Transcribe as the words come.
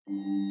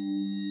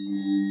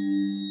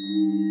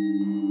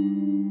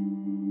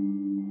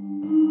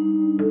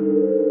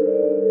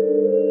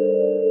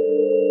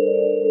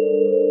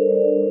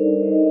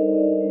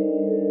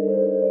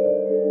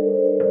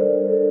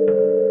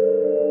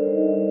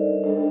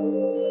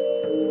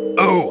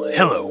Oh,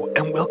 hello,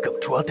 and welcome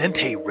to Al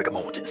Dente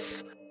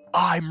Rigamortis.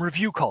 I'm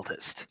Review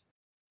Cultist.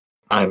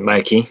 I'm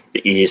Mikey,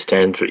 the E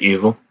stands for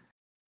evil.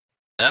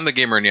 I'm the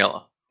gamer in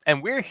yellow.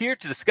 And we're here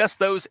to discuss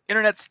those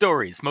internet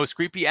stories, most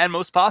creepy and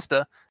most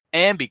pasta,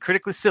 and be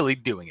critically silly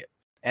doing it.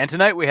 And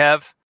tonight we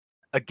have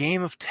a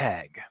game of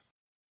tag.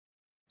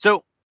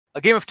 So,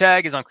 a game of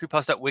tag is on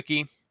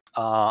creephouse.wiki.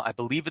 I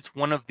believe it's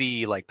one of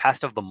the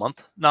past of the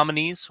month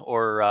nominees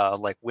or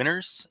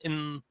winners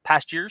in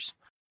past years.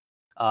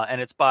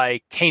 And it's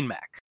by Kane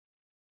Mac.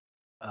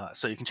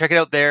 So you can check it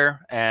out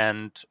there,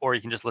 or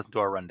you can just listen to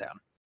our rundown,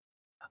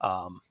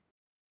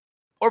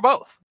 or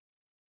both.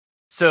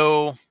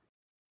 So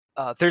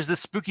there's this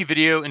spooky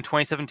video in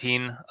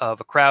 2017 of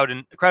a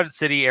crowded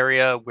city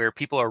area where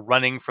people are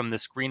running from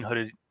this green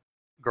hooded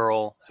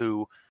girl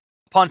who,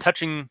 upon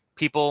touching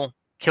people,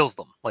 kills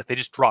them. Like they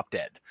just drop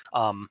dead,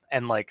 and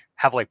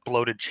have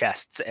bloated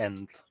chests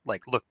and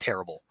look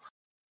terrible.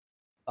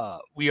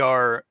 We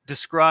are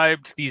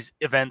described these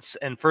events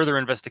and further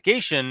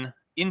investigation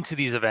into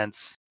these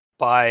events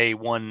by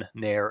one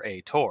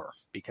narrator,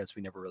 because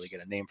we never really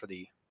get a name for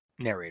the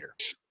narrator.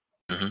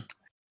 Mm-hmm.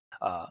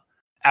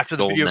 After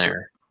the Golden video,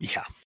 Nair.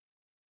 yeah,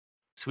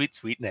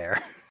 sweet Nair.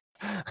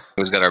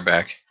 Who's got our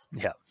back?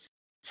 Yeah.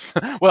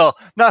 Well,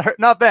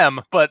 not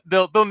them, but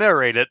they'll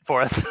narrate it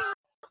for us.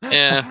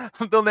 Yeah.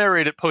 They'll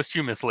narrate it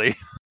posthumously.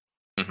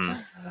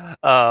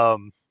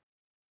 Mm-hmm.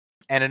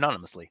 And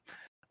anonymously.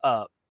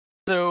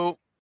 So,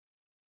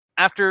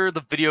 after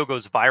the video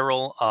goes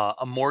viral,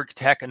 a morgue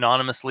tech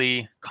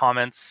anonymously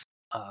comments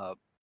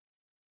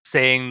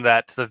saying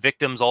that the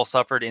victims all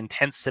suffered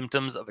intense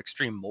symptoms of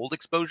extreme mold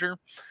exposure.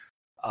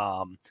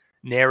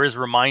 Nair is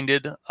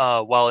reminded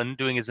while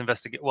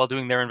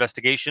doing their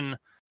investigation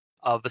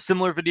of a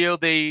similar video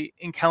they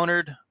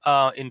encountered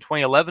in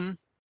 2011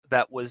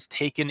 that was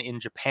taken in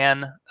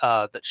Japan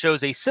that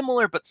shows a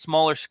similar but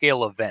smaller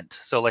scale event.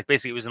 So,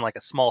 basically, it was in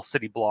a small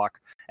city block,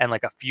 and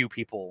a few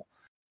people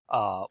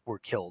were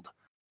killed.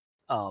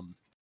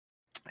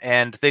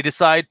 And they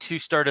decide to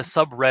start a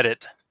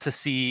subreddit to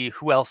see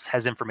who else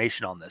has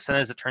information on this. And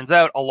as it turns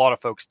out, a lot of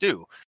folks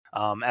do,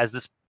 as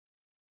this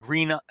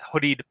green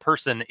hoodied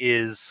person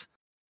is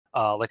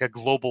a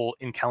global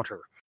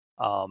encounter.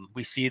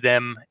 We see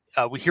them,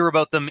 we hear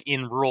about them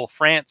in rural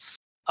France,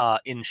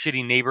 in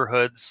shitty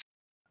neighborhoods,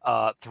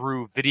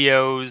 through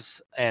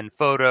videos and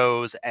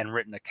photos and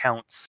written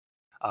accounts.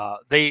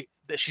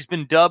 She's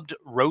been dubbed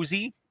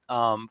Rosie,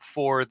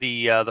 for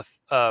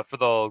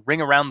the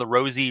Ring Around the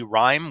Rosie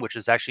rhyme, which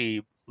is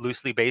actually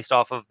loosely based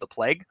off of the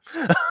plague.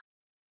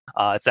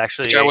 It's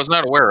actually, which I was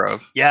not aware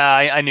of. Yeah,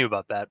 I knew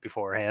about that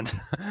beforehand.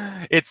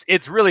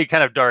 It's really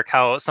kind of dark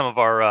how some of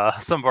our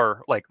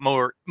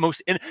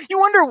you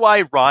wonder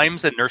why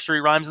rhymes and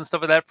nursery rhymes and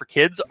stuff like that for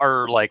kids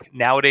are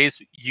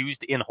nowadays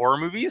used in horror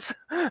movies.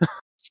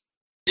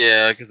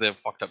 Yeah, because they have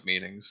fucked up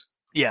meanings.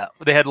 Yeah,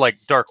 they had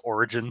dark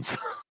origins.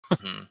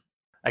 Mm-hmm.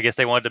 I guess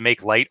they wanted to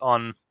make light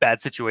on bad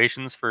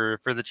situations for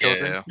the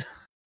children. Yeah.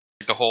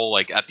 The whole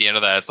at the end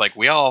of that, it's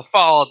we all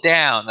fall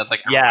down. That's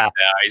yeah,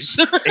 guys.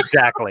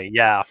 Exactly.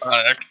 Yeah.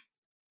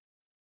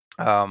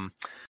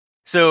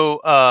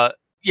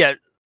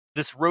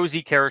 This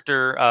Rosie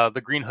character,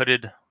 the green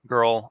hooded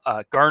girl,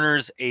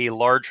 garners a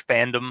large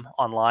fandom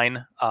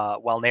online,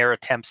 while Nair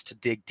attempts to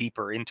dig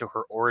deeper into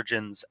her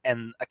origins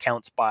and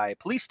accounts by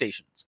police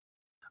stations,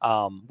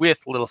 with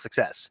little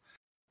success.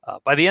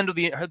 By the end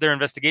of their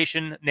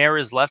investigation, Nair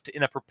is left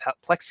in a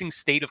perplexing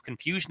state of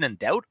confusion and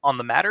doubt on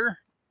the matter,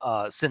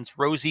 since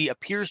Rosie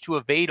appears to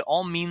evade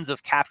all means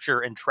of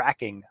capture and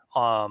tracking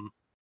from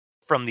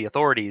the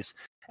authorities,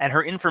 and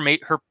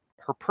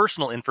her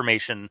personal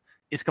information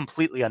is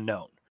completely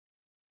unknown.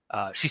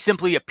 She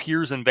simply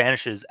appears and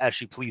vanishes as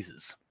she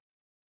pleases.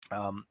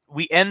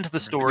 We end the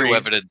story. No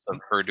evidence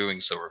of her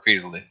doing so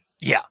repeatedly.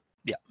 Yeah,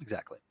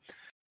 exactly.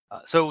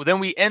 So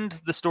then we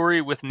end the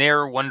story with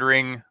Nair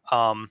wondering,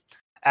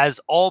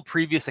 as all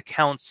previous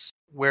accounts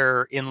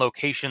were in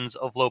locations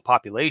of low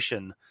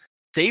population,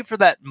 save for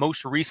that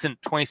most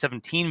recent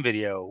 2017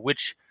 video,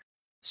 which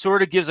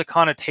sort of gives a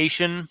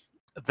connotation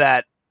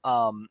that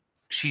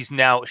she's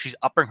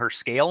upping her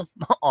scale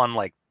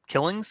on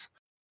killings.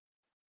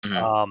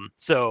 Mm-hmm.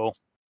 So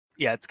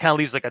yeah, it kind of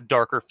leaves a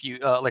darker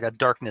a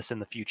darkness in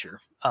the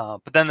future.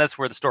 But then that's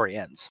where the story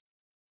ends,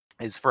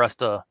 is for us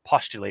to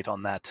postulate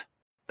on that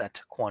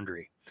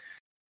quandary.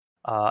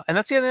 And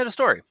that's the end of the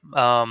story.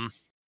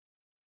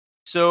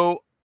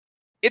 So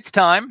it's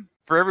time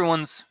for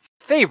everyone's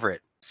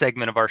favorite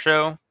segment of our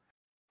show.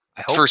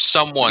 I hope for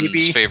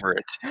someone's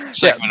favorite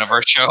segment of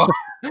our show.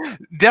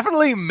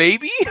 Definitely,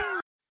 maybe.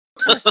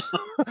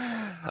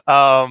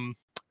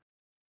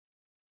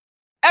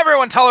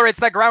 Everyone tolerates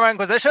that grammar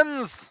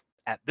inquisitions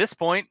at this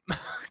point,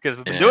 because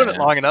we've been doing it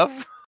long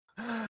enough.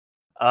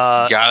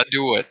 You gotta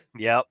do it.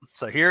 Yep.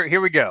 So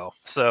here we go.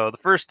 So the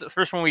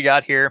first one we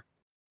got here.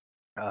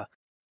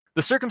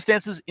 The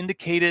circumstances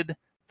indicated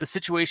the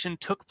situation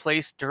took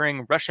place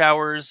during rush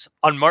hours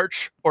on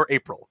March or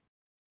April.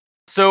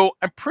 So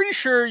I'm pretty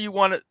sure you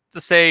want it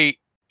to say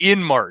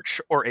in March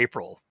or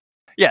April.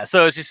 Yeah.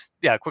 So it's just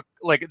quick,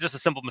 like just a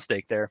simple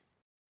mistake there,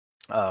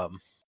 on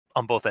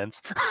both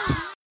ends.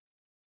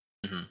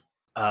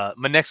 My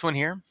next one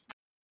here.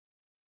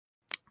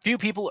 Few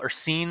people are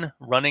seen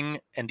running,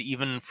 and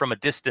even from a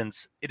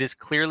distance, it is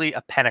clearly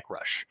a panic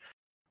rush,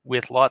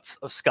 with lots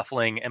of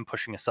scuffling and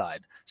pushing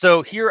aside.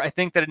 So here, I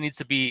think that it needs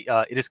to be.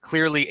 It is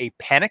clearly a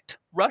panicked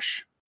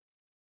rush.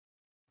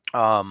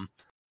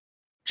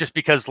 Just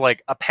because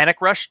like a panic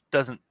rush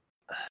doesn't.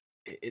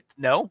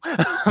 No,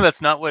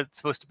 that's not what it's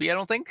supposed to be. I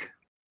don't think.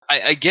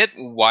 I get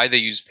why they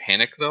use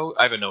panic though.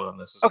 I have a note on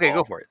this as well. Okay,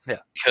 go for it. Yeah,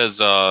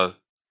 because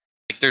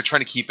like they're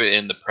trying to keep it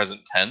in the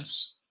present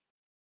tense.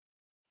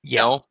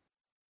 yeah. You know?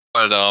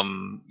 But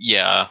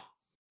yeah,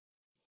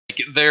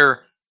 like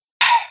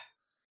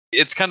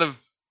it's kind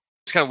of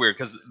weird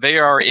because they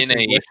are in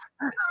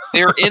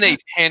a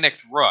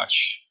panicked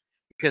rush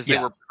because they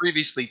were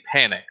previously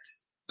panicked.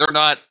 They're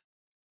not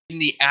in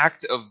the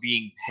act of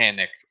being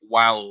panicked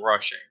while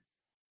rushing.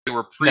 They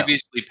were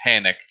previously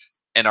panicked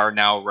and are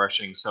now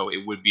rushing, so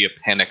it would be a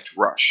panicked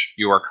rush.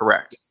 You are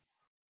correct.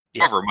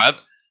 Yeah. However, my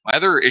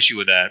other issue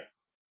with that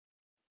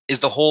is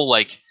the whole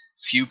like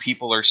few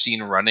people are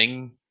seen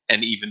running,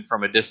 and even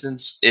from a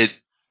distance, it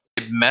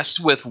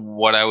messed with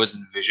what I was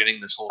envisioning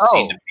this whole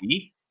scene to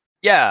be.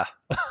 Yeah,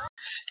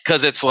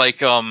 because it's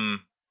like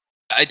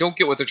I don't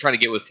get what they're trying to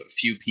get with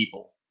few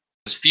people.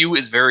 Because few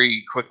is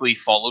very quickly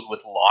followed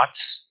with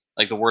lots,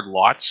 like the word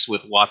lots,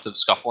 with lots of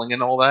scuffling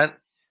and all that.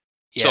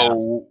 Yeah.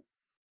 So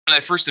when I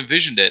first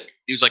envisioned it,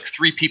 it was like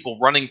 3 people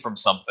running from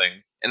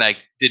something, and I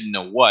didn't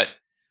know what.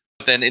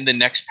 But then in the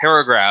next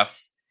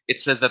paragraph, it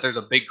says that there's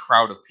a big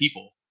crowd of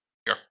people,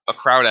 a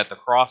crowd at the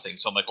crossing.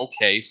 So I'm like,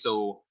 okay,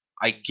 so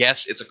I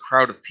guess it's a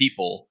crowd of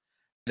people.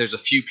 There's a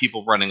few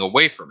people running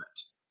away from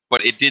it.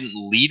 But it didn't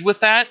lead with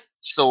that.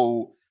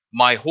 So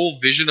my whole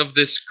vision of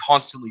this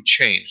constantly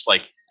changed.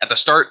 Like at the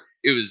start,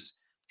 it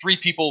was 3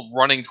 people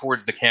running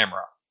towards the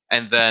camera.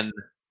 And then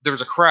there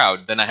was a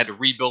crowd. Then I had to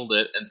rebuild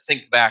it and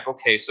think back,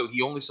 okay, so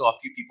he only saw a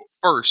few people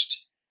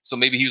first. So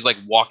maybe he was like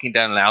walking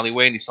down an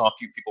alleyway and he saw a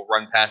few people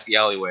run past the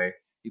alleyway.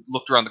 He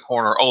looked around the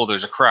corner. Oh,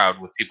 there's a crowd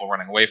with people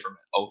running away from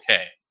it.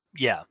 Okay.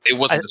 Yeah. It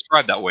wasn't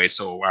described that way,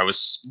 so I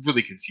was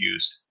really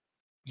confused.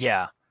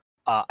 Yeah.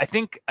 I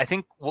think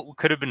what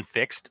could have been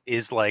fixed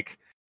is like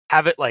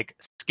have it like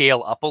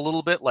scale up a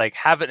little bit, like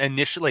have it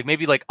initially, like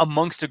maybe like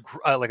amongst a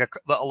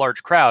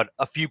large crowd,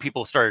 a few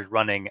people started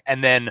running,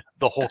 and then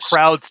the whole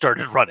crowd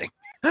started running.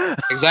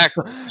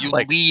 Exactly. You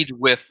like, lead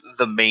with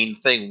the main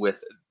thing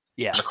with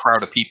there's a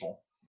crowd of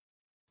people.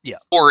 Yeah.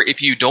 Or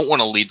if you don't want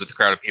to lead with the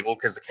crowd of people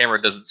because the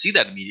camera doesn't see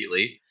that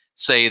immediately,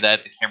 say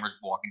that the camera's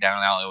walking down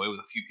an alleyway with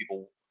a few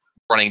people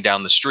running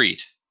down the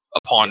street.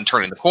 Upon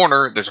turning the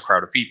corner, there's a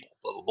crowd of people.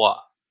 Blah blah blah.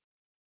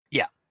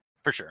 Yeah,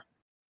 for sure.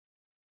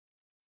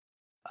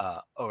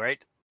 All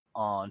right,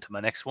 on to my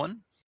next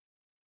one.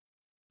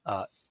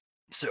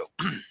 So,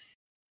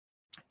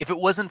 if it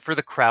wasn't for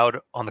the crowd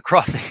on the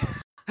crossing,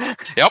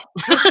 yep.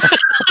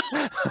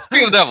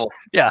 Speaking of the devil,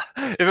 yeah.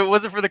 If it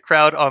wasn't for the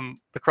crowd on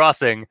the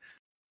crossing,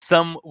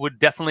 some would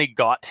definitely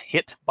got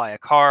hit by a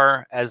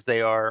car as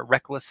they are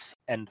reckless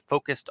and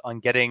focused on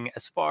getting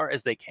as far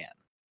as they can.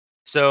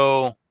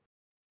 So,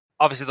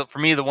 obviously, for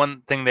me, the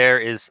one thing there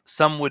is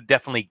some would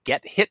definitely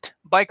get hit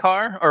by a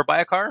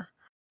car.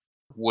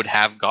 Would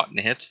have gotten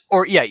hit,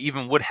 or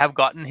even would have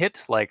gotten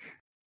hit, like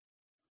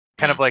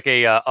kind of like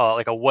a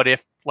what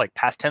if, like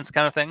past tense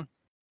kind of thing.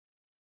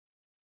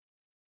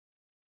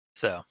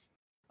 So,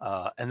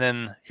 and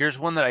then here's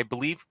one that I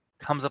believe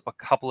comes up a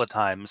couple of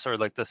times, or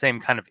like the same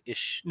kind of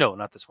ish. No,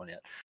 not this one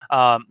yet.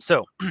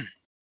 So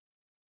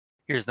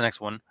here's the next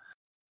one.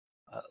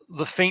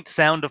 The faint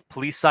sound of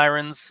police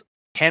sirens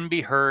can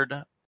be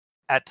heard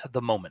at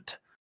the moment.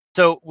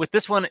 So with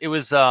this one, it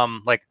was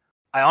like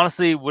I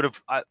honestly would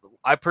have.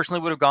 I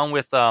personally would have gone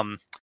with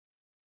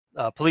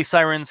police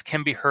sirens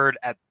can be heard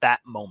at that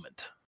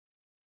moment.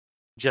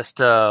 Just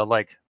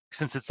like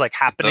since it's like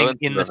happening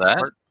in this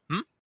part.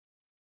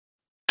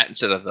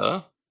 Instead of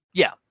the.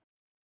 Yeah.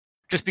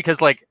 Just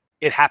because like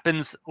it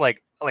happens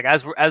like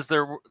as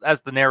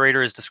the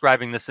narrator is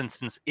describing this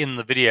instance in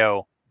the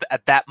video,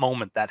 at that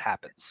moment that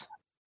happens.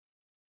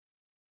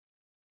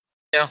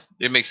 Yeah,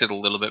 it makes it a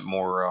little bit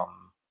more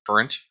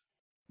current.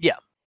 Yeah.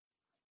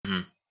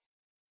 Mm-hmm.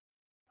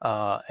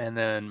 And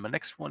then my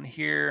next one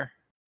here.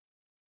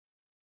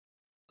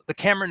 The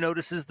camera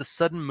notices the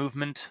sudden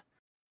movement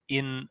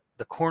in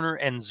the corner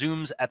and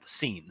zooms at the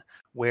scene,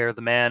 where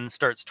the man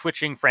starts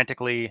twitching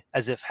frantically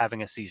as if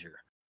having a seizure.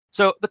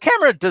 So the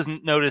camera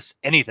doesn't notice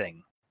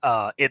anything.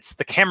 It's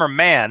the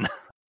cameraman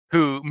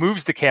who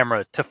moves the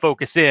camera to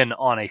focus in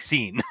on a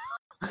scene.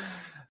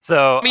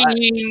 So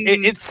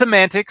it's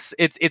semantics.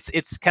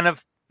 It's kind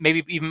of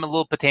maybe even a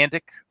little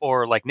pedantic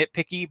or like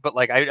nitpicky, but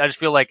like I just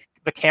feel like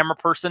the camera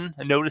person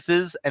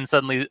notices and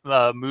suddenly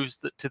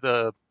moves to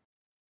the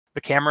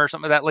camera or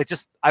something like that. Like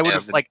just I would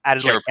have the like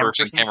added camera like camera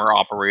person, person. camera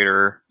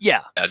operator,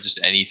 Yeah, just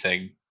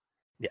anything.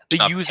 yeah. The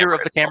Not the user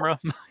of camera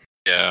the itself. camera.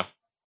 Yeah.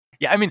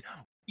 Yeah, I mean,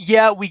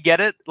 yeah, we get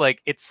it.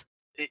 Like it's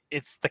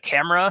the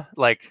camera,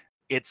 like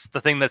it's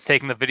the thing that's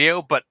taking the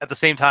video, but at the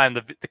same time,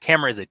 the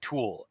camera is a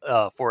tool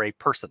for a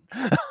person.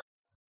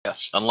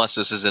 Yes, unless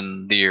this is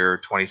in the year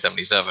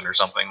 2077 or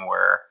something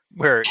where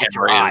Where it's your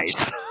camera eyes.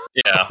 is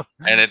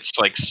and it's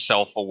like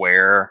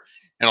self-aware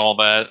and all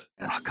that.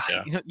 Oh god,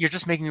 Yeah. you know, you're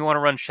just making me want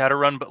to run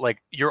Shadowrun, but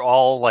like you're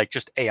all like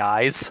just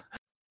AIs,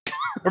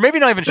 or maybe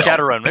not even No.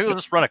 Shadowrun. Maybe we'll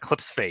just run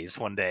Eclipse Phase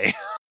one day.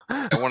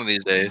 And one of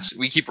these days,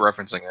 we keep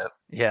referencing it.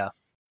 Yeah,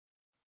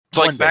 It's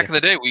like one back day. in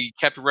the day, we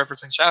kept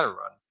referencing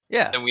Shadowrun,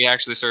 Yeah. and we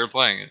actually started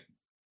playing it.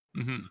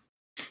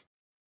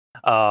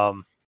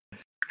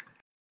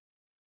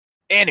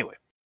 Anyway,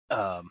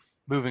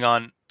 moving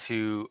on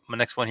to my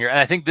next one here, and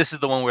I think this is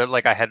the one where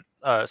like I had.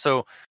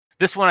 So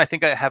this one, I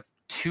think I have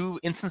 2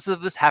 instances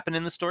of this happen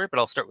in the story, but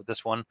I'll start with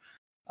this one.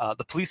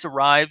 The police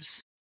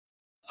arrives.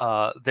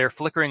 Their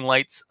flickering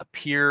lights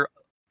appear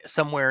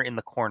somewhere in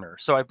the corner.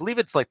 So I believe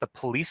it's like the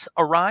police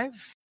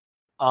arrive.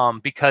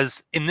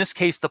 Because in this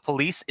case, the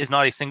police is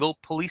not a single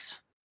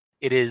police;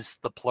 it is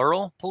the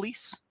plural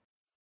police.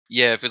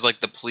 Yeah, if it's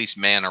like the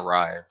policeman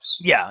arrives.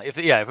 Yeah, if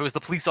it was the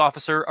police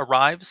officer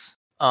arrives,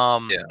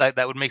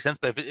 that would make sense.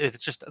 But if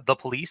it's just the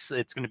police,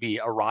 it's going to be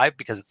arrive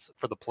because it's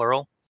for the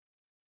plural.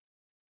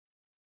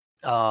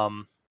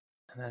 And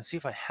then see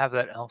if I have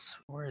that else.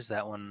 Where is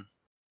that one?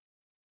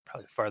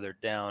 Probably farther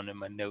down in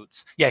my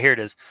notes. Yeah, here it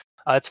is.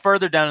 It's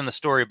further down in the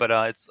story,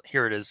 but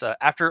here it is.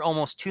 After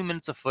almost 2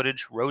 minutes of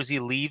footage, Rosie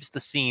leaves the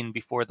scene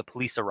before the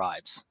police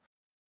arrives.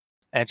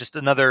 And just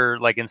another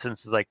like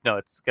instance is like, no,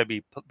 it's got to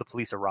be the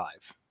police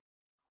arrive.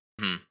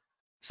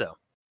 So,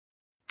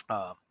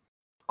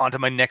 on to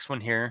my next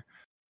one here.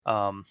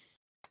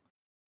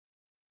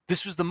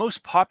 This was the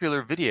most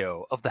popular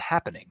video of The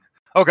Happening.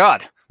 Oh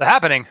God, The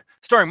Happening,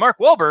 starring Mark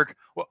Wahlberg.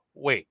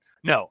 Wait,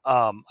 no.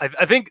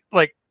 I think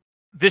like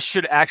this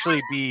should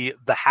actually be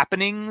The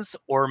Happenings,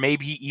 or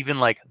maybe even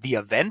like The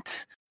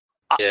Event.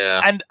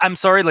 Yeah. And I'm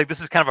sorry, like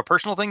this is kind of a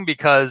personal thing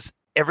because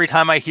every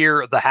time I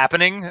hear The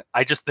Happening,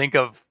 I just think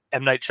of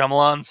M. Night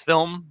Shyamalan's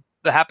film,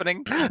 The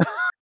Happening.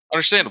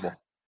 Understandable.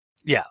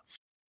 Yeah.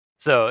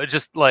 So it's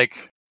just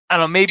like, I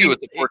don't know, maybe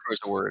with the poor choice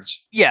of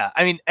words. Yeah,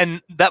 I mean,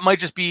 and that might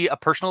just be a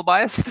personal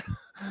bias.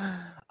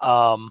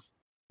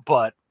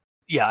 But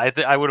yeah,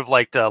 I would have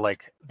liked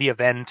like The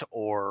Event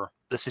or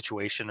The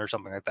Situation or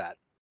something like that.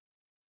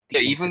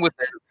 Yeah, even with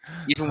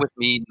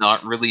me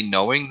not really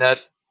knowing that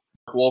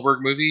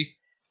Wahlberg movie,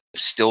 it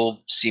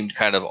still seemed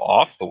kind of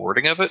off, the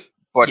wording of it.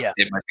 But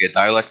it might be a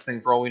dialect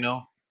thing for all we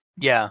know.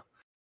 Yeah.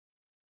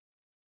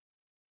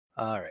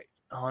 All right,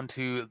 on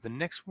to the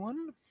next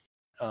one.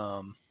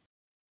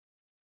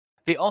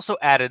 They also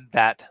added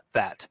that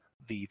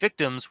the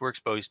victims were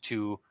exposed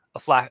to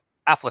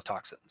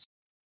aflatoxins.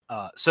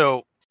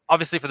 So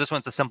obviously for this one,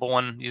 it's a simple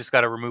one. You just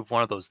got to remove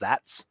one of those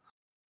that's.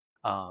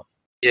 Yeah,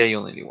 you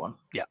only need one.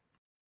 Yeah.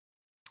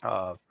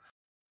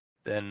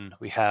 Then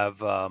we have.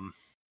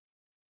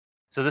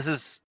 So this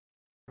is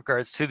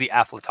regards to the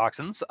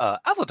aflatoxins.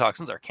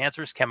 Aflatoxins are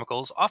cancerous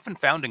chemicals often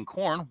found in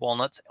corn,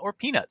 walnuts, or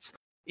peanuts.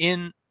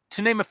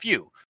 To name a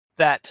few,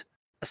 that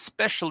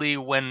especially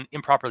when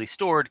improperly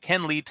stored,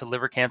 can lead to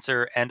liver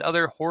cancer and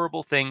other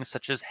horrible things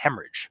such as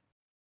hemorrhage.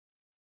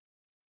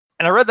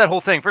 And I read that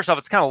whole thing. First off,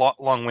 it's kind of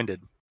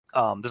long-winded.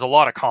 There's a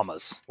lot of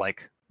commas,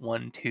 like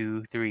 1,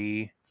 2,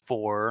 3,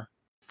 4,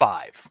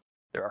 5.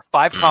 There are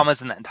 5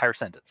 commas in that entire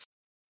sentence.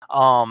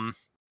 But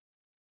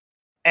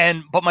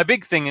my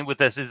big thing with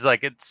this is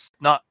like it's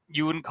not.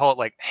 You wouldn't call it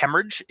like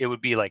hemorrhage. It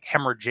would be like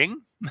hemorrhaging,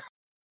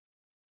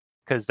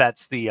 because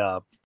that's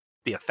the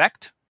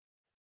effect.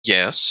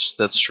 Yes,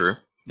 that's true.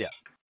 Yeah.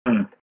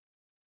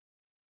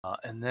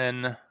 And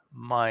then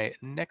my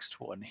next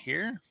one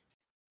here.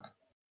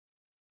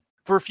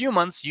 For a few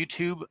months,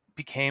 YouTube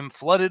became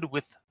flooded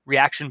with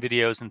reaction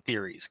videos and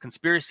theories.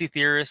 Conspiracy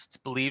theorists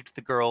believed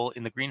the girl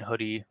in the green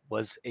hoodie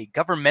was a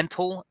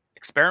governmental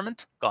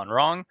experiment gone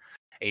wrong,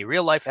 a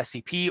real-life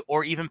SCP,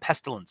 or even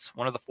pestilence,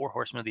 one of the 4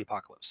 horsemen of the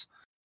apocalypse.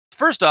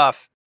 First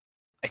off,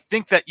 I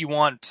think that you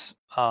want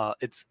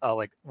it's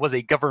like was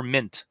a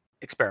government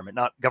experiment,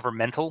 not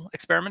governmental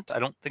experiment. I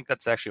don't think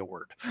that's actually a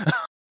word.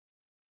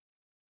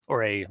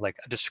 Or a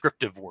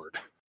descriptive word.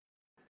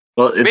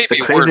 Well, it's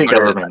Maybe the crazy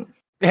government.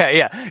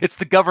 Yeah, it's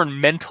the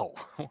governmental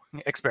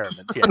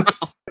experiment. Yeah,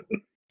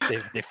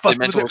 they fuck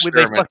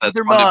with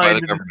their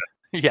mind.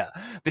 Yeah,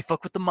 they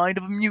fuck with the mind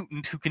of a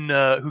mutant who can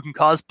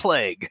cause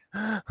plague.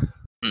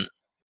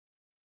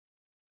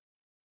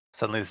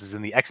 Suddenly, this is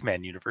in the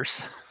X-Men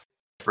universe.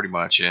 Pretty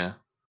much, yeah.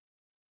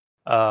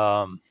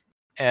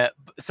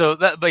 So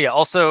that, but yeah,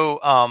 also,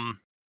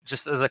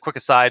 just as a quick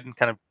aside, and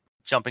kind of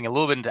jumping a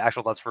little bit into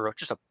actual thoughts for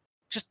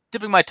just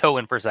dipping my toe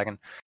in for a second.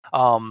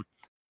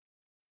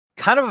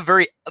 kind of a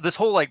very this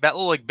whole like that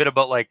little like bit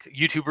about like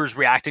YouTubers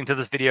reacting to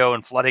this video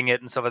and flooding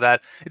it and stuff like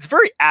that. It's a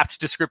very apt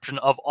description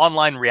of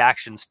online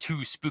reactions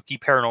to spooky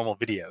paranormal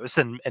videos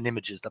and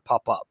images that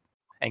pop up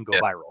and go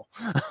viral.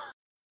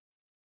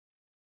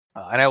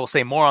 And I will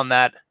say more on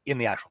that in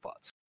the actual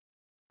thoughts.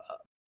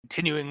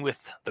 Continuing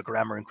with the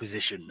Grammar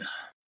Inquisition.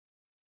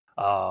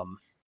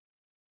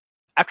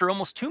 After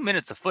almost 2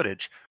 minutes of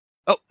footage.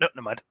 Oh, no,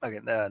 never mind. Okay,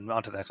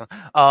 on to the next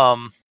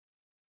one.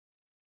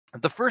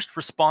 The first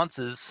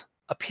responses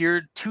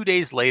appeared 2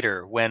 days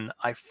later when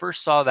I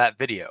first saw that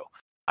video.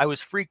 I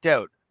was freaked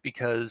out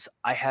because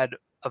I had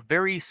a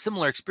very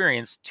similar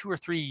experience 2 or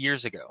 3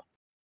 years ago.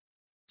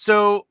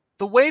 So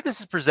the way this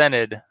is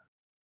presented,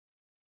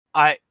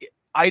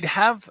 I'd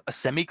have a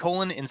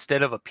semicolon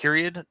instead of a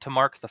period to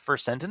mark the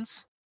first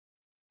sentence.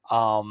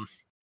 Then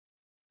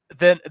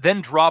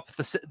drop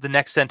the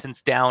next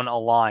sentence down a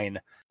line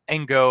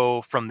and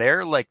go from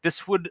there. Like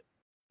this would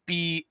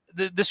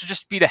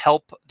just be to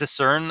help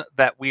discern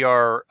that we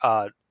are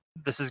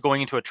this is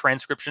going into a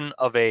transcription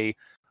of a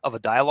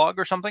dialogue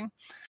or something.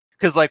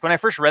 Because like when I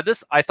first read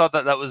this, I thought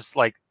that was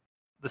like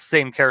the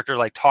same character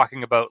like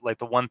talking about like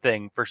the one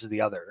thing versus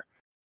the other,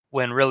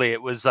 when really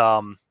it was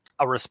a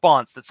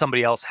response that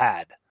somebody else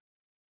had.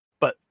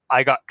 But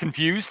I got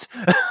confused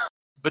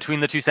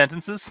between the two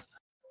sentences.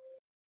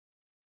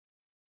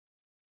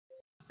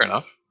 Fair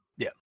enough.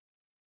 Yeah.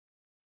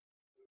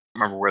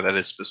 Remember where that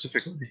is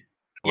specifically.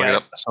 Yeah. Look it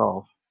up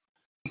myself.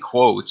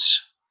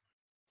 Quotes.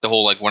 The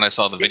whole like when I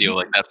saw the video,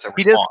 like that's a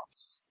response.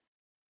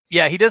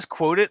 He does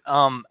quote it.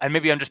 And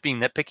maybe I'm just being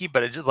nitpicky,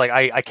 but it just like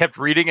I kept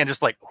reading and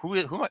just like who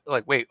am I?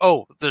 Like wait,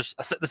 oh, this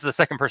is a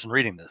second person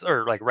reading this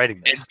or like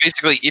writing this. It's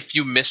basically if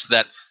you miss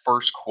that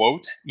first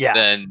quote,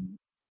 then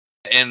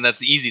and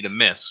that's easy to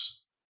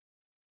miss.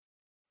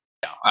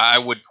 Yeah, I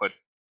would put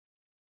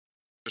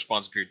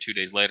response appeared 2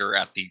 days later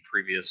at the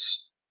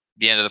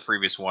end of the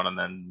previous one, and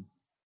then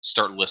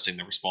start listing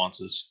the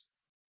responses.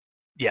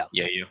 Yeah.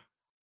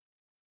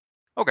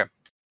 Okay.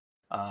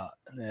 And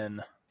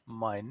then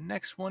my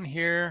next one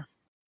here.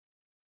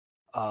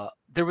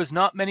 There was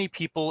not many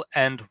people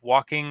and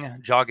walking,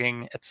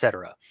 jogging,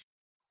 etc.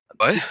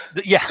 What?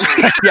 Yeah,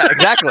 yeah,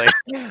 exactly.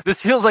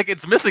 This feels like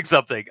it's missing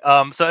something.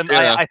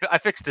 I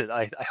fixed it.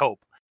 I hope.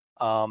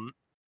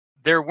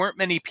 There weren't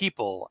many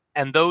people,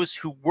 and those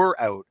who were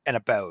out and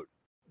about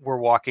were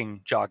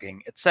walking,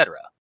 jogging, etc.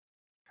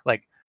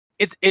 Like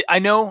I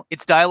know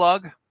it's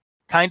dialogue,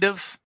 kind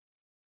of.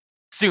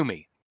 Sue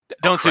me.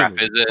 Don't sue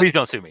me. Please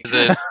don't sue me. Is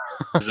it?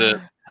 Is it?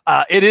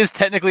 It is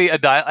technically a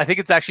I think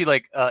it's actually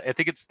like I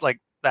think it's like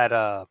that.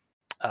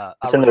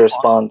 It's in the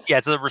response. Yeah,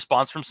 it's a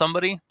response from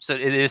somebody, so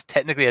it is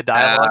technically a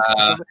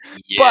dialogue.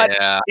 Yeah.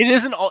 But it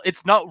isn't all.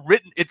 It's not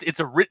written. It's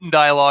a written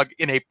dialogue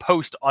in a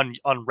post on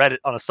Reddit,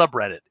 on a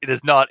subreddit. It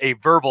is not a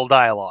verbal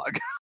dialogue.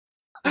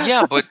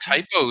 Yeah, but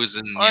typos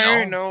and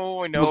I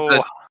know.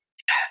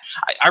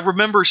 I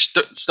remember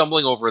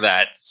stumbling over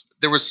that.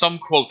 There was some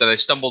quote that I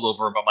stumbled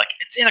over, but I'm like,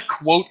 it's in a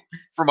quote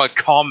from a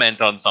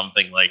comment on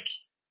something. Like,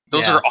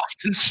 those are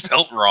often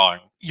spelt wrong.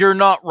 You're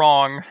not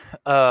wrong.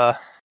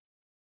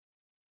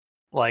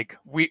 Like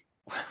we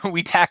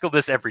tackle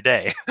this every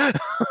day.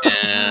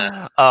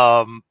 Yeah.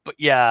 But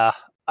yeah,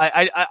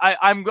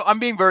 I'm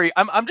being very.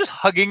 I'm just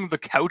hugging the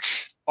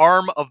couch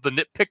arm of the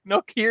nitpick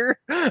nook here.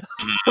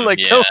 Like,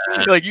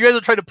 like you guys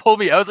are trying to pull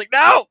me. I was like,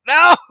 no.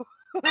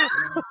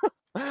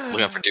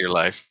 Look out for dear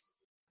life.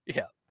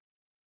 Yeah.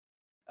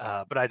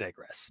 But I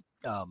digress.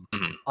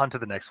 On to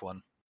the next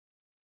one.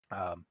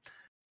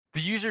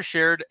 The user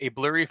shared a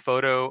blurry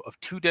photo of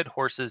 2 dead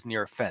horses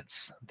near a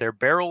fence, their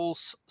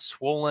barrels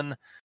swollen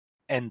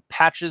and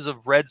patches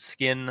of red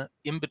skin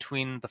in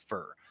between the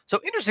fur. So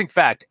interesting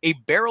fact, a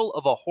barrel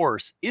of a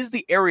horse is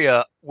the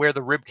area where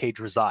the rib cage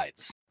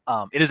resides.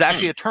 It is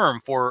actually a term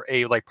for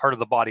a like part of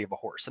the body of a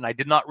horse. And I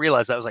did not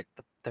realize that. I was like,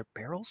 their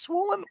barrel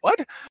swollen? What?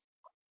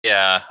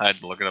 Yeah, I had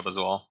to look it up as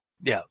well.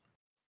 Yeah.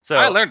 So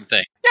I learned a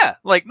thing. Yeah,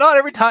 like not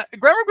every time.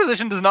 Grammar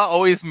acquisition does not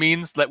always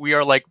means that we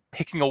are like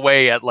picking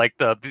away at like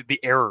the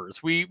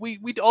errors. We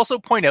also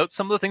point out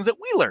some of the things that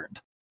we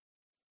learned.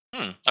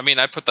 I mean,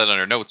 I put that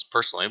under notes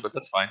personally, but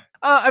that's fine.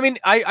 I mean,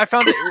 I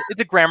found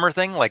it's a grammar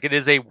thing. Like it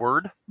is a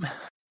word.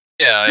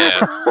 Yeah.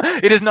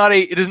 It is not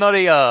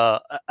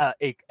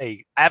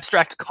a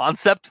abstract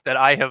concept that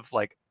I have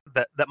like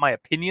that my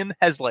opinion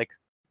has like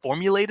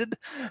formulated.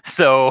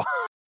 So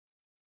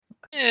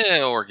yeah,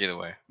 it'll work either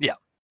way. Yeah.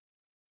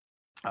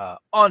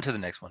 On to the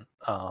next one.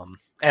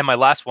 And my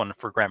last one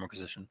for grammar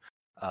acquisition.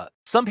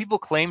 Some people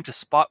claim to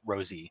spot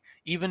Rosie,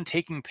 even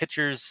taking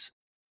pictures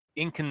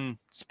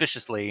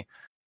inconspicuously,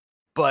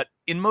 but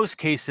in most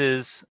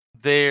cases,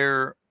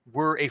 there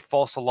were a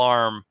false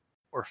alarm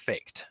or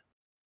faked.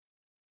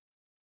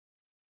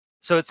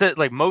 So it said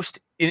like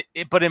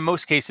but in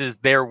most cases,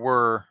 there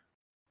were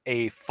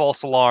a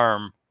false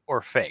alarm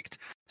or faked.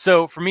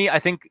 So for me, I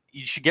think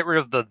you should get rid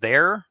of the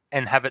there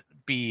and have it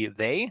be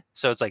they.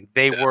 So it's like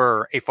they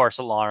were a false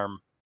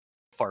alarm.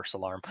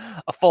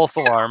 A false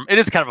alarm. It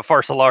is kind of a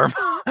farce alarm.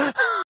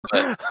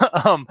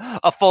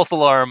 A false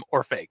alarm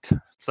or faked.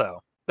 So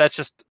that's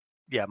just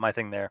my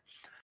thing there.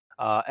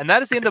 And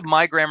that is the end of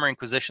my grammar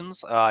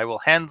inquisitions. I will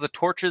hand the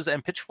torches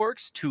and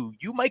pitchforks to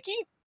you, Mikey.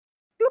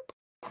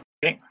 Boop.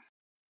 Okay.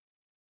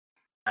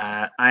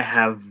 I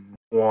have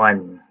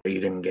one that you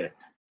didn't get.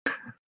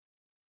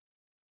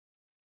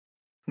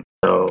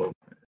 So,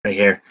 right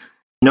here.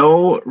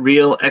 No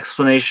real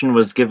explanation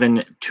was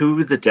given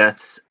to the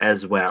deaths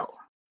as well.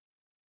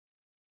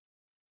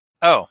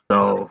 Oh,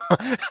 so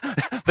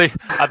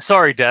I'm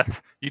sorry,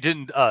 Death. You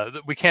didn't.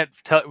 We can't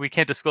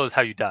disclose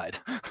how you died.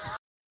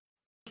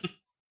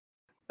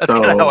 That's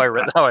kind of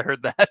how I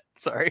heard that.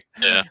 Sorry.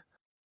 Yeah.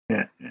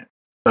 Yeah.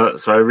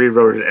 So I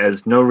rewrote it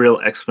as no real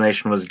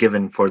explanation was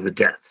given for the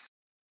deaths.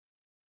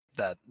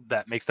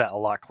 That makes that a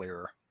lot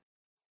clearer.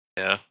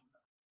 Yeah.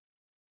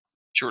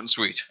 Short and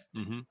sweet.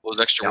 Mm-hmm. Those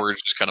extra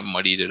words just kind of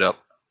muddied it up.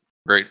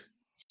 Great.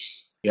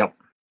 Yep.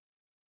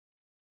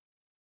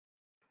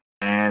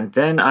 And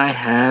then I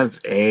have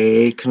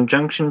a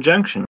conjunction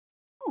junction.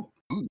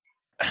 Ooh.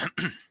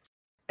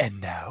 And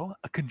now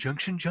a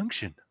conjunction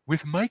junction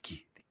with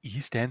Mikey. The E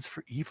stands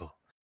for evil.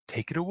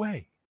 Take it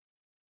away.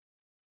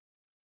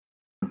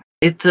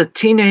 It's a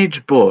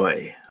teenage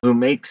boy who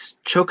makes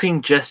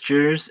choking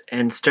gestures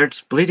and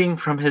starts bleeding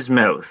from his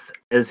mouth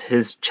as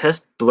his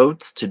chest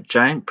bloats to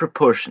giant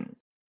proportions.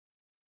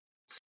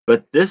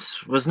 But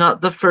this was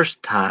not the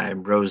first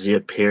time Rosie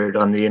appeared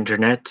on the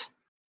internet.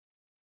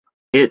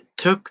 It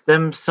took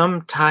them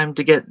some time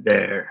to get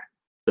there.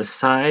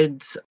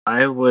 Besides,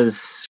 I was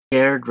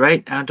scared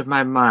right out of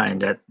my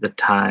mind at the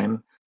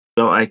time,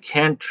 so I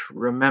can't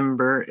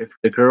remember if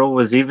the girl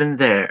was even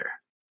there.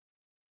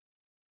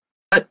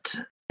 But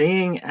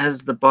seeing as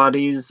the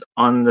bodies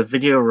on the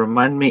video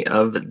remind me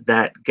of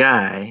that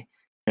guy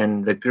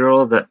and the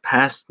girl that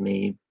passed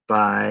me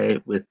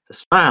by with the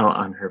smile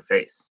on her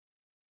face.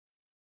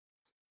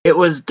 It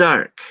was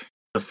dark.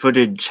 The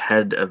footage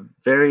had a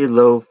very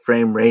low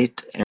frame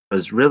rate and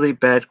was really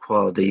bad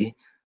quality,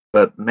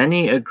 but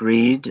many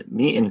agreed,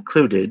 me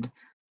included,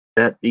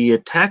 that the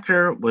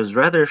attacker was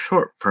rather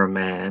short for a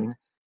man,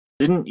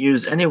 didn't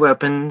use any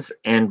weapons,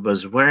 and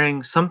was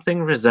wearing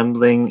something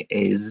resembling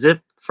a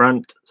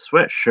zip-front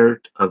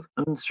sweatshirt of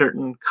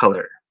uncertain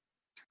color.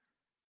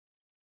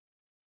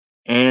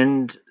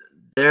 And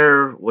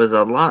there was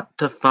a lot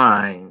to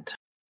find.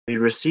 We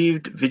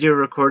received video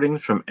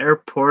recordings from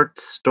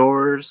airports,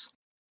 stores,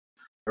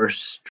 or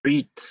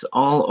streets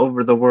all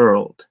over the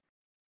world.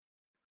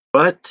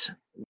 But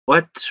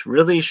what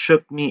really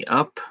shook me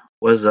up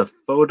was a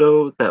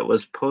photo that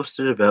was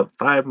posted about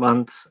 5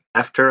 months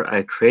after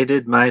I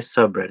created my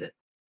subreddit.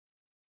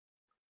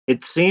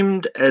 It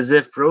seemed as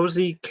if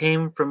Rosie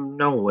came from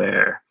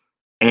nowhere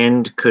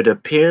and could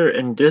appear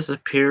and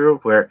disappear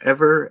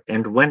wherever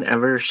and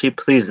whenever she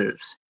pleases.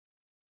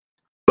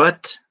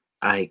 But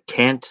I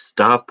can't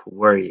stop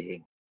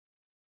worrying.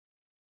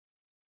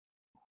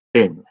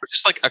 Finn.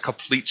 Just like a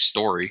complete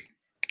story.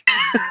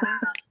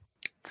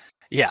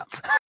 Yeah.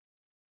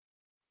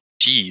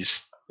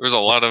 Jeez. There's a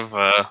lot of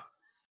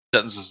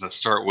sentences that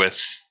start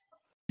with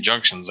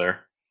conjunctions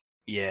there.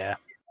 Yeah.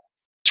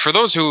 For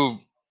those who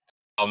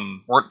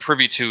weren't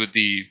privy to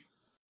the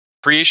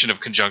creation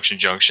of Conjunction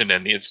Junction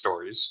and the id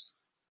stories,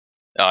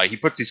 he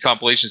puts these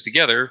compilations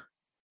together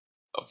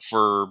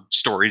for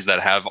stories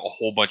that have a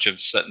whole bunch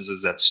of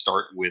sentences that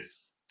start with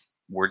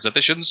words that they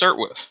shouldn't start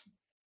with.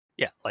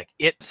 Yeah, like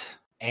it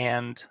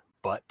and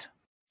but.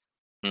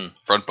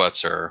 Front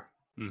butts are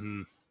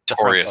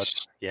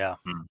notorious. Yeah.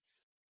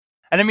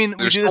 And I mean,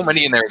 there's so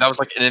many in there. That was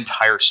like an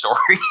entire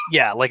story.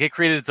 Yeah, like it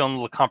created its own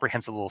little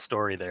comprehensive little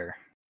story there.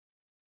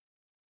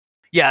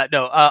 Yeah,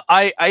 no,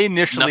 I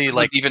initially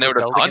nothing even out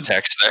of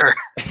context there.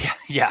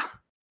 Yeah.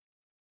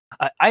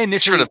 I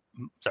initially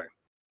sorry.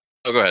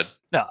 Oh, go ahead.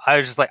 No, I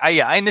was just like,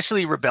 I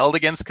initially rebelled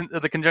against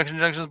the conjunction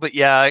junctions, but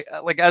yeah,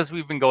 like as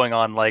we've been going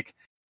on, like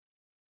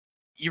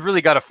you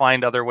really got to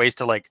find other ways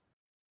to like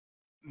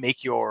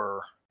make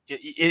your.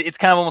 It's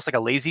kind of almost like a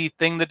lazy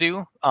thing to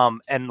do,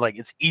 and like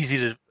it's easy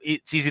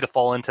to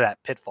fall into that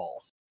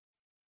pitfall.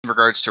 In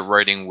regards to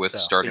writing with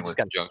starting with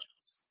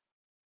conjunctions.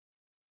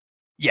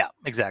 Yeah,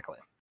 exactly.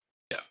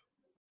 Yeah,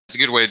 it's a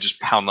good way to just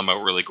pound them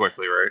out really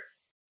quickly, right?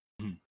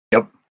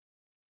 Yep.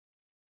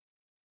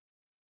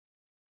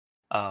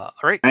 All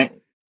right.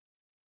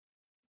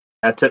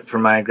 That's it for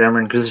my grammar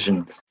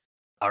inquisitions.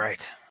 All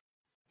right.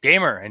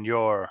 Gamer and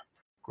your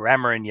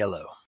grammar in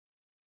yellow.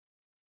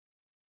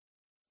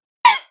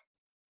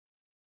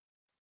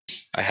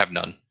 I have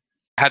none.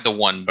 I had the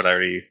one, but I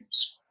already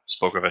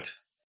spoke of it.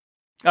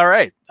 All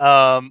right.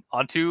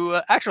 On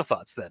to actual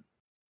thoughts then.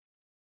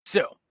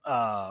 So,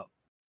 I'm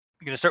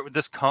going to start with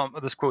this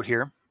quote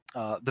here.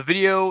 The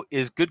video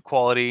is good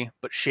quality,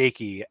 but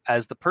shaky,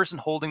 as the person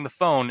holding the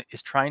phone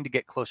is trying to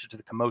get closer to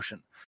the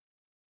commotion.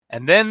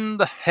 And then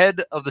the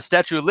head of the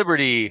Statue of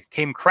Liberty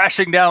came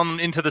crashing down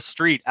into the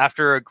street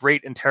after a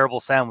great and terrible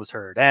sound was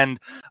heard. And,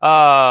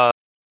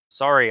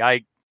 sorry,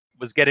 I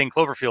was getting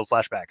Cloverfield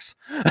flashbacks.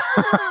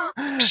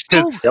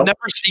 I've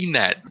never seen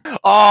that.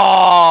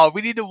 Oh,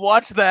 we need to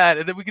watch that,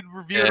 and then we can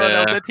review it on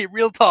Al Dente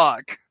Real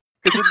Talk.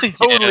 Because it's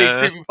totally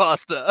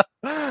creepypasta.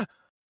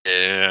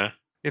 Yeah.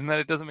 Isn't that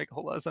it doesn't make a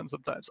whole lot of sense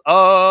sometimes?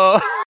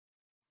 Well,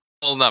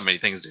 not many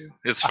things do.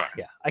 It's fine.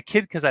 Yeah, I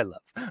kid because I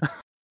love.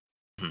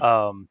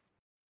 Mhm.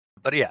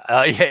 But yeah.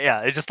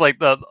 It's just like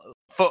the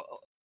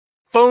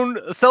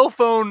cell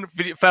phone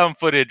found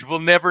footage will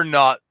never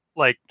not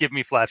like give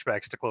me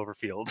flashbacks to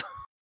Cloverfield.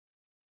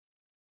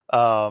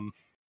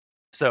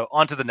 So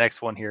on to the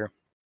next one here.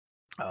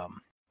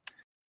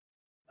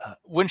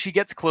 When she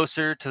gets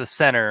closer to the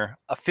center,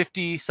 a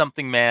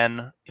 50-something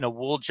man in a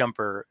wool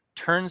jumper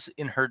turns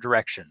in her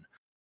direction.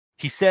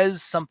 He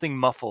says something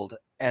muffled,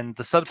 and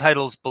the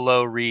subtitles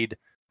below read,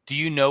 "Do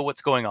you know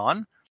what's going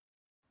on?"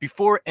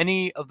 Before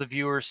any of the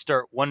viewers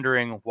start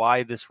wondering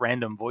why this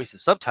random voice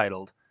is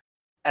subtitled,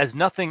 as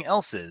nothing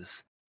else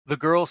is, the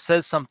girl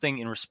says something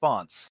in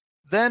response,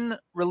 then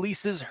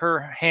releases her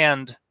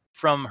hand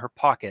from her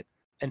pocket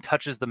and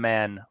touches the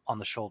man on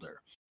the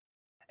shoulder.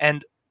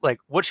 And like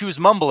what she was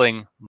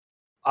mumbling,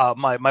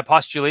 my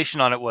postulation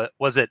on it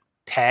was it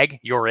tag,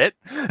 you're it.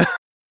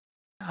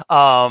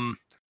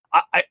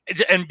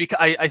 And because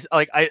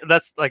I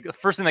that's like the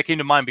first thing that came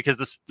to mind because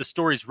the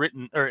story's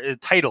written or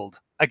titled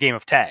A Game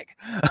of Tag,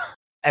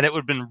 and it would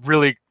have been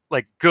really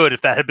like good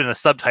if that had been a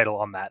subtitle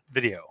on that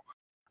video.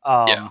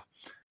 Yeah.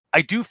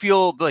 I do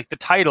feel like the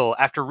title,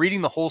 after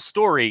reading the whole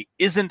story,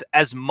 isn't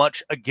as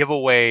much a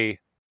giveaway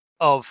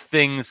of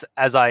things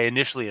as I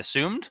initially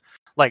assumed.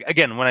 Like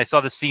again, when I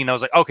saw the scene, I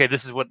was like, okay,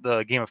 this is what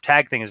the Game of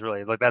Tag thing is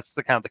really like. That's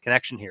the kind of the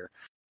connection here.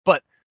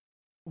 But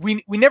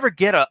we never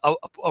get a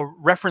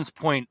reference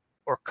point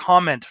or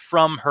comment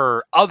from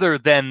her other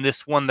than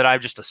this one that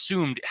I've just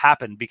assumed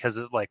happened because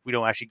of like we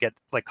don't actually get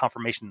like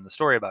confirmation in the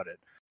story about it.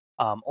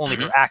 Only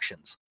her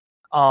actions.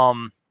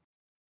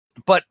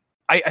 But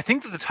I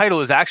think that the title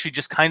is actually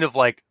just kind of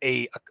like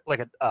a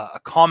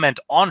comment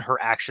on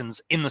her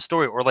actions in the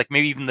story, or like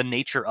maybe even the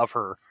nature of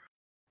her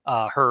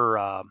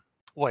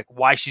like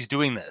why she's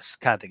doing this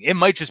kind of thing. It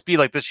might just be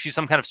like this. She's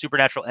some kind of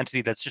supernatural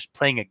entity that's just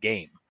playing a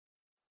game.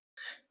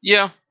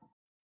 Yeah.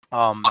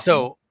 So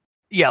Possible.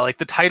 yeah, like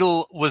the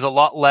title was a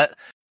lot less.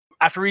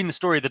 After reading the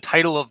story, the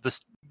title of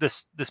this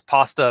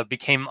pasta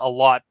became a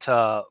lot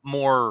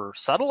more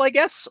subtle, I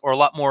guess, or a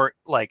lot more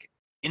like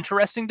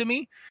interesting to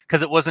me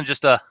because it wasn't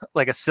just a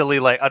silly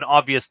like an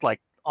obvious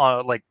like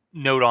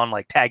note on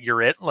like tag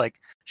you're it, like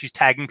she's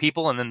tagging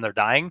people and then they're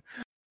dying.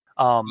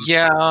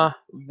 Yeah.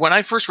 When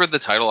I first read the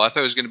title, I thought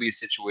it was going to be a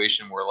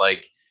situation where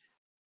like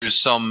there's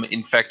some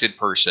infected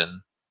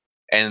person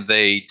and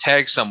they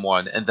tag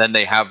someone and then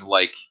they have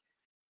like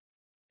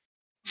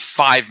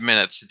 5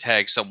 minutes to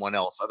tag someone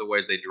else,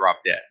 otherwise they drop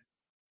dead.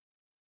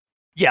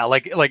 Yeah,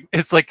 like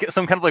it's like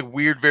some kind of like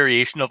weird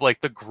variation of like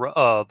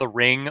the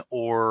ring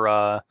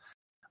or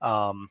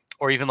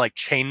even like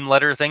chain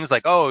letter things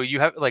like, oh,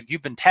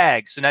 you've been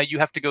tagged, so now you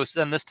have to go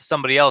send this to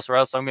somebody else or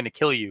else I'm going to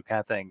kill you kind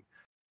of thing.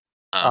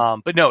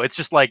 But no, it's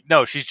just like,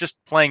 no, she's just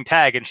playing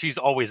tag and she's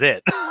always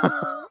it.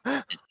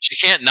 She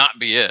can't not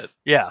be it.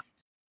 Yeah.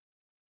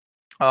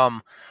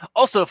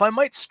 Also, if I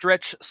might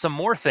stretch some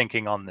more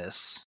thinking on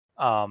this,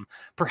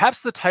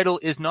 perhaps the title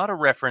is not a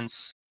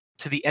reference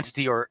to the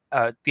entity or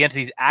the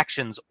entity's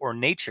actions or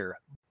nature,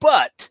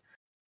 but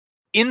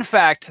in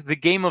fact, the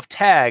game of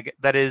tag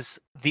that is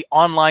the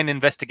online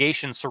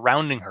investigation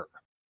surrounding her.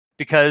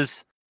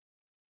 Because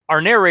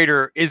our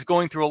narrator is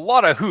going through a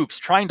lot of hoops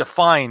trying to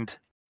find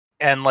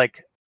and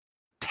like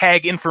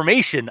tag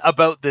information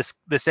about this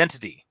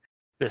entity,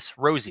 this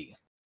Rosie.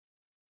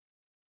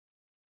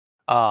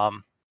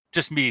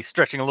 Just me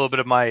stretching a little bit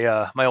of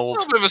my my A old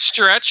little bit of a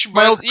stretch, my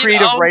but old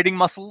creative writing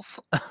muscles.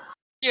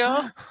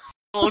 yeah,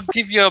 I'll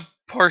give you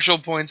partial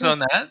points on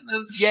that.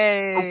 That's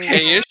Yay!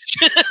 okay-ish.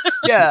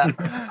 Yeah.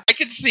 I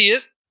can see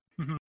it.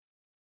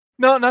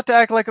 No, not to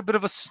act like a bit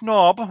of a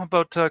snob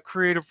about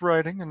creative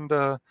writing and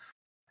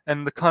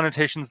the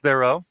connotations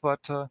thereof,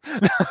 but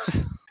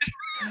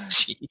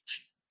Jeez.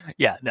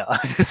 yeah, no,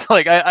 just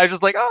like I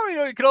just like,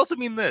 oh, it could also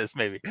mean this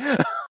maybe.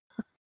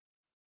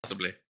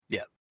 Possibly.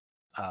 Yeah.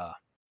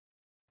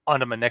 On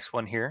to my next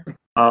one here.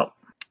 Oh,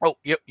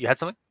 Yep, you had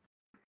something?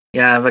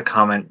 yeah, I have a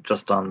comment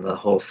just on the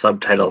whole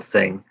subtitle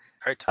thing.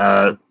 All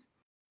right.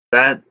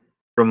 That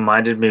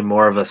reminded me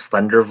more of a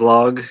Slender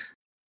vlog.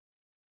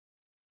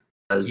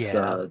 As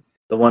Yeah.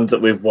 the ones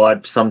that we've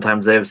watched,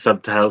 sometimes they have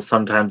subtitles,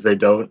 sometimes they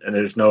don't, and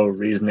there's no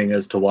reasoning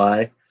as to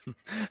why.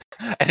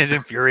 And it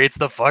infuriates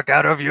the fuck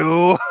out of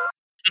you.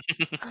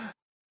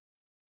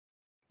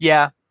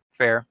 Yeah,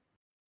 fair.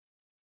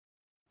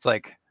 It's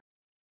like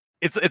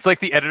it's like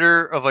the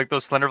editor of like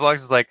those Slender vlogs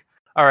is like,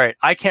 all right,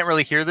 I can't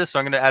really hear this, so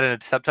I'm going to add in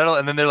a subtitle,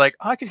 and then they're like,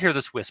 oh, I can hear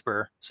this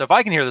whisper. So if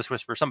I can hear this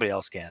whisper, somebody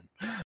else can.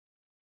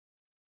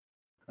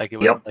 Like it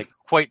wasn't like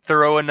quite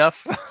thorough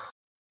enough.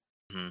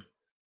 Mm-hmm.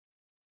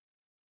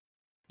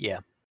 Yeah,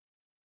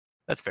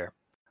 that's fair.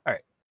 All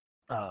right,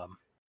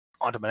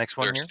 on to my next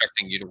one They're here.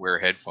 expecting you to wear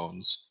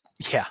headphones.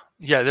 Yeah,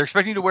 they're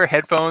expecting you to wear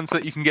headphones so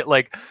that you can get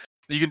like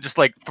you can just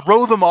like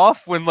throw them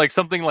off when like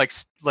something like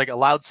a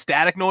loud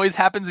static noise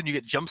happens and you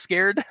get jump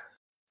scared.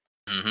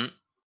 Mm-hmm.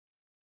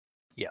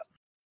 Yeah.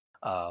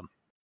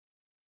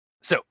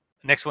 So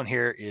next one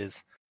here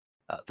is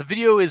The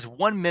video is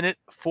 1 minute,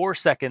 4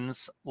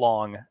 seconds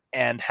long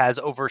and has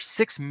over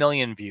 6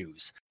 million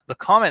views. The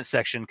comment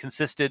section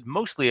consisted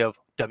mostly of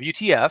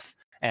WTF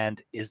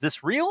and is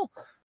this real?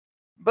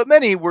 But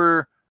many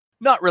were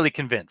not really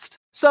convinced.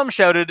 Some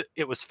shouted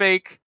it was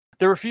fake.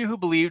 There were few who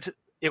believed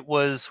it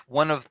was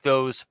one of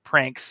those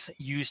pranks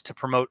used to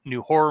promote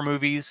new horror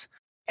movies,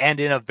 and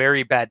in a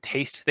very bad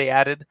taste, they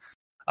added.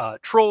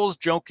 Trolls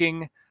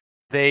joking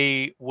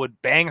they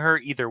would bang her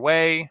either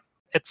way,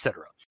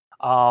 etc.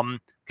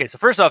 Okay, so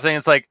first off, thing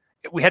it's like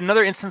we had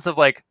another instance of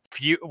like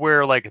few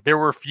where like there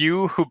were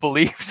few who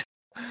believed,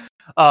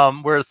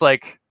 where it's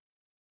like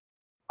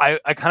I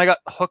kind of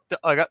got hooked,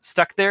 I got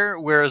stuck there,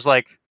 whereas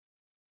like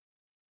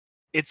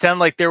it sounded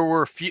like there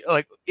were few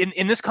like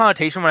in this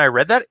connotation when I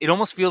read that, it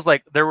almost feels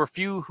like there were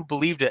few who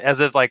believed it, as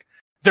if like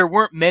there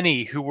weren't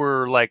many who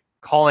were like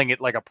calling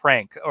it like a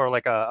prank or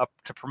like a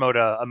to promote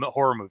a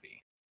horror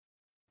movie.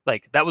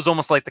 Like that was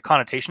almost like the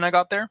connotation I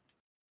got there.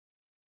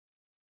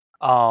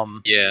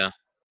 Yeah.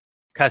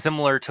 Kind of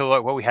similar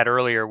to what we had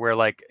earlier, where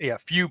like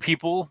few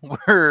people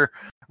were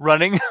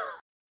running.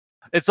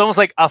 It's almost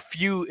like a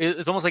few.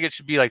 It's almost like it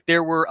should be like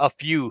there were a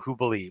few who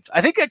believed.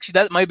 I think actually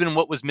that might have been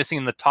what was missing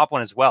in the top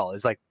one as well.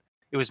 Is like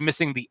it was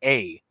missing the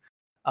A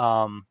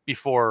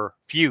before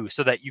few,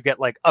 so that you get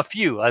like a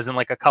few, as in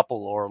like a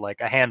couple or like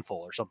a handful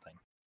or something.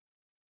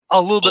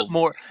 A little bit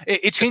more.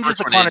 It changes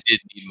the connotation.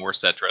 It did need more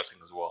set dressing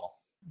as well.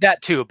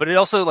 That too, but it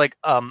also like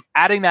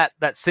adding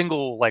that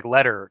single like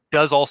letter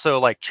does also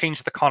like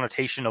change the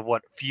connotation of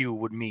what few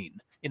would mean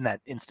in that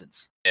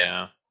instance.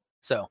 Yeah.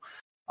 So,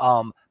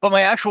 but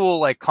my actual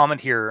like comment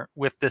here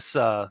with this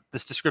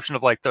this description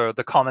of like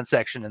the comment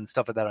section and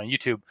stuff like that on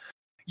YouTube.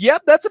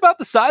 Yep, that's about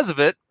the size of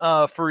it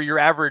for your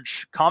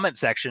average comment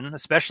section,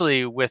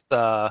 especially with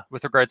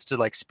regards to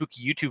like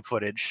spooky YouTube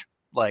footage.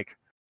 Like,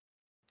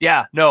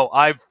 yeah, no,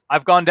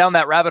 I've gone down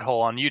that rabbit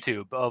hole on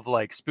YouTube of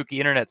like spooky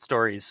internet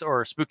stories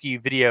or spooky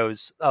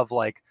videos of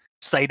like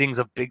sightings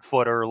of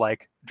Bigfoot or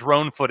like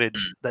drone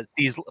footage that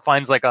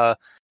finds like a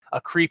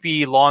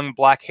creepy long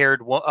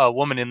black-haired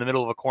woman in the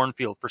middle of a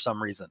cornfield for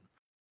some reason.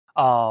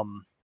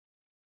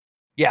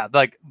 Yeah,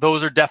 like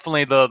those are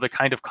definitely the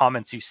kind of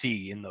comments you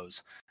see in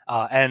those.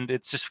 And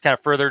it's just kind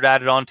of further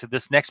added on to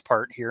this next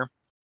part here.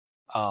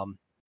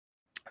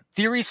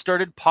 Theories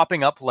started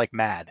popping up like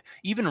mad.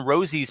 Even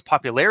Rosie's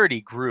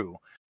popularity grew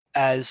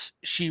as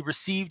she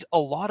received a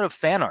lot of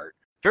fan art,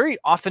 very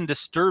often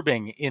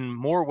disturbing in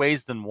more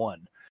ways than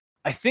one.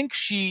 I think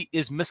she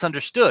is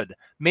misunderstood.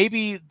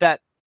 Maybe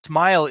that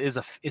smile is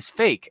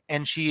fake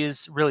and she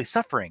is really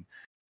suffering.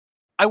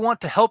 I want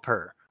to help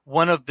her,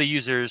 one of the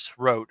users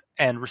wrote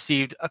and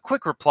received a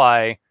quick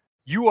reply.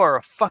 You are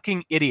a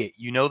fucking idiot.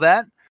 You know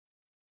that?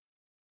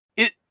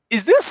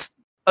 Is this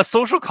a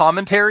social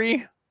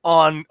commentary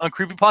on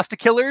creepypasta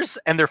killers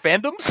and their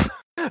fandoms?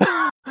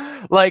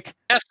 Like,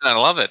 yes, I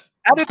love it.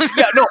 At its,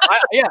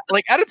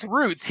 like at its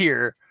roots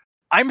here,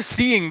 I'm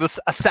seeing this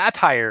a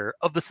satire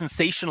of the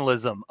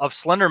sensationalism of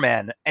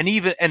Slenderman, and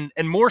even and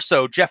more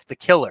so Jeff the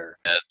Killer,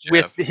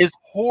 with his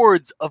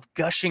hordes of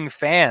gushing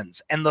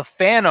fans and the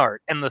fan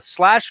art and the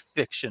slash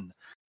fiction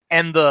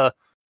and the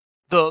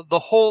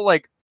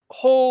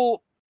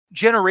whole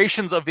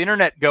generations of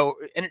internet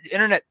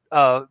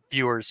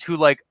viewers who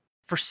like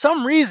for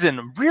some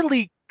reason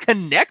really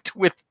connect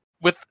with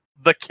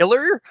the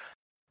killer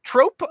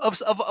trope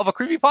of a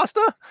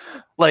creepypasta.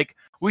 Like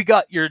we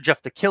got your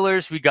Jeff the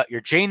Killers, we got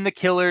your Jane the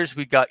Killers,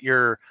 we got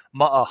your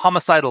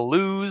homicidal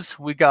Luz,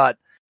 we got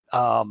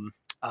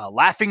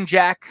Laughing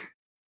Jack.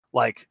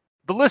 Like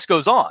the list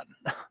goes on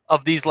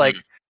of these like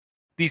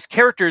these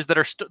characters that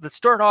are that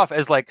start off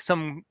as like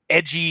some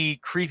edgy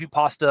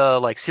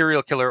creepypasta like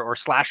serial killer or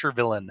slasher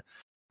villain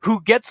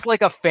who gets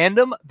like a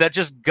fandom that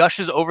just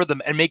gushes over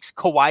them and makes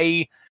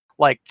kawaii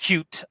like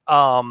cute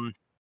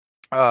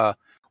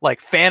like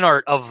fan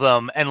art of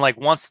them and like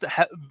wants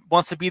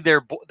to be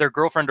their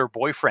girlfriend or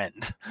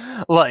boyfriend.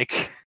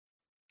 Like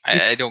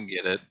I don't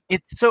get it.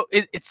 It's so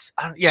it's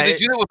yeah. Do they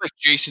do that with like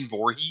Jason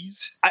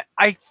Voorhees?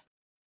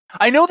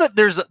 I know that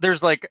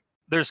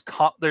there's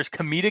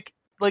comedic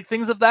like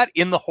things of that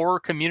in the horror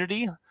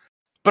community,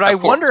 but I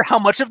wonder how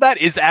much of that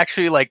is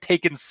actually like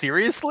taken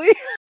seriously.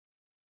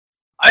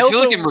 I feel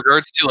like in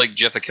regards to like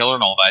Jeff the Killer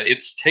and all that,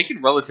 it's taken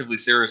relatively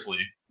seriously.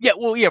 Yeah,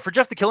 well, yeah, for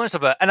Jeff the Killer and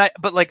stuff,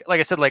 but like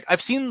I said, like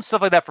I've seen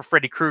stuff like that for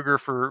Freddy Krueger,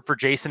 for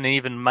Jason, and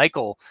even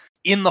Michael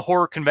in the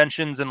horror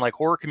conventions and like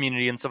horror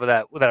community and stuff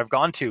like that I've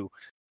gone to.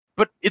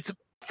 But it's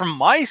from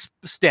my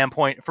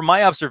standpoint, from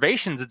my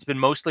observations, it's been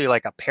mostly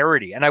like a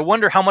parody, and I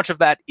wonder how much of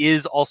that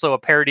is also a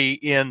parody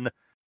in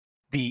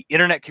the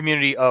internet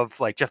community of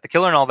like Jeff the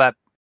Killer and all that,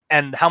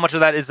 and how much of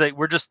that is that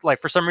we're just like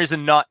for some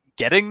reason not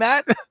getting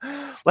that.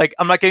 Like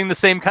I'm not getting the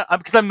same kind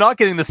because I'm not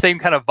getting the same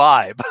kind of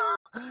vibe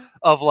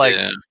of like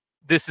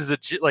this is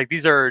like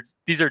these are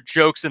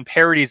jokes and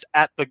parodies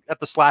at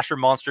the slasher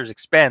monster's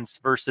expense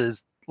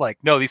versus like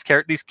no these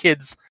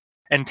kids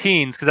and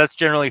teens, because that's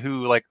generally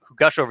who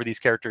gush over these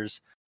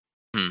characters.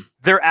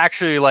 They're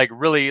actually like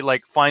really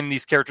like find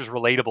these characters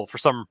relatable for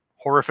some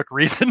horrific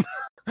reason.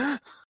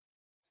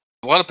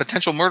 A lot of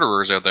potential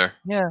murderers out there.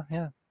 Yeah,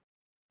 yeah.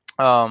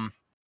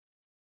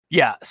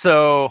 Yeah,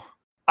 so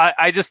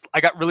I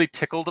got really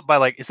tickled by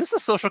like, is this a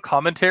social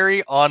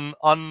commentary on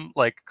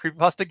like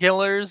creepypasta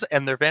killers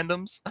and their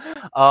fandoms?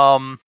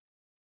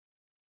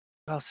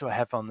 What else do I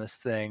have on this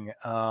thing?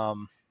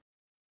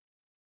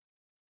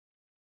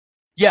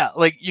 Yeah,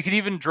 like you could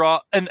even draw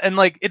and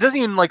like it doesn't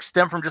even like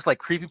stem from just like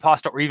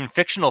creepypasta or even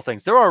fictional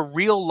things. There are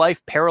real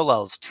life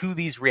parallels to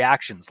these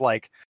reactions.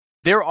 Like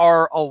there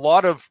are a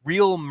lot of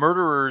real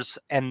murderers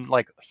and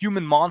like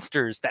human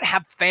monsters that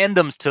have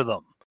fandoms to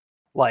them.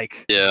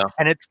 Like Yeah.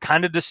 and it's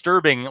kind of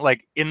disturbing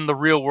like in the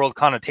real world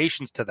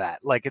connotations to that.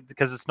 Like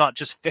because it's not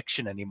just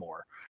fiction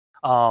anymore.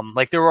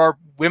 Like there are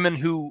women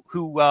who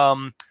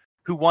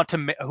want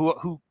to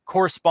who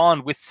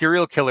correspond with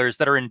serial killers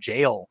that are in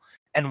jail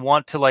and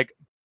want to like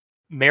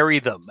marry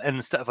them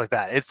and stuff like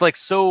that. It's like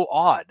so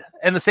odd.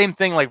 And the same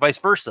thing like vice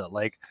versa.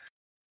 Like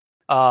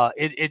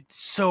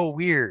it's so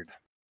weird.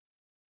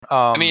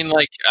 I mean,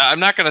 like, I'm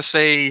not gonna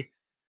say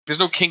there's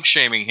no kink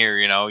shaming here.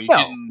 You know, you No.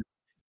 can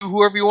do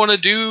whoever you want to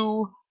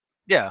do.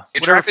 Yeah,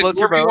 Whatever floats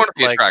your whoever you boat. want to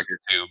be Like, attracted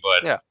to,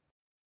 but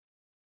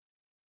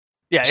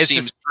yeah, it it's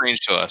seems just strange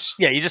to us.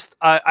 yeah. You just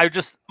I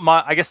just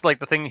I guess like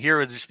the thing here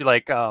would just be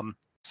like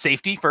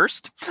safety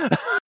first.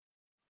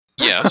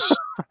 Yes.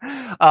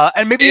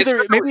 And maybe It's there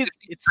not that maybe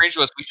it's strange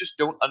to us. We just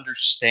don't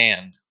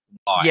understand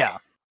why. yeah.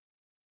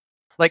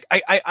 Like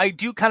I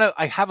do kind of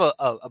I have a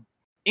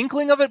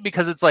inkling of it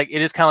because it's like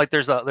it is kind of like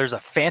there's a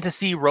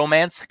fantasy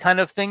romance kind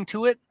of thing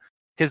to it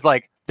because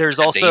like there's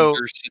Like a also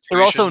danger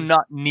they're also situation.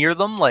 not near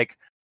them like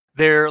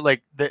they're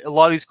like a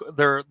lot of these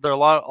they're a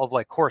lot of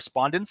like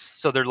correspondence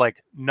so they're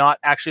like not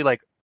actually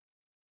like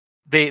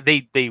they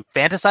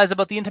fantasize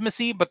about the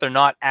intimacy but they're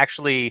not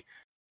actually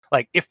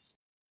like if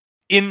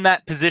in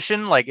that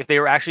position like if they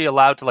were actually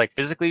allowed to like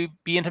physically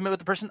be intimate with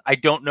the person I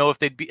don't know if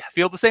they'd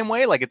feel the same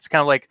way like it's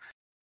kind of like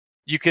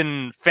you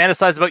can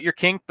fantasize about your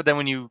kink, but then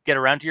when you get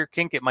around to your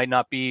kink, it might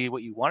not be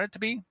what you want it to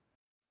be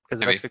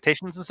because of Maybe.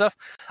 expectations and stuff.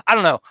 I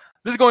don't know.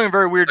 This is going a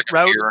very weird Like a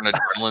route. fear and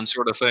adrenaline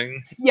sort of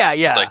thing. Yeah, It's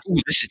yeah, like, ooh,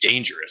 this is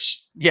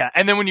dangerous. yeah.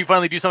 And then when you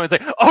finally do something,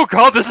 it's like, oh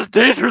god, this is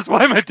dangerous.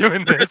 Why am I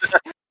doing this?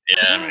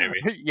 Yeah,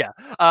 maybe. Yeah,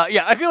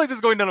 yeah. I feel like this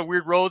is going down a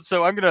weird road,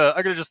 so I'm gonna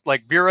just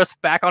like veer us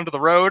back onto the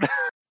road.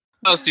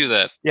 Let's do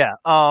that. Yeah.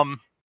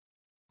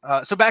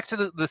 So back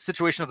to the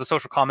situation of the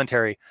social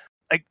commentary.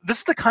 Like this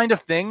is the kind of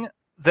thing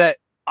that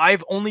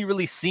I've only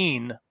really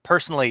seen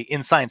personally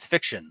in science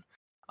fiction.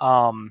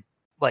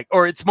 Like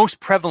or it's most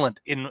prevalent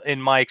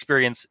in my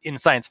experience in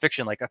science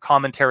fiction, like a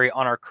commentary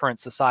on our current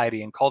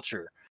society and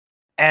culture.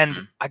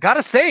 And I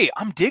gotta say,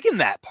 I'm digging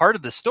that part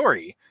of the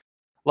story.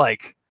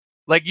 Like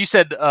you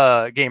said,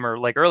 gamer,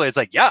 like earlier, it's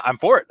like, yeah, I'm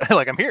for it.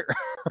 Like I'm here.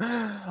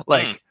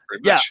 Like,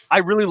 yeah, much. I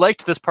really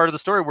liked this part of the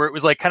story where it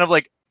was like kind of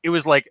like it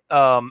was like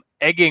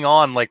egging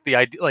on like the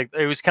idea, like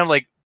it was kind of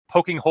like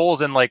poking holes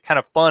and like kind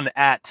of fun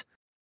at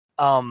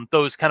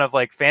those kind of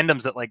like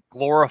fandoms that like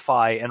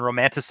glorify and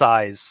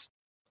romanticize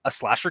a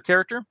slasher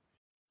character.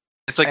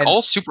 It's like and,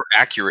 all super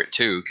accurate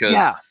too, because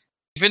yeah,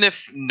 even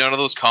if none of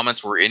those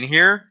comments were in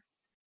here,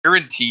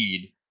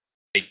 guaranteed,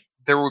 like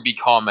there would be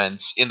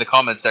comments in the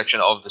comment section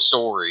of the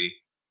story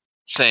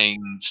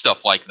saying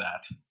stuff like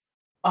that.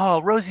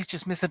 oh, Rosie's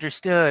just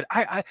misunderstood.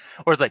 I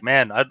or it's like,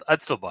 man,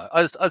 I'd still buy,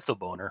 I'd still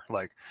bone her.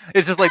 Like,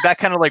 it's just like that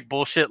kind of like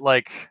bullshit,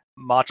 like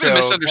macho. The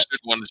misunderstood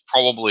one is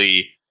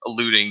probably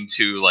alluding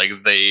to like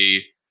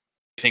they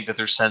think that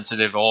they're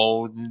sensitive.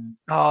 Oh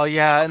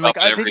Yeah, and like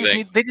about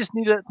they just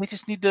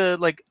need to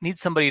like need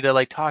somebody to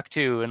like talk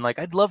to, and like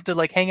I'd love to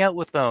like hang out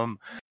with them,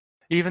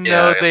 even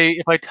though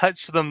if I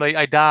touch them,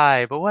 I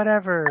die. But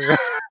whatever.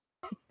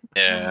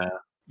 Yeah.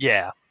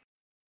 Yeah.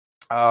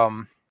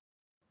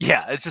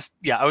 Yeah, it's just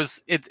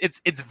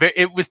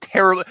it was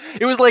terrible.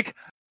 It was like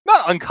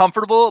not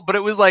uncomfortable, but it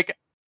was like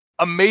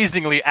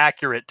amazingly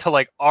accurate to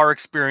like our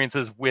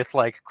experiences with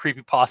like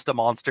creepypasta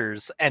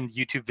monsters and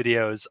YouTube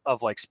videos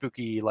of like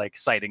spooky like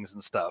sightings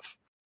and stuff.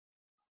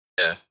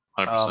 Yeah,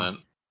 100%.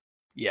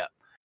 Yeah.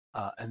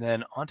 And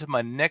then on to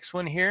my next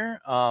one here.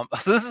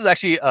 So this is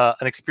actually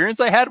an experience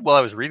I had while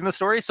I was reading the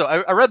story. So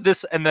I read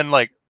this and then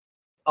like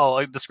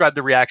I'll describe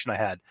the reaction I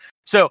had.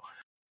 So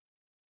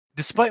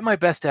despite my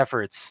best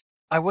efforts,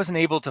 I wasn't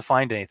able to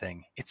find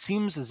anything. It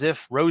seems as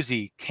if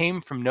Rosie came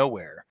from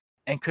nowhere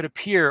and could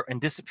appear and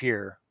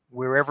disappear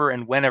wherever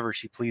and whenever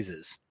she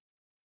pleases.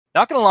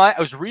 Not gonna lie,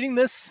 I was reading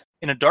this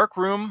in a dark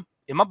room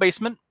in my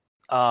basement.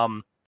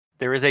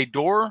 There is a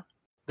door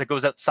that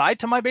goes outside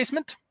to my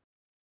basement,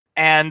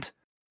 and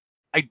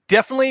I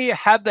definitely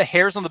had the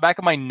hairs on the back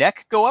of my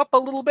neck go up a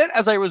little bit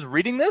as I was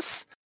reading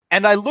this,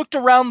 and I looked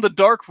around the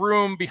dark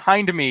room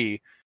behind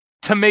me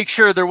to make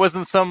sure there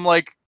wasn't some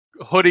like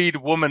hoodied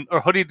woman or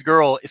hoodied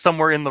girl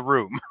somewhere in the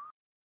room.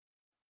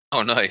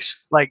 Oh,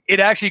 nice. Like it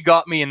actually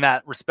got me in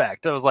that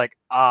respect. I was like,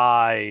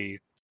 I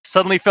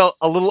suddenly felt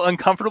a little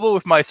uncomfortable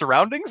with my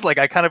surroundings. Like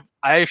I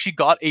actually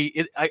got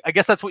I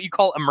guess that's what you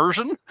call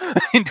immersion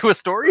into a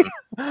story.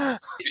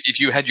 If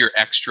you had your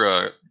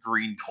extra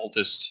green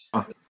cultist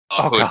hood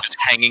God. just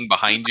hanging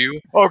behind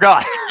you, Oh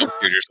god. you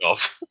scared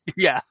yourself.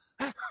 Yeah.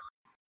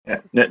 Yeah.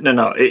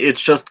 No.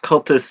 It's just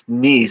cultist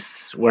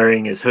niece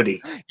wearing his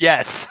hoodie.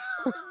 Yes.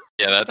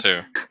 Yeah, that too.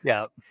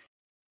 Yeah.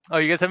 Oh,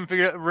 you guys haven't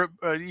figured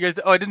out? You guys?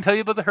 Oh, I didn't tell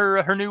you about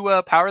her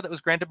new power that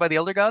was granted by the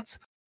Elder Gods.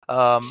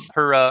 Guess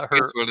what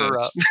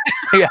it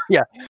is.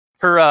 Yeah.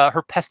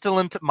 Her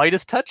pestilent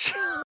Midas touch.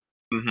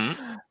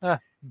 Mm-hmm.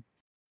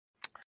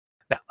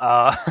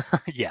 No,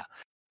 yeah.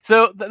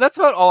 So that's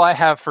about all I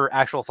have for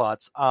actual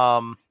thoughts.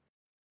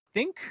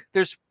 Think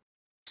there's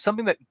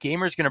something that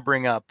Gamer's going to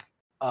bring up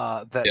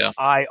that Yeah.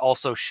 I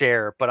also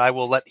share, but I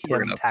will let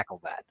Bring him it up. tackle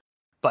that.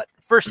 But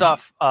first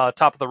off,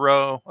 top of the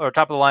row or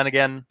top of the line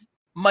again,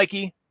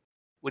 Mikey.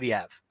 What do you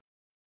have?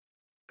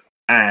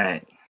 All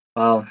right.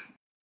 Well,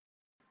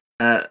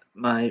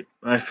 my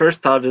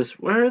first thought is,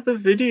 where are the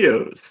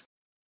videos?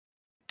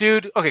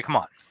 Dude, okay, come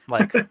on.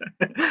 Like,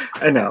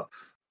 I know, I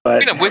but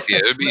mean, I'm with you.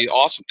 It would be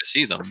awesome to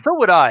see them. so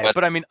would I, But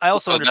but I mean, I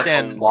also that's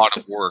understand. a lot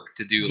of work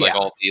to do, like Yeah.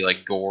 all the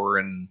like gore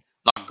and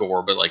not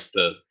gore, but like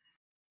the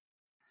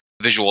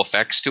visual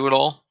effects to it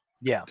all.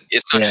 Yeah.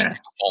 It's not just yeah,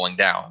 people falling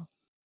down.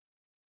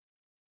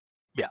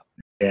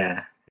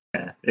 yeah.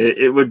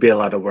 It would be a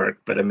lot of work,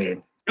 but I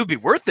mean, It would be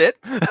worth it.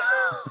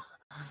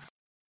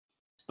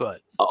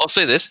 But I'll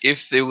say this: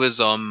 if it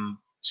was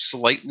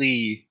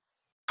slightly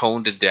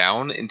toned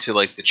down into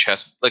like the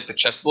chest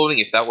bloating,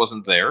 if that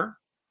wasn't there,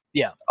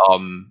 yeah.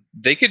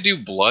 they could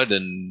do blood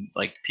and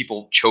like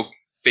people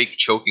fake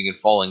choking and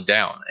falling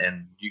down,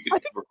 and you I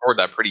could think record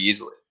that pretty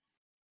easily.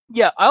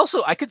 Yeah,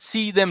 I could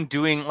see them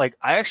doing like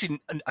I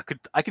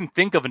can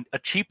think of a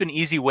cheap and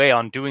easy way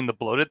on doing the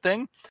bloated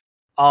thing.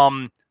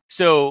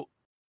 So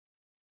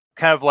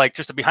kind of like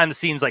just a behind the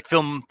scenes like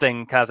film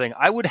thing kind of thing.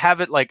 I would have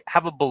it like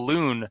have a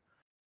balloon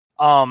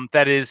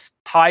that is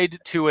tied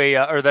to a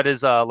or that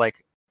is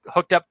like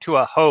hooked up to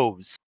a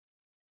hose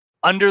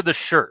under the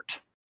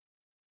shirt.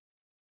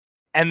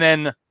 And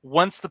then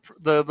once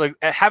the like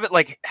have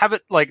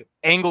it like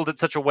angled in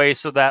such a way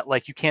so that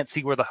like you can't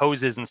see where the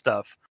hose is and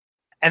stuff.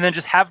 And then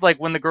just have like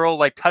when the girl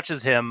like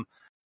touches him,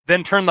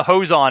 then turn the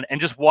hose on and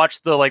just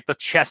watch the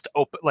chest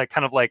open, like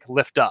kind of like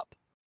lift up.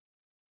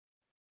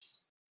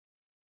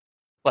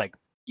 Like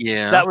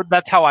Yeah,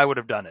 that's how I would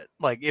have done it.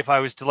 Like if I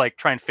was to like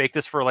try and fake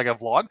this for like a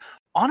vlog.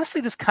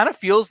 Honestly, this kind of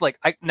feels like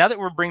now that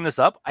we're bringing this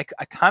up, I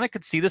kind of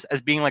could see this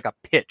as being like a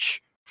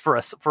pitch for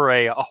us for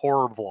a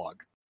horror vlog.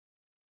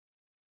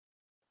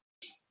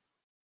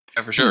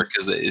 yeah, for sure.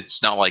 Because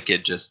it's not like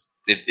it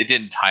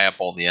didn't tie up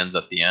all the ends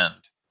at the end.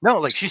 No,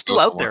 like Just she's go still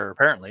out somewhere. there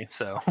apparently.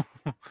 So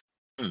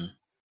Hmm.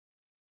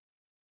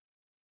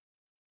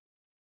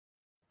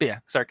 but yeah,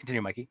 sorry,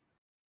 continue, Mikey.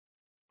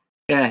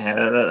 yeah,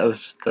 that was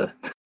just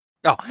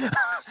Oh,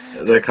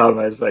 the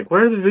comment. I was like,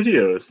 where are the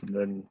videos?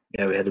 And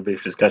then we had a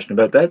brief discussion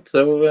about that.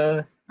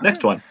 So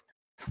next one.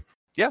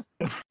 yeah.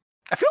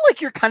 I feel like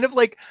you're kind of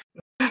like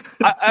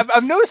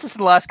I've noticed this in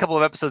the last couple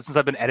of episodes since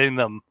I've been editing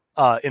them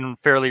in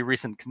fairly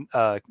recent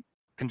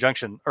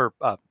conjunction or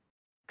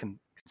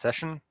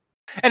concession.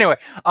 Anyway,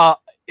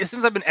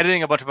 since I've been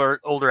editing a bunch of our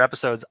older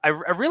episodes, I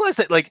realized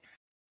that like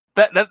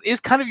that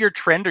is kind of your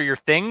trend or your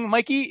thing,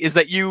 Mikey, is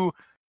that you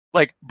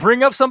like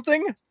bring up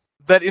something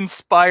that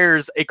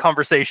inspires a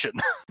conversation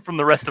from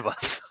the rest of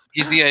us.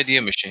 He's the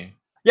idea machine.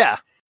 Yeah.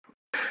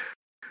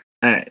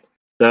 All right.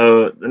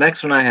 So the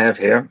next one I have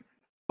here.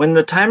 When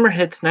the timer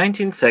hits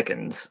 19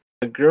 seconds,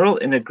 a girl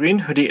in a green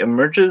hoodie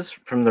emerges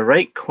from the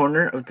right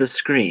corner of the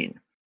screen.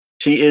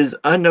 She is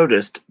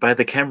unnoticed by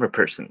the camera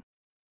person.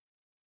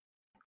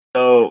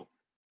 So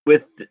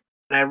when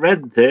I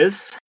read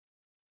this,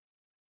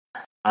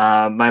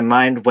 my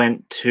mind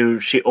went to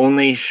she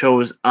only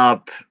shows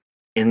up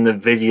in the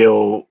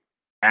video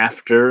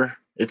after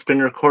it's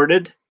been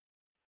recorded.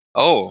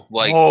 Oh,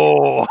 like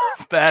oh,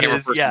 that camera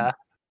is person. yeah.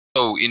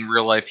 So in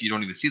real life, you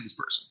don't even see this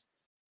person.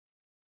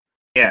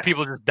 Yeah.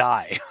 People just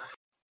die.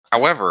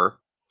 However,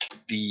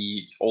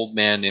 the old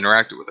man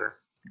interacted with her.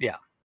 Yeah.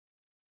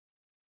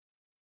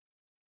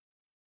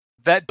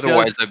 That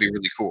Otherwise, does that'd be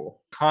really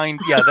cool.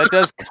 that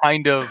does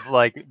kind of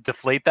like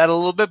deflate that a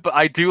little bit, but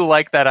I do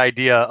like that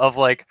idea of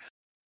like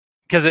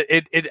because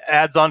it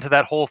adds on to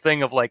that whole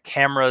thing of like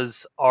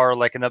cameras are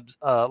like an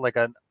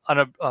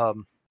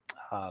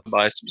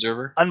Biased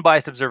observer.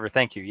 unbiased observer.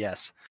 Thank you.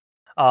 Yes.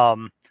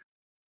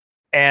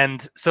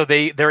 And so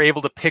they're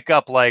able to pick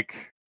up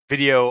like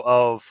video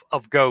of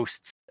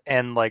ghosts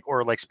and like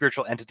or like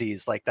spiritual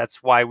entities. Like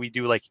that's why we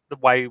do like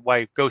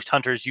why ghost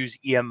hunters use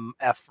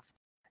EMF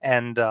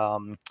and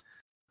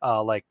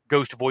like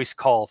ghost voice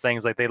call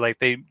things. Like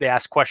they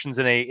ask questions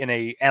in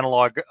a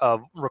analog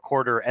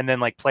recorder and then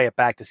like play it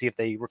back to see if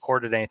they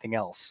recorded anything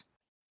else.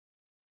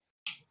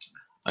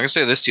 I can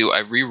say this to you. I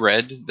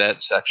reread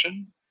that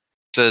section.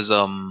 It says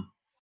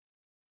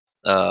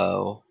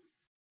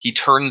he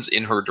turns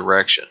in her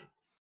direction,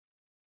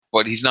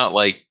 but he's not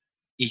like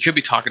he could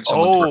be talking to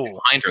someone directly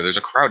behind her. There's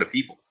a crowd of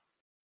people.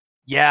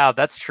 Yeah,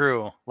 that's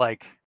true.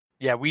 Like,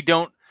 yeah, we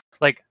don't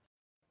like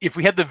if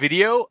we had the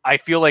video, I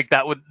feel like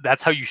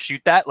that's how you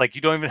shoot that. Like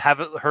you don't even have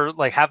her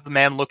like have the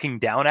man looking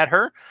down at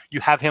her. You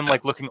have him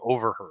like looking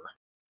over her.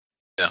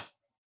 Yeah.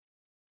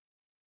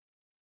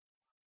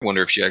 I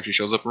wonder if she actually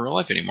shows up in real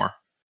life anymore.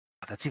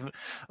 That's even.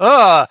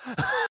 Ah,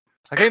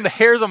 I think the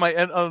hairs on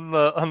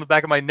the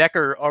back of my neck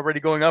are already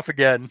going up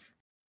again.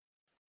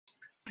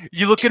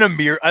 You look in a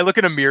mirror. I look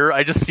in a mirror.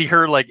 I just see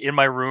her like in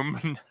my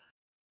room.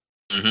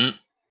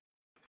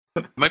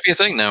 Mm-hmm. Might be a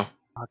thing now.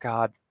 Oh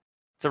God,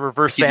 it's a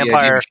reverse Mikey the idea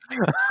vampire.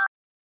 machine.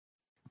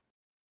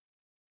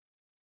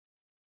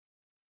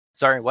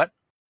 Sorry, what?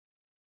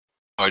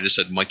 Oh, I just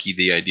said Mikey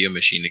the idea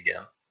machine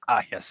again.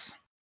 Ah, yes.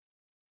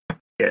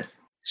 Yes.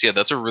 So yeah,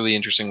 that's a really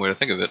interesting way to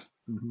think of it.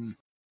 Mm-hmm.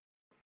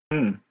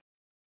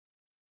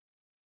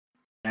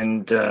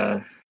 And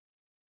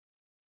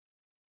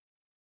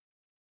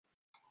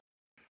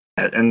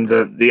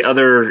the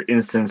other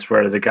instance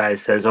where the guy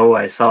says, "Oh,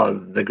 I saw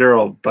the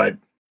girl," but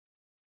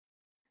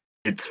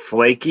it's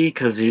flaky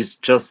because he's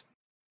just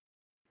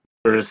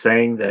sort of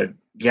saying that,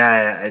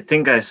 "Yeah, I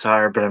think I saw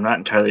her, but I'm not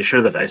entirely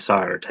sure that I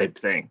saw her," type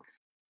thing.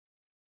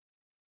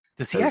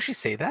 Does he actually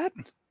say that?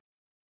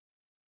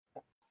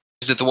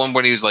 Is it the one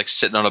when he was like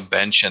sitting on a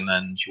bench and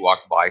then she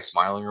walked by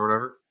smiling or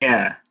whatever?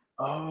 Yeah.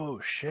 Oh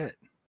shit.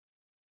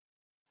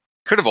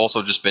 Could have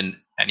also just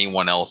been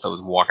anyone else that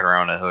was walking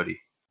around in a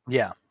hoodie.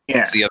 Yeah. Yeah.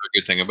 That's the other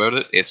good thing about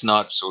it. It's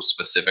not so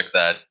specific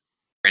that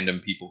random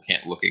people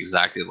can't look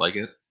exactly like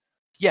it.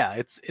 Yeah,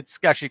 it's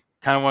actually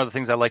kind of one of the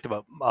things I liked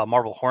about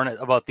Marble Hornet,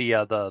 about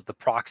the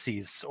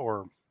proxies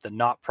or the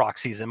not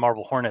proxies in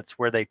Marble Hornets,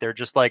 where they're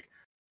just like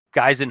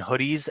guys in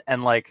hoodies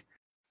and like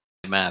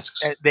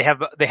Masks. they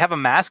have a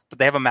mask, but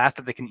they have a mask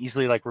that they can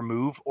easily like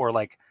remove, or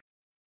like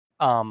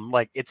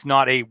it's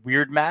not a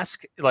weird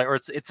mask, like, or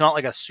it's not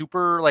like a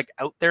super like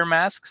out there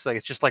mask. So, like,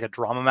 it's just like a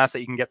drama mask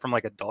that you can get from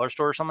like a dollar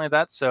store or something like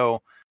that.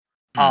 So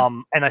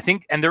and I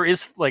think, and there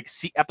is like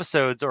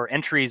episodes or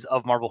entries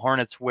of Marble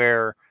Hornets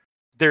where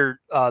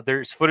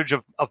there's footage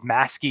of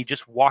Masky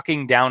just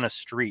walking down a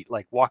street,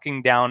 like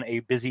walking down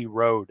a busy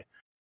road,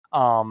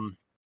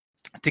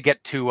 to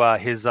get to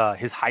his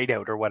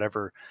hideout or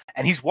whatever,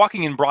 and he's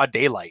walking in broad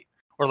daylight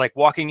or like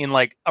walking in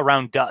like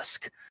around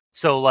dusk.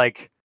 So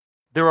like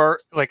there are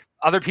like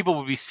other people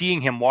would be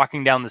seeing him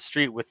walking down the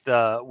street with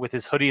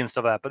his hoodie and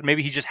stuff like that, but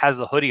maybe he just has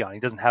the hoodie on. He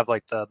doesn't have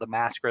like the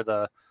mask or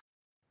the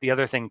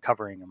other thing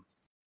covering him.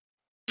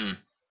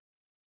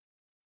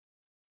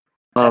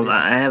 Well,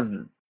 I have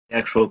the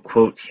actual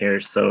quote here.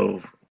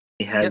 So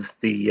he has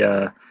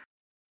the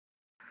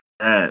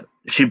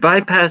she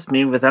bypassed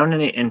me without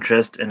any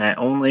interest, and I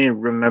only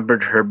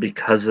remembered her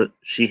because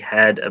she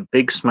had a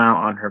big smile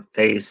on her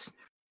face,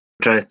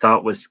 which I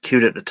thought was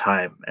cute at the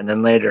time. And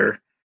then later,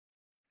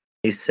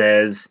 he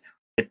says,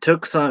 "It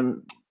took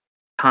some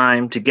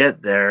time to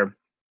get there.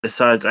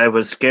 Besides, I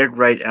was scared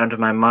right out of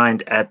my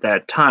mind at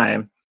that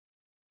time.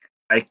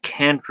 I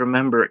can't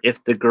remember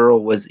if the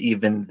girl was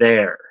even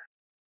there."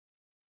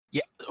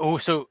 Yeah. Oh,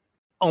 so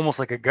almost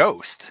like a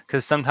ghost,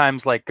 because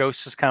sometimes like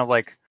ghosts just kind of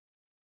like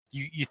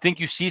you think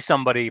you see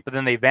somebody, but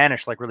then they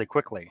vanish like really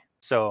quickly.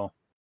 So,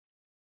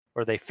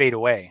 or they fade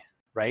away,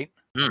 right?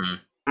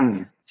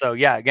 So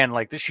yeah, again,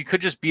 like she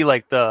could just be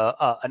like the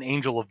an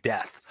angel of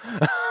death,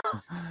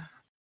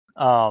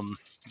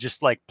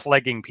 just like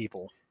plaguing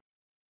people.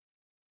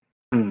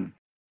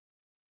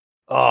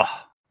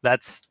 Oh,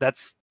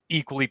 that's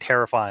equally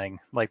terrifying.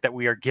 Like that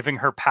we are giving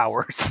her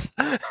powers.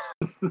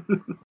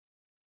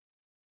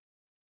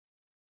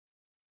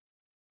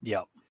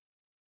 Yep.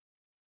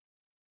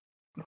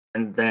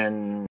 And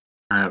then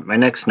my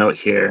next note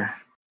here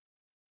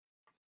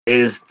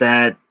is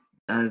that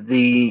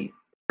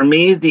for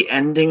me, the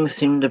ending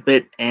seemed a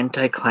bit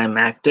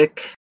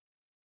anticlimactic,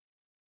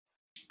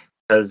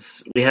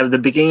 because we have the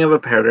beginning of a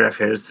paragraph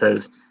here that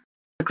says,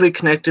 "Quickly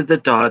connected the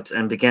dots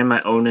and began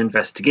my own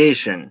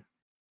investigation."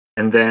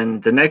 And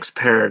then the next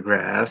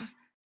paragraph,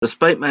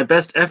 "Despite my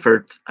best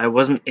efforts, I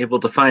wasn't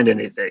able to find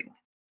anything."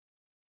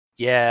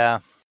 Yeah.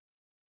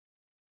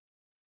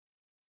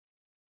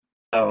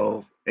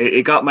 So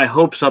it got my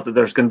hopes up that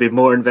there's going to be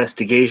more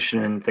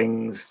investigation and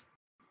things,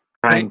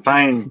 try and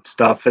find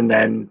stuff, and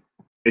then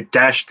it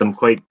dashed them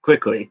quite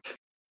quickly.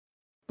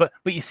 But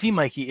you see,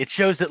 Mikey, it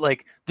shows that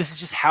like this is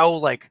just how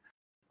like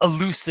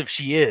elusive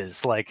she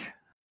is. Like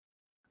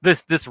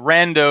this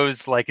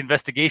rando's like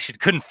investigation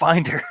couldn't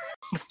find her.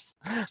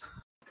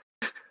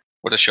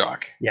 What a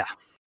shock. Yeah.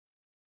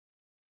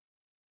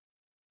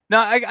 No,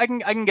 I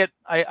can get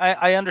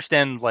I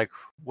understand like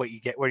what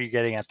you're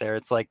getting at there.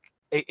 It's like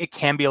it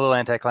can be a little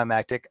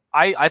anticlimactic.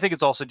 I think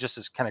it's also just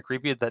as kind of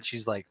creepy that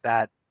she's like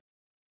that,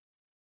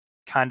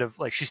 kind of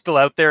like she's still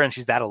out there and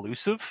she's that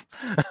elusive.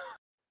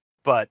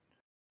 But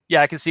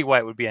yeah, I can see why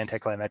it would be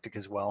anticlimactic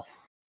as well.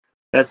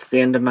 That's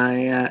the end of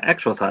my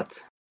actual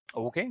thoughts.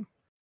 Okay.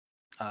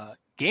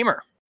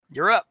 Gamer,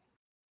 you're up.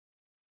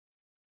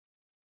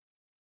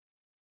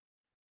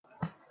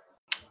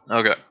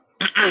 Okay.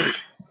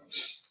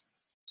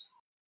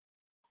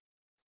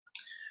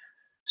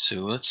 So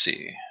let's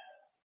see.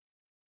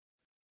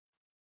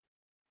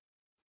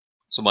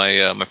 So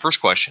my first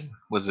question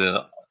was in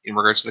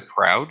regards to the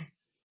crowd,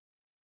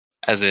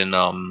 as in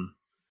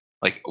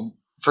like,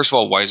 first of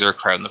all, why is there a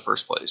crowd in the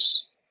first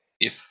place?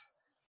 If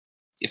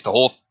the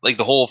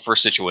whole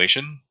first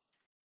situation,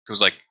 there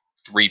was like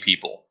 3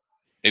 people,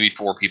 maybe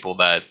 4 people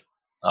that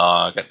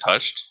got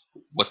touched.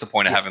 What's the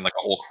point of having like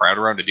a whole crowd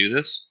around to do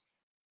this?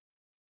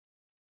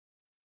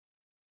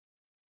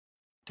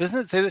 Doesn't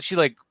it say that she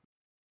like?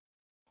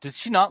 Did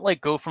she not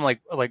like go from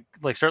like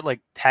start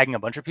like tagging a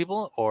bunch of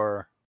people,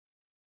 or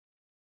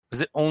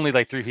was it only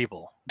like 3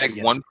 people? Like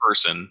one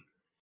person,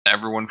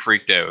 everyone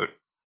freaked out.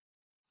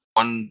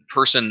 One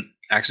person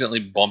accidentally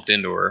bumped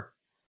into her,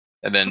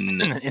 and then and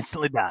then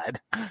instantly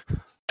died.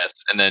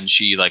 yes, and then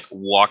she like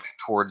walked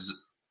towards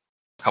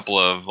a couple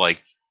of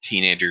like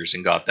teenagers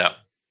and got them.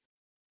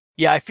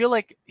 Yeah, I feel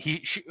like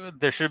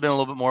there should have been a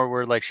little bit more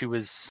where like she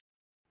was.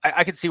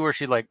 I could see where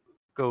she like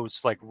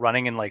goes like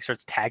running and like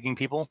starts tagging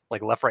people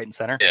like left, right, and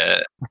center.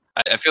 Yeah,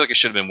 I feel like it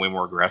should have been way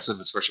more aggressive,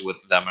 especially with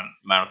that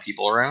amount of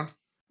people around.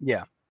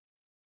 Yeah.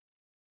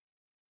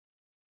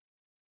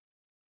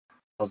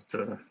 Well,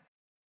 the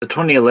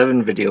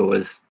 2011 video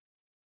was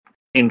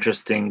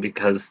interesting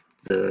because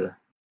they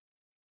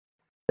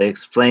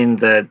explained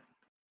that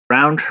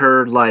around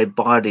her lie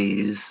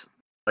bodies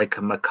like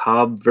a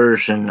macabre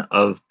version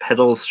of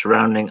petals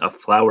surrounding a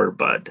flower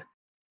bud.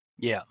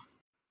 Yeah.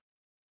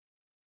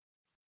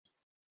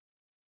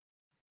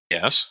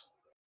 Yes.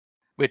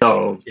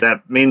 So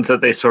that means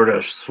that they sort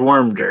of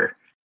swarmed her.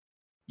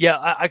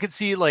 Yeah, I could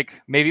see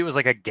like maybe it was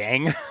like a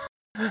gang,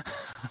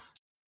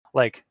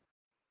 like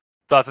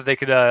thought that they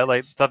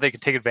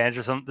could take advantage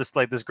of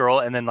this girl,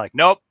 and then like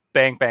nope,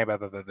 bang, bang, bang,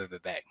 bang, bang, bang,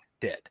 bang,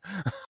 dead.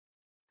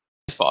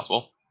 It's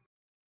possible.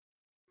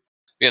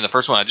 Yeah, the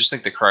first one, I just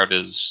think the crowd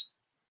is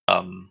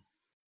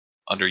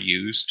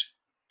underused,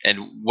 and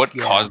what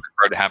caused the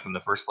crowd to happen in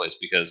the first place?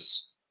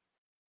 Because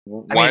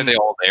why are they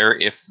all there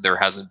if there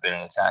hasn't been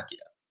an attack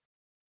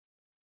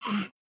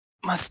yet?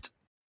 Must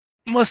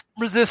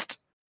resist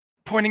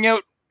pointing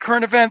out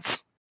current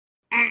events.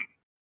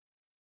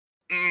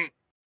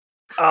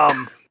 I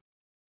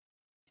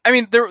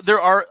mean, there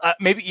are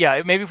maybe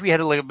if we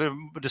had like a bit of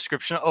a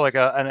description or like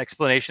an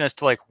explanation as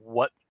to like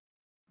what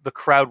the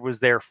crowd was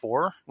there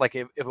for, like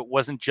if it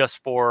wasn't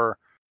just for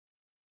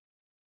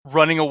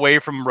running away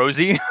from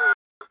Rosie,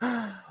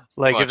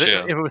 like if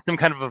it was some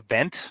kind of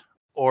event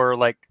or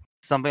like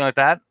something like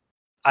that.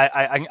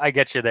 I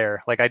get you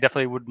there. Like I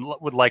definitely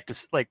would like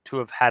to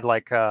have had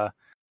like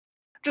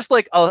just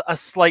like a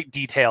slight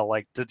detail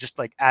like to just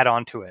like add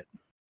on to it,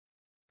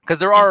 because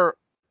there are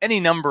any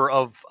number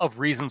of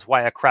reasons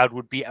why a crowd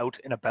would be out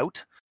and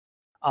about.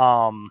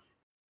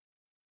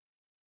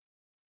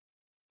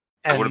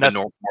 It would have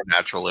been more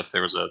natural if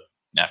there was a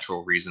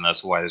natural reason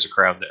as to why there's a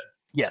crowd there.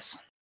 Yes,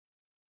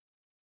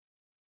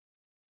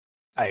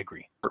 I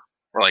agree.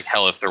 Or like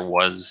hell, if there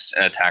was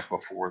an attack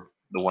before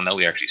the one that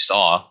we actually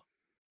saw.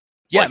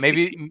 Yeah, like,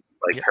 maybe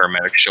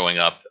paramedics showing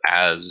up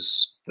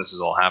as this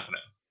is all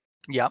happening.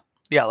 Yeah.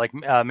 Yeah, like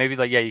maybe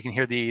like you can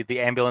hear the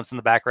ambulance in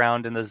the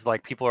background, and there's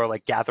like people are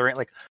like gathering,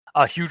 like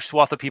a huge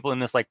swath of people in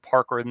this like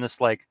park or in this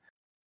like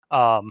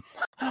or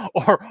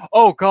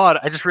oh god,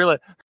 I just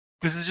realized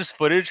this is just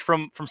footage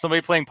from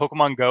somebody playing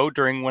Pokemon Go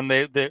during when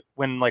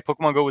when like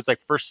Pokemon Go was like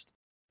first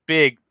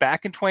big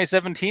back in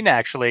 2017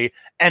 actually,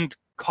 and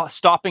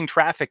stopping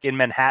traffic in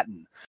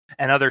Manhattan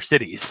and other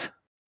cities.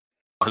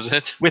 Was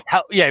it? With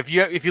how if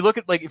you look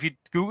at like if you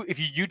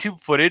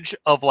YouTube footage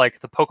of like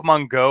the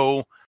Pokemon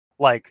Go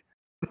like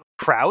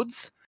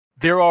crowds,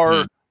 there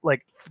are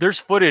like there's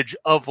footage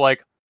of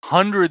like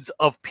hundreds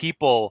of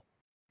people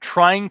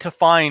trying to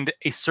find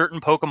a certain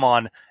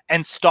Pokemon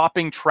and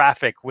stopping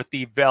traffic with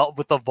the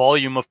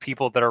volume of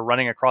people that are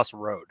running across the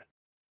road.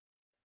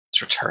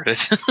 It's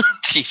retarded.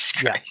 Jesus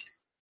Christ.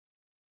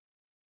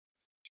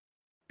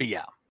 But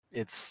yeah,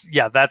 it's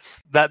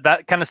that's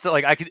that kind of stuff.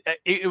 Like I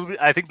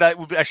think that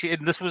would be actually,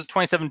 this was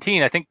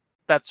 2017. I think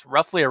that's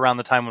roughly around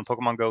the time when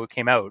Pokemon Go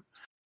came out.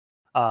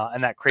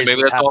 And that crazy.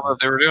 Maybe that's all that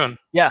they were doing.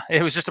 Yeah,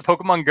 it was just a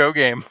Pokemon Go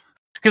game.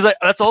 Because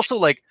that's also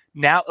like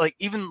now, like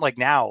even like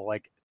now,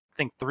 like I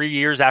think 3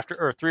 years after,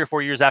 or 3 or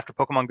 4 years after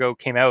Pokemon Go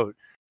came out,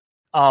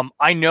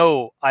 I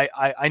know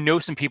I know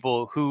some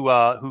people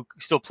who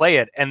still play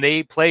it, and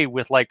they play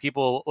with like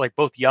people like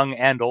both young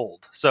and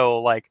old.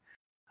 So like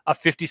a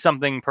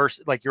 50-something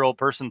person, like year old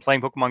person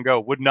playing Pokemon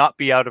Go would not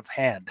be out of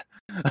hand.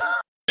 Yeah,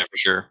 for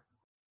sure.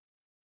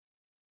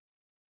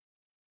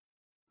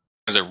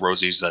 Is it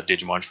Rosie's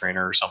Digimon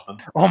trainer or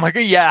something? Oh my god,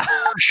 yeah.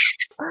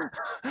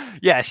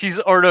 Yeah, she's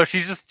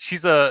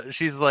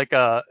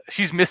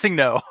missing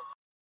no.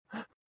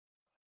 Oh,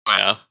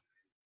 yeah.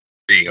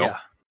 There you go. Yeah.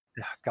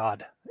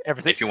 God,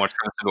 everything. If you want to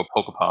turn this into a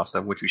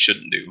Pokepasta, which we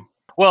shouldn't do.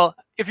 Well,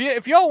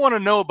 if y'all want to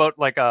know about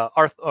like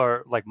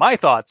or like my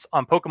thoughts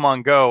on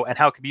Pokemon Go and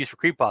how it could be used for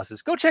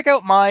creepypastas, go check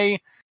out my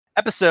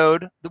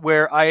episode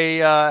where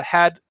I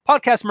had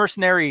podcast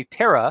mercenary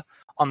Tara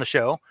on the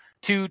show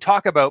to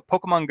talk about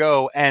Pokemon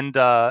Go and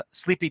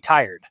Sleepy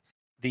Tired,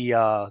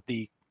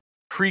 the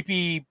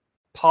creepy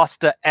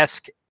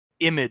pasta-esque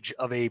image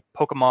of a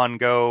Pokemon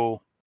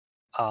Go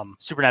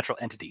supernatural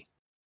entity.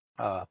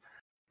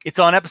 It's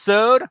on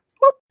episode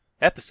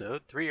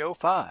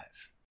 305.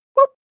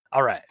 Whoop.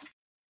 All right.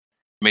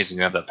 Amazing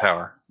you have that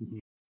power.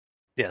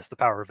 Yes, the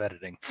power of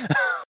editing.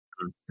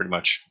 Pretty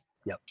much.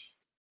 Yep.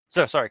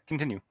 So sorry,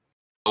 continue.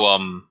 So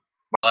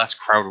my last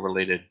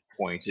crowd-related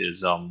point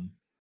is the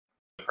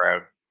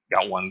crowd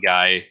got one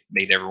guy,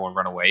 made everyone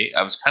run away.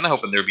 I was kind of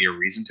hoping there'd be a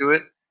reason to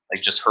it,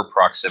 like just her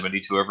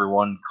proximity to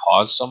everyone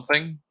caused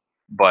something,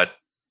 but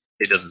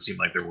it doesn't seem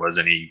like there was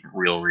any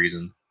real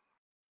reason.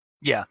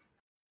 Yeah.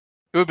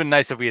 It would have been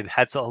nice if we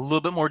had a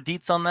little bit more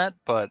deets on that,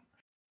 but...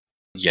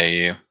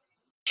 Yeah.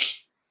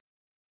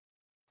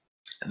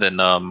 And then,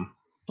 well,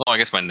 I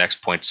guess my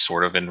next point,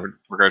 sort of in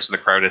regards to the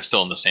crowd, is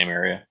still in the same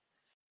area.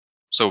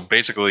 So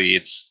basically,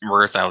 it's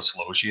Martha how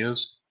slow she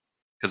is,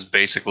 because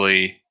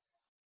basically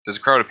there's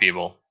a crowd of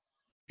people,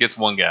 gets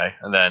one guy,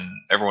 and then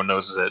everyone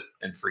notices it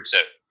and freaks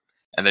out,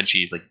 and then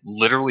she like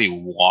literally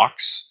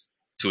walks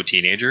to a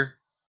teenager,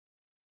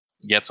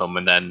 gets him,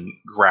 and then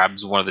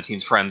grabs one of the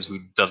teen's friends who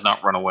does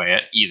not run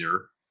away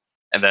either,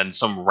 and then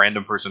some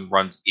random person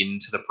runs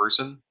into the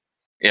person,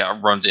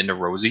 runs into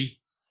Rosie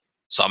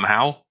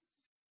somehow.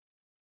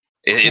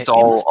 It's it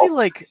all must be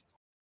like...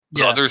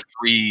 The other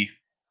three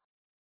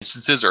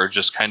instances are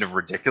just kind of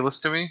ridiculous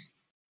to me.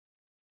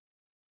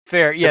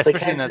 Fair, yeah, They especially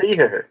can't in that... see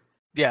her.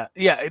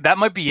 Yeah, that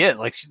might be it.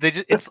 Like they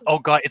just, it's oh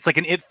god, it's like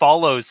an It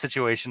Follows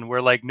situation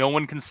where like no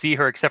one can see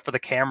her except for the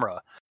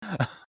camera.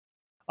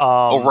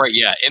 Oh right,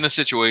 yeah. In a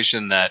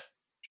situation that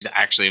she's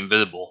actually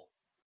invisible,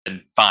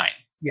 then fine.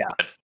 Yeah.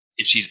 But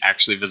if she's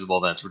actually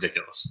visible, then it's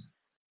ridiculous.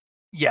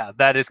 Yeah,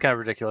 that is kind of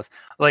ridiculous.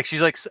 Like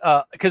she's like,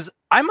 because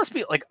I must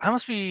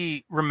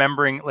be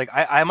remembering, like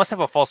I must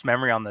have a false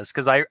memory on this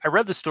because I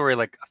read the story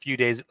like a few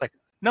days, like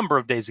number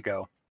of days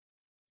ago.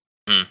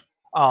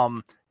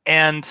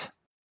 And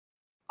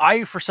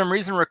I, for some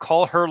reason,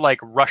 recall her like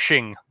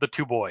rushing the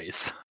two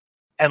boys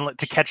and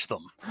to catch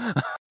them.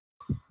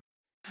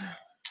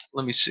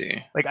 Let me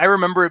see. Like I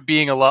remember it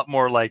being a lot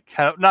more like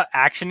kind of not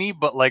actiony,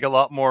 but like a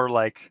lot more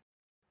like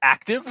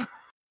active.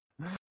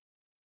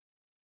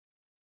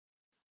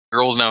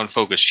 Girl's now in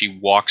focus. She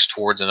walks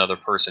towards another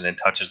person and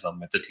touches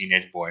them. It's a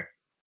teenage boy.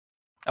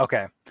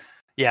 Okay,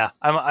 yeah,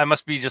 I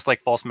must be just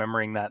like false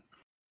memorying that.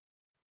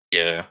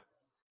 Yeah,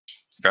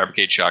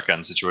 fabricate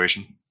shotgun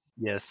situation.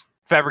 Yes,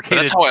 But fabricated.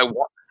 that's how I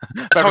want.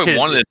 That's how I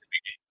wanted it to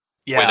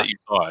be. The way that you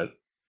saw it.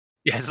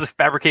 Yeah, it's like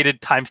fabricated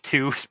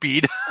 ×2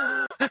 speed.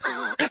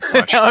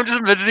 Now I'm just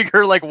imagining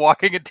her like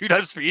walking at 2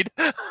 times speed.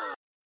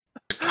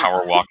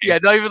 Power walking. Yeah,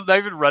 not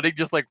even running,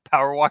 just like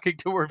power walking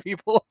toward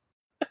people.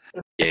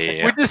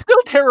 Yeah. Which is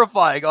still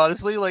terrifying,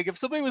 honestly. Like if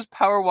somebody was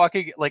power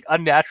walking like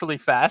unnaturally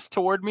fast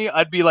toward me,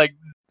 I'd be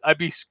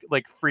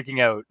freaking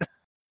out.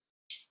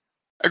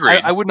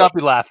 Agreed. I would not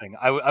be laughing.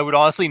 I would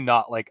honestly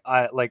not like.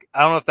 I don't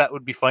know if that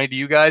would be funny to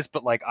you guys,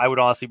 but like I would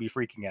honestly be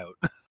freaking out.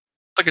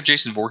 It's like a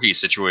Jason Voorhees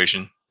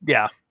situation.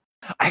 Yeah,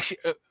 actually,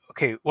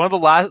 okay. One of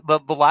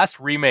the last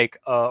remake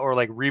or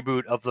like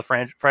reboot of the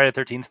Friday the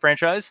 13th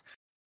franchise.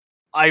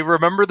 I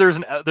remember there's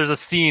a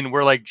scene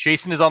where like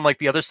Jason is on like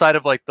the other side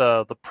of like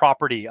the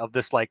property of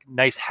this like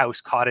nice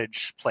house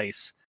cottage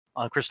place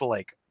on Crystal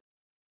Lake.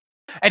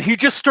 And he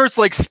just starts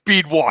like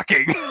speed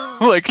walking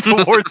like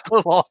towards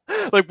the law,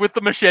 like with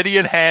the machete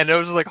in hand. I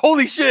was just like,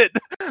 holy shit,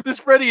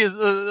 this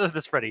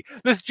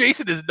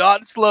Jason is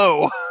not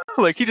slow.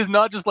 Like he does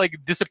not just like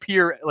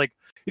disappear. Like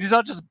he does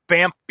not just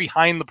bamf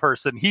behind the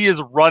person. He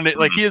is running,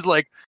 like he is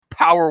like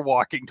power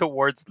walking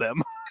towards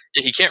them.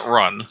 Yeah, he can't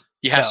run.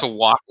 He has to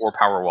walk or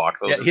power walk.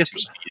 Those are his two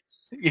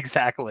speeds.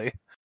 Exactly.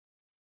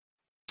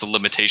 It's a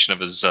limitation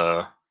of his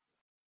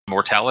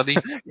mortality,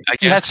 I guess.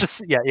 He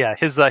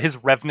has to, his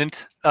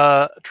revenant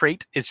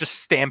trait is just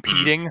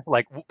stampeding,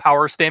 like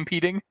power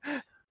stampeding.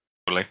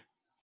 Totally.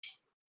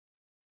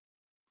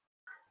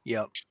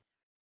 Yep.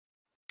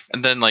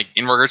 And then, like,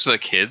 in regards to the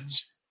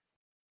kids,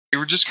 they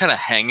were just kind of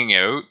hanging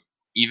out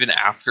even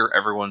after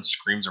everyone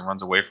screams and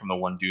runs away from the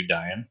one dude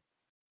dying.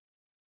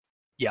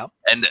 Yeah.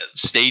 And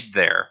stayed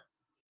there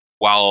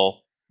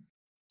while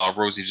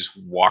Rosie just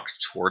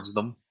walked towards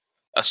them,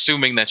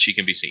 assuming that she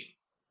can be seen.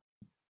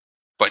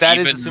 But that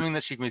is assuming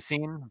that she can be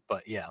seen,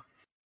 but yeah.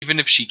 Even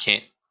if she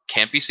can't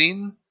be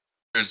seen,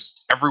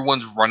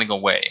 everyone's running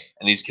away,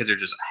 and these kids are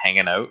just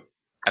hanging out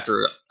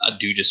after a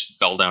dude just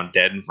fell down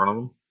dead in front of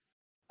them.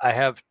 I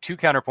have 2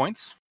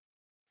 counterpoints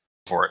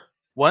For it.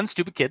 1,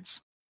 stupid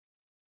kids.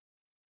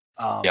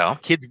 Yeah.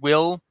 Kids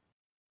will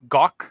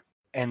gawk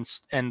and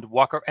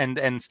walk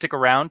and stick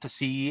around to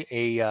see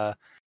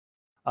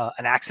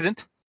an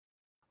accident.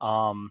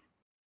 And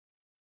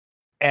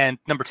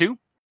number 2,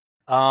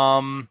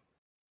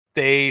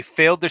 they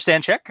failed their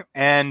stand check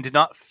and did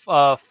not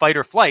fight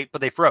or flight, but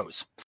they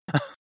froze.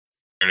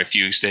 In a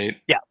fugue state.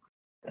 Yeah.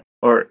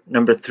 Or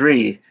number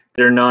 3,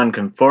 they're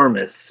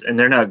non-conformists and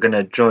they're not going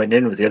to join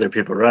in with the other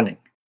people running.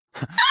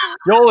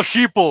 Y'all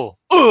sheeple.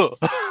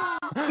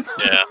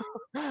 Yeah.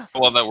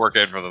 Well, that worked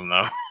out for them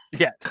though.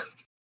 Yeah.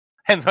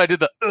 Hence I did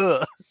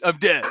the I'm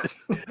dead.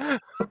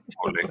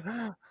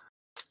 Totally.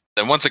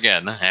 Then once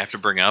again, I have to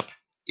bring up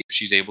if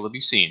she's able to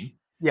be seen.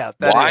 Yeah.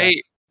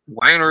 Why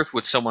on earth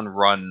would someone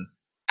run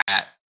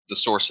at the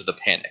source of the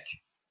panic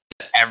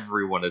that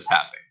everyone is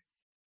having?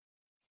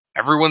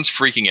 Everyone's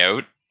freaking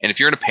out, and if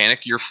you're in a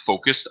panic, you're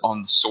focused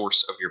on the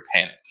source of your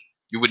panic.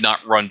 You would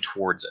not run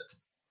towards it.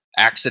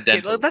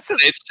 Accidental. Yeah,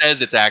 it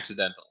says it's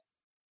accidental.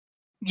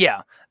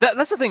 Yeah,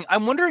 that's the thing.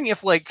 I'm wondering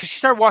if, like, because she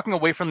started walking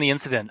away from the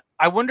incident,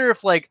 I wonder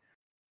if, like,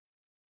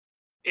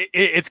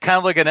 it's kind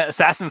of like an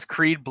Assassin's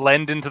Creed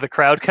blend into the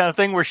crowd kind of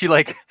thing, where she,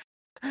 like,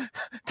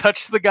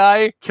 touched the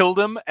guy, killed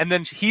him, and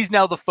then he's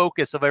now the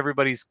focus of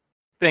everybody's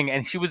thing,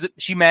 and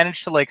she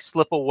managed to, like,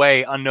 slip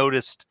away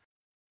unnoticed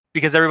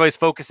because everybody's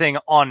focusing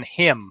on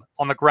him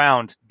on the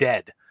ground,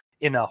 dead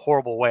in a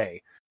horrible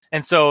way,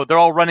 and so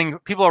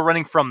people are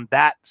running from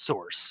that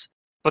source,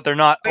 but they're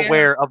not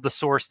aware of the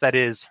source that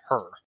is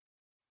her.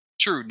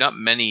 True, not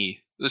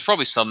many. There's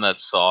probably some that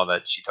saw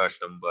that she touched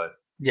them, but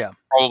Yeah,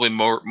 probably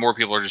more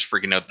people are just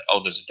freaking out.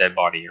 Oh, there's a dead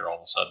body here all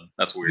of a sudden.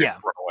 That's weird. Yeah.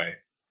 Run away.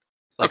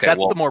 like Okay, that's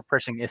well, the more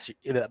pressing issue.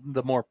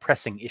 The more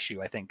pressing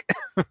issue, I think.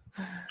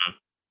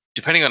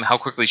 depending on how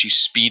quickly she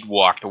speed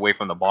walked away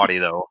from the body,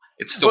 though,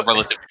 it's still But-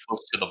 relatively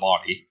close to the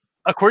body.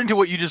 According to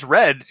what you just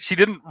read, she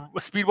didn't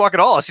speed walk at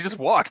all. She just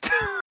walked.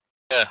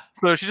 Yeah.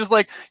 So she just,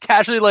 like,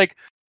 casually, like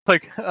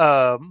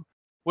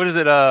what is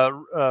it,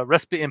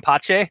 respi in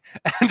pace,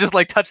 and just,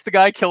 like, touched the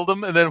guy, killed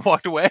him, and then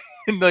walked away,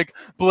 and, like,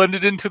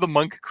 blended into the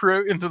monk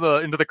crew, into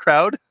the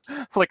crowd,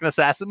 like an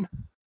assassin.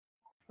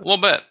 A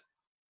little bit.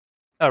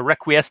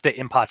 Requiescat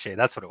in pace,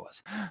 that's what it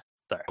was.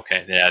 Sorry.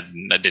 Okay, yeah,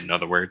 I didn't know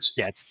the words.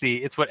 Yeah,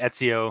 it's what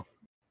Ezio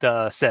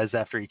says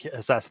after he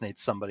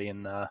assassinates somebody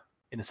in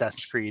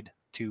Assassin's Creed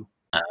 2.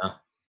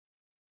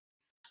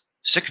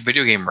 Sick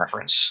video game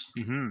reference.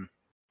 Mm-hmm.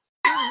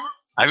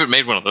 I haven't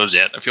made one of those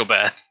yet. I feel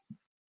bad.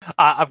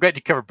 I've got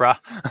you covered, brah.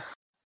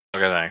 Okay,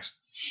 thanks.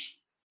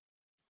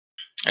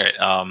 All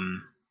right.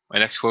 My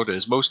next quote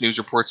is: most news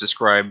reports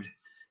described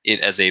it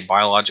as a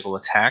biological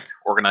attack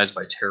organized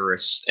by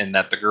terrorists, and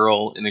that the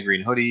girl in the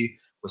green hoodie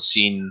was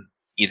seen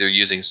either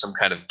using some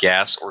kind of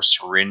gas or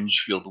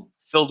syringe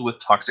filled with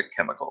toxic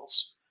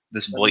chemicals.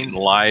 This blatant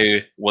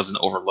lie wasn't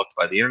overlooked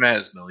by the internet,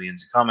 as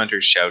millions of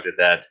commenters shouted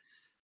that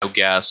no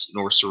gas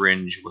nor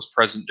syringe was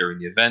present during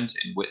the event,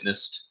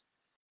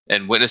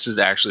 and witnesses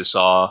actually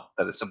saw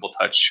that a simple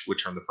touch would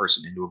turn the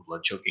person into a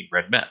blood-choking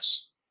red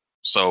mess.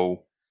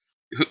 So,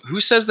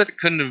 who says that it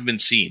couldn't have been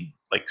seen?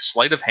 Like,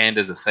 sleight of hand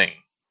is a thing.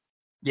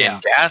 Yeah.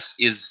 And gas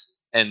is,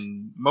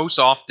 and most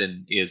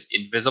often, is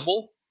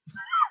invisible.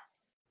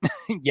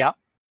 Yeah.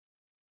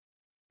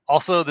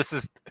 Also, this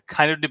is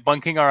kind of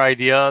debunking our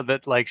idea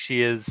that, like,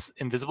 she is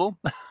invisible.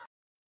 A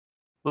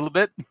little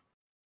bit.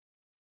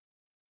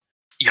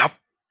 Yep.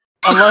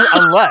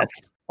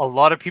 Unless a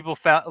lot of people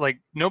found, like,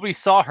 nobody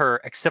saw her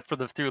except for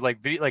through,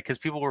 like, video, like, because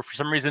people were for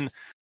some reason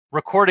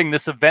recording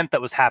this event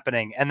that was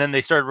happening, and then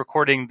they started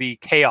recording the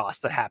chaos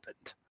that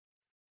happened.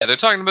 Yeah, they're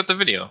talking about the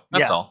video.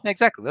 That's all.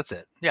 Exactly. That's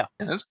it. Yeah.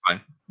 That's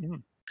fine. Mm-hmm.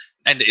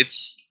 And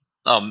it's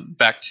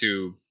back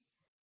to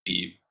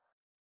the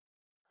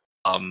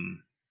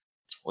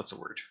what's the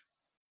word?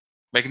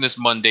 Making this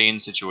mundane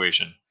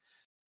situation.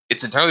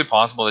 It's entirely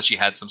possible that she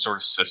had some sort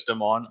of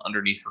system on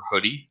underneath her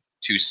hoodie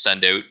to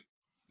send out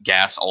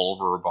gas all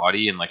over her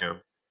body in, like,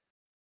 a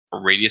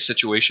radius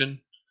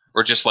situation,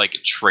 or just, like,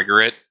 trigger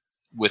it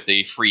with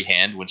a free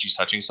hand when she's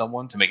touching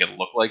someone to make it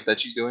look like that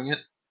she's doing it.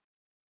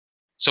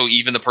 So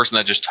even the person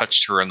that just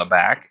touched her in the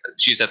back,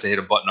 she just has to hit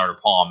a button on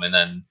her palm, and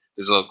then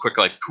there's a quick,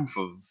 like, poof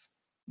of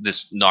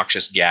this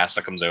noxious gas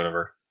that comes out of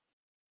her.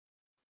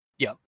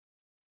 Yep.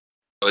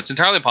 So it's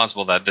entirely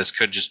possible that this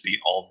could just be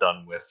all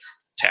done with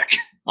tech,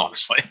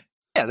 honestly.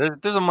 Yeah, there's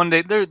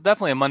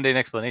definitely a mundane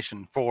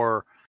explanation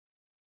for,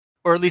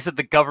 or at least that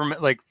the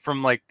government, like,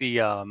 from, like,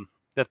 the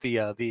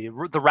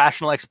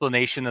rational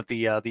explanation that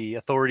the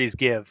authorities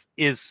give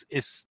is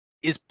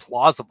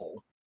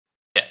plausible.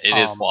 Yeah, it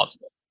is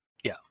plausible.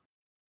 Yeah.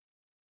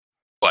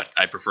 But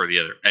I prefer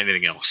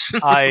anything else.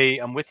 I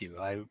am with you.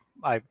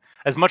 I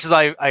as much as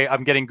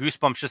I'm getting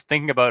goosebumps just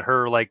thinking about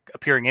her, like,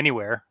 appearing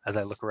anywhere as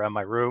I look around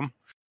my room.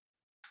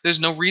 There's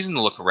no reason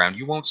to look around.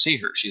 You won't see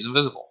her. She's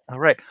invisible. All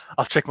right.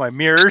 I'll check my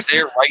mirrors. She's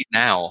there right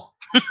now.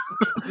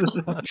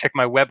 I'll check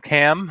my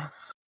webcam.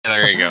 Yeah,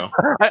 there you go.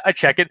 I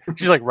check it.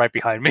 She's, like, right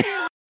behind me.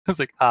 I was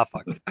like,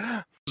 fuck. This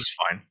is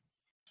fine.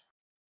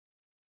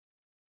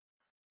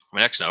 My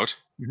next note,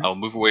 Mm-hmm. I'll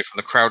move away from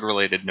the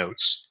crowd-related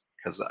notes,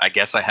 because I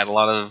guess I had a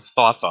lot of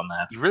thoughts on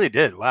that. You really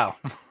did. Wow.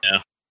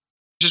 Yeah.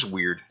 Just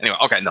weird. Anyway,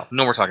 okay, no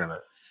more talking about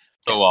it.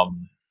 So,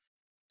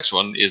 next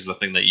one is the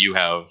thing that you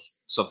have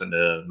something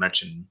to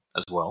mention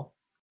as well.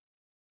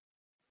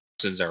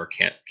 Since there are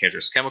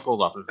cancerous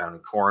chemicals often found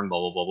in corn, blah,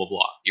 blah, blah, blah,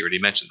 blah. You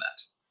already mentioned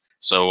that.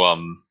 So,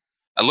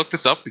 I looked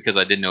this up because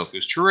I didn't know if it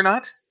was true or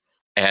not.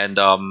 And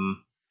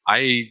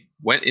I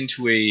went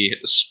into a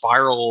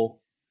spiraling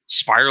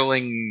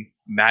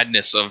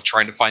madness of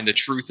trying to find the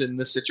truth in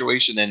this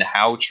situation and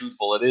how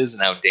truthful it is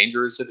and how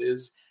dangerous it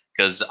is,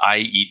 because I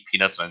eat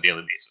peanuts on a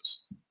daily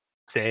basis.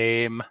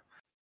 Same.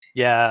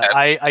 Yeah,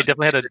 I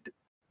definitely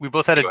we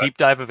both had a deep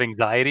dive of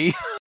anxiety.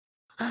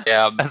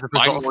 Yeah, as a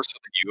mine result. more so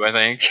than you, I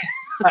think.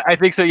 I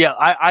think so. Yeah,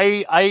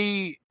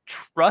 I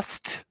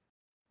trust.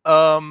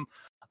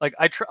 Like,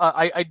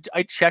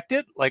 I checked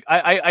it. Like,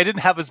 I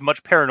didn't have as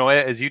much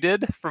paranoia as you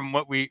did from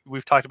what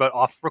we've talked about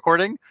off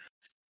recording,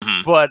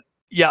 but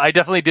yeah, I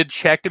definitely did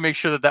check to make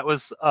sure that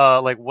was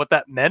like what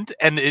that meant.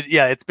 And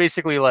it's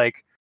basically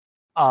like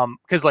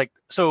Because like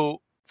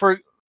so for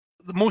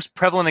the most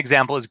prevalent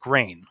example is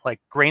grain, like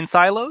grain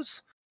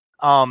silos.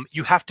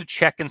 You have to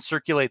check and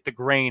circulate the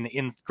grain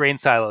in grain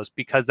silos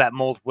because that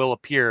mold will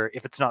appear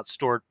if it's not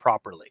stored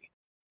properly.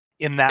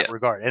 In that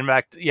regard, in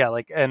fact, yeah,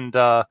 like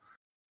through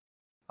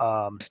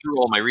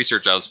all my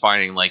research, I was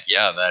finding like,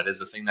 yeah, that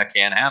is a thing that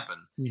can happen.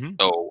 mm-hmm.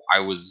 So I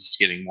was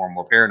getting more and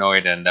more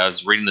paranoid, and I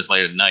was reading this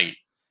late at night.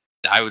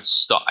 I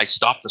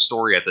stopped the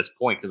story at this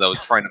point because I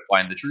was trying to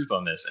find the truth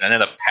on this, and I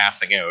ended up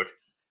passing out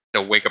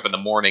to wake up in the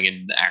morning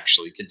and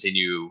actually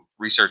continue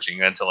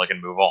researching until I can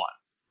move on.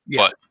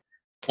 Yeah. But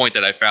the point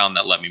that I found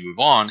that let me move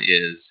on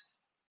is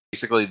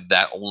basically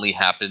that only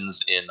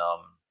happens in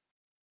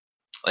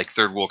like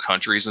third world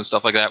countries and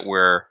stuff like that,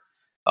 where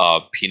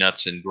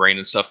peanuts and grain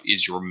and stuff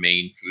is your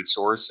main food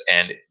source,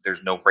 and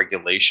there's no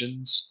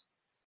regulations.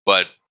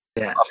 But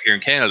up here in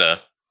Canada,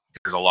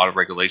 there's a lot of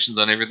regulations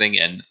on everything,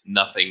 and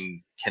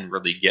nothing can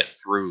really get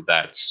through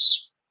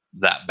that's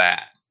that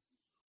bad.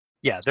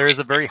 Yeah, there is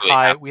a very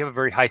high. We have a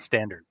very high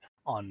standard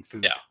on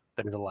food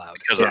that is allowed.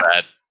 Because of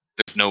that,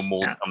 there's no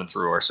mold coming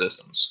through our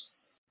systems.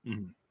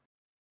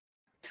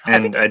 Mm-hmm.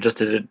 And I just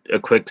did a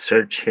quick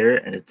search here,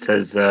 and it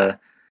says,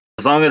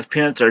 as long as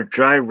peanuts are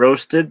dry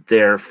roasted,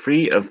 they are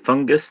free of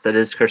fungus that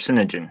is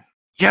carcinogen.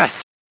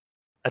 Yes!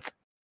 That's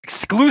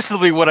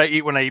exclusively what I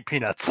eat when I eat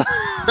peanuts.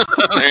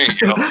 There you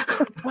go.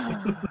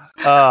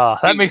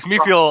 That makes me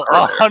feel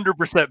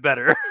 100%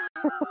 better.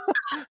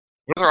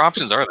 What other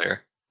options are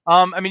there?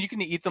 I mean, you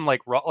can eat them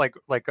like raw,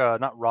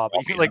 not raw,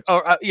 but you can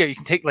you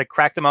can take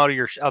crack them out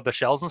of the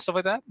shells and stuff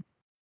like that.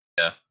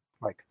 Yeah.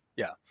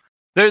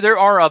 There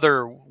are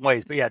other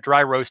ways, but yeah,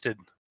 dry roasted.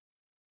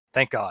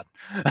 Thank God.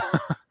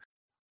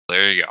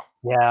 There you go.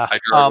 Yeah. I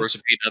dry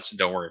roasted peanuts, and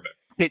don't worry about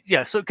it.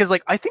 Yeah. So, because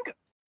I think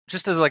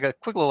just as a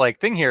quick little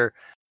thing here,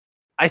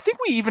 I think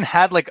we even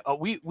had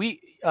you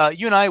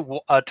and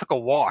I took a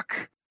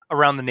walk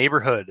around the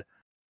neighborhood.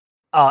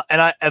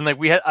 And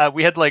we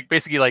had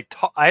basically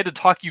I had to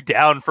talk you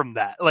down from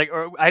that,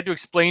 or I had to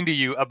explain to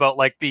you about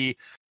the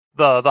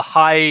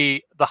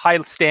high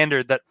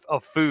standard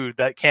of food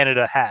that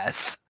Canada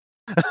has.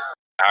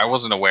 I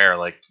wasn't aware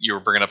you were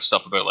bringing up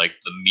stuff about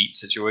the meat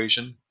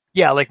situation.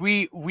 Yeah,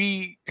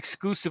 we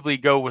exclusively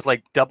go with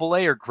double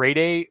A or grade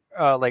A,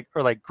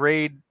 or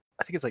grade,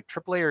 I think it's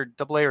triple A or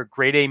double A or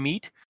grade A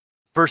meat,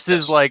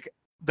 versus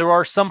there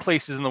are some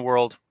places in the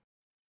world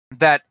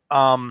that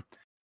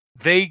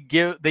they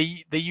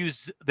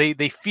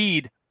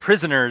feed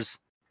prisoners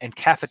and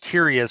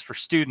cafeterias for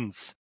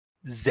students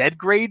Z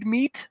grade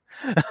meat.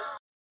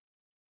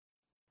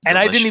 And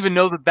I didn't even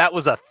know that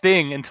was a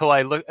thing until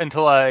I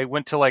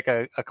went to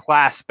a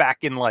class back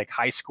in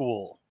high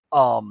school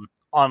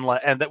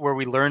where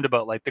we learned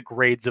about the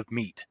grades of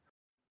meat.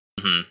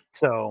 Mm-hmm.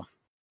 So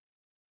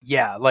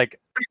yeah,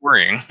 pretty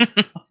worrying.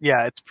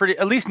 Yeah, it's pretty,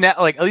 at least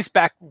now, at least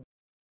back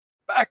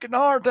in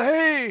our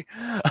day.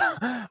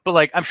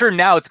 But I'm sure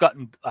now it's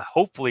gotten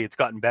hopefully it's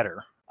gotten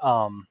better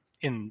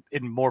in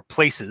more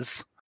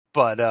places.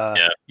 But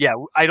yeah,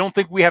 I don't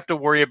think we have to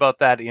worry about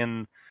that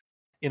in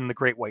the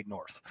Great White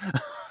North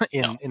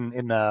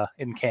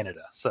in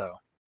Canada. So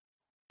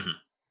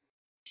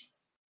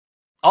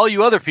all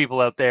you other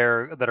people out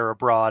there that are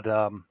abroad,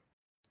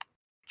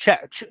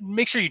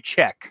 make sure you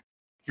check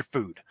your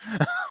food.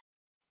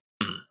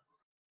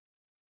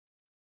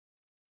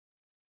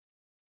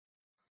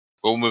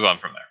 We'll move on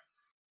from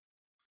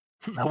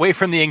there. Away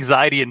from the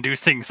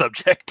anxiety-inducing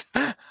subject.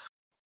 A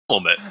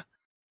little bit.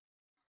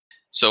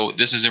 So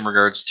this is in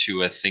regards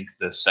to, I think,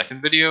 the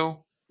second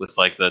video with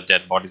the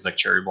dead bodies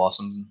cherry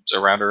blossoms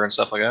around her and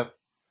stuff like that.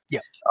 Yeah.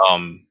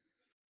 It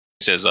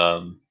says,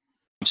 I'm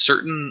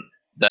certain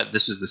that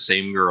this is the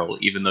same girl,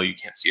 even though you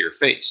can't see her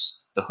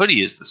face. The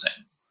hoodie is the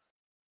same.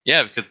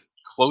 Yeah, because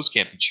clothes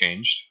can't be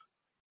changed.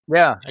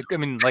 Yeah, I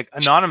mean,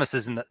 Anonymous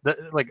isn't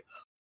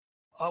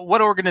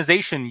what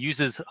organization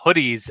uses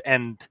hoodies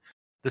and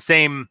the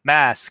same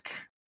mask?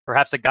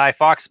 Perhaps a Guy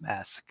Fawkes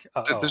mask.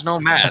 There's no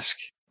mask.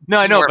 No,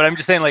 I know, but I'm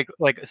just saying,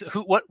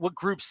 what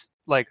groups,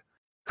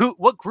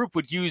 what group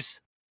would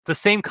use the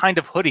same kind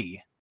of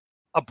hoodie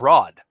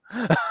abroad?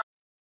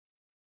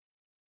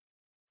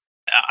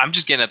 I'm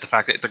just getting at the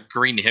fact that it's a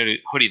green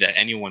hoodie that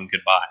anyone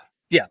could buy.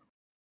 Yeah.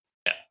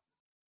 Yeah.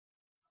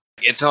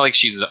 It's not like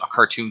she's a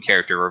cartoon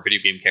character or a video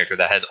game character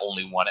that has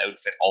only one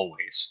outfit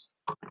always.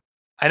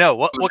 I know.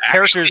 What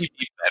characters would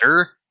be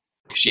better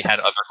if she had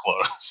other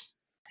clothes?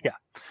 Yeah,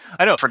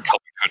 I know. Different colored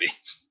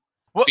hoodies.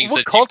 What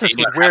cultists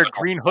would wear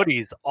green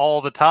hoodies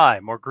all the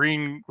time, or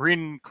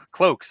green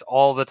cloaks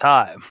all the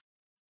time,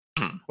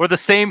 or the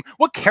same?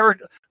 What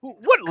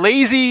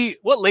lazy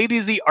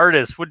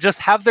artists would just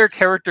have their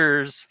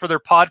characters for their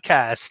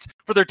podcast,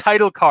 for their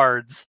title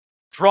cards,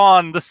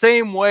 drawn the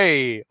same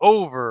way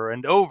over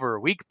and over,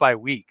 week by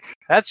week?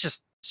 That's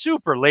just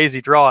super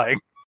lazy drawing.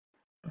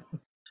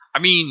 I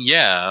mean,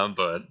 yeah,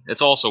 but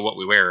it's also what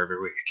we wear every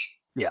week.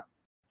 Yeah.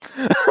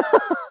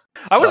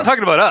 I wasn't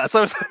talking about us.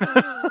 I was.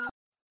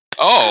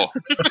 Oh.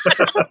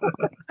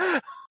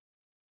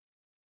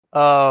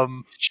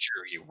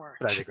 Sure you weren't.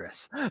 But I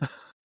digress.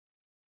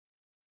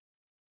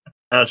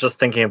 I was just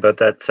thinking about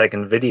that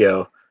second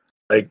video.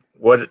 Like,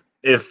 what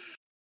if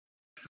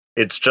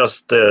it's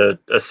just a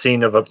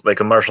scene of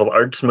a martial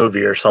arts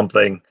movie or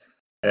something,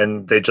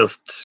 and they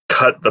just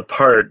cut the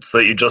part so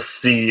that you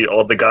just see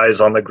all the guys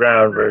on the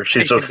ground where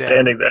she's Taken just down.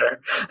 standing there.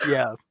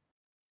 Yeah.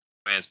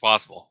 I mean, it's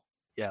possible.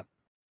 Yeah.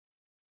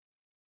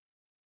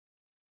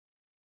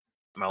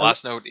 My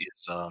last note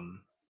is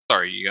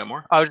sorry, you got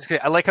more? I was just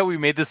kidding. I like how we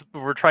made this.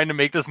 We're trying to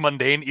make this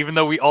mundane, even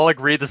though we all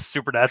agree this is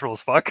supernatural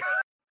as fuck.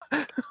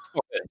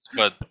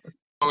 But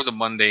there was a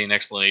mundane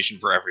explanation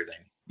for everything.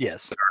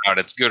 Yes. Whether or not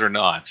it's good or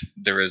not,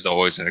 there is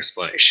always an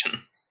explanation.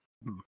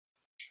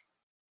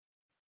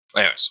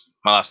 Anyways,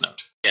 my last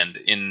note. And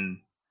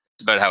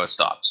it's about how it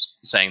stops,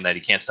 saying that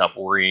he can't stop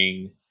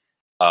worrying,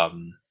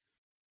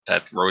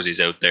 that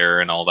Rosie's out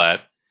there and all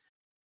that.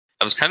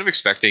 I was kind of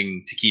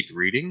expecting to keep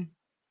reading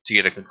to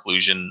get a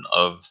conclusion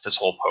of this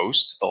whole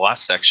post. The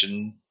last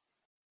section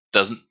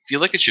doesn't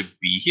feel like it should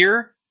be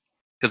here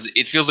because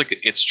it feels like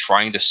it's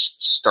trying to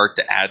start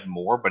to add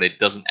more, but it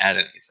doesn't add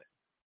anything.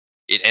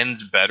 It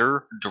ends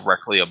better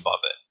directly above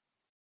it,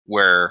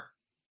 where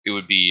it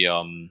would be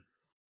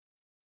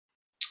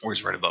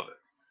where's right above it?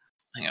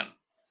 Hang on.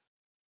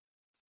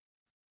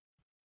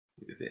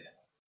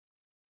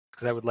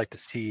 Because I would like to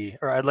see,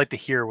 or I'd like to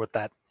hear what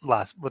that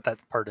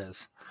part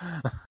is.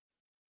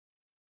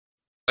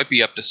 Might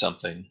be up to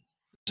something.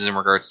 This is in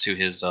regards to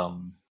his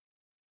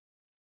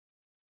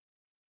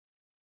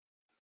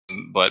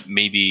but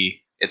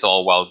maybe it's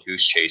all wild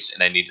goose chase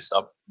and I need to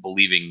stop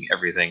believing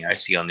everything I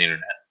see on the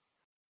internet.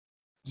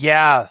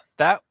 Yeah,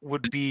 that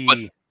would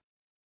be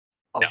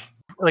yeah.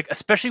 Like,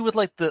 especially with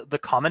like the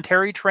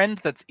commentary trend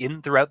that's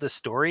in throughout the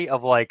story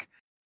of like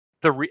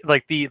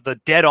the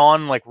dead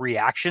on like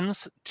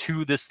reactions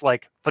to this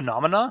like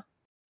phenomena.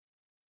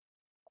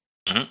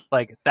 Mm-hmm.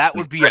 Like that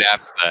would be right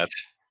after that.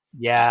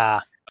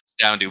 Yeah. It's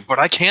down to, but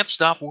I can't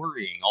stop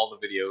worrying. All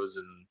the videos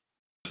and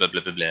blah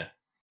blah blah blah.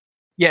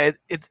 Yeah,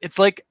 it's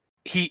like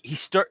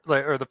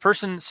the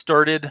person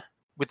started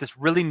with this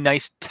really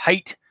nice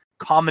tight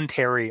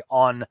commentary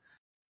on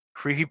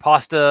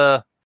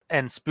creepypasta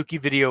and spooky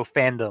video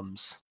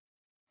fandoms,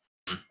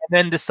 and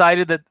then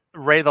decided that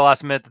right at the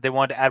last minute that they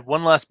wanted to add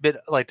one last bit,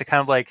 like to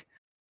kind of like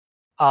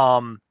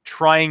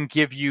try and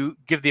give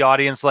the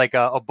audience like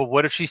but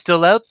what if she's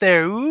still out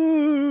there?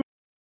 Ooh.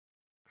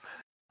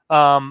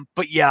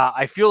 But yeah,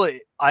 I feel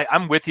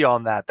I'm with you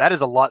on that. That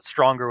is a lot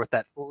stronger with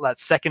that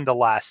second to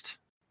last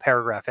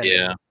paragraph ending.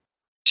 Yeah,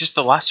 just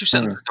the last two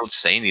sentences don't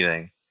say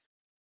anything.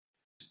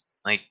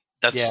 Like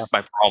that's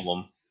my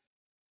problem.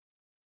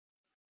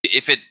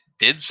 If it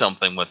did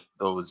something with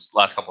those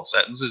last couple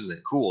sentences,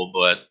 then cool.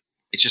 But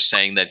it's just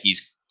saying that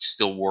he's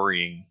still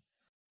worrying.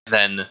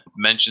 Then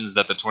mentions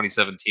that the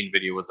 2017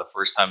 video was the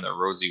first time that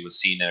Rosie was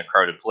seen in a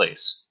crowded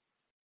place,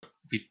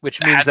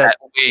 which means that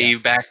way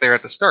back there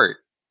at the start.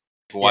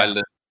 Why did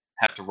it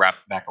have to wrap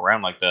back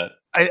around like that?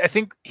 I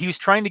think he was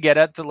trying to get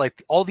at the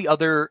like all the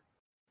other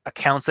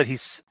accounts that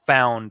he's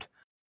found.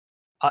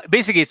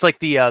 Basically, it's like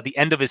the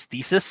end of his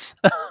thesis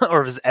or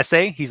of his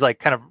essay. He's like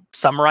kind of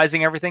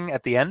summarizing everything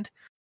at the end,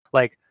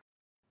 like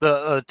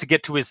to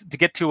get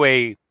to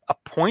a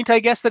point, I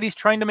guess, that he's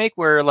trying to make,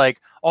 where like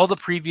all the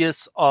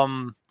previous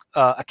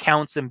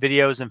accounts and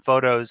videos and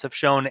photos have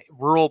shown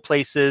rural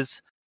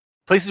places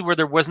where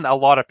there wasn't a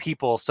lot of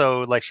people.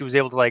 So like she was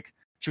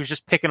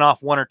just picking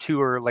off one or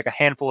two or like a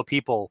handful of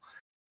people.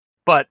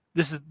 But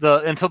this is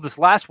until this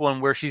last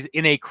one where she's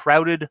in a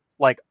crowded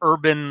like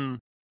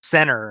urban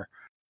center,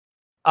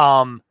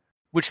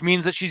 which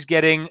means that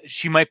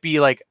she might be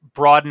like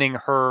broadening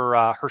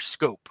her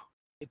scope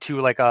to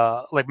like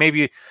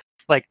maybe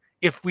like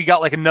if we got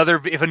like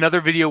if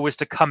another video was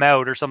to come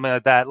out or something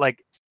like that,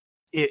 like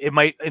it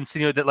might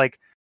insinuate that like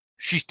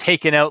she's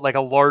taken out like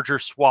a larger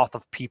swath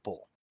of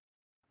people,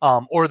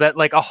 or that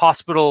like a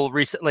hospital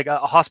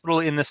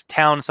in this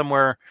town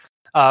somewhere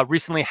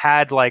recently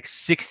had like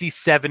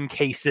 67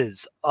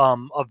 cases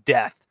of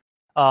death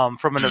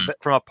from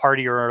a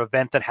party or an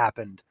event that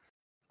happened,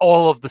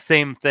 all of the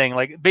same thing.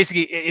 Like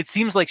basically it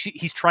seems like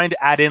he's trying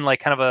to add in like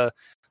kind of a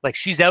like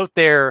she's out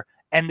there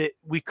and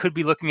we could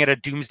be looking at a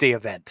doomsday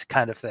event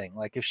kind of thing,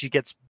 like if she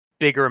gets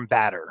bigger and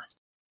badder.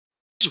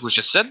 We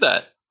just said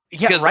that.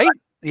 Yeah, right?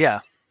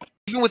 Yeah.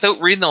 Even without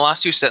reading the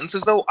last two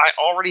sentences, though, I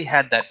already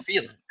had that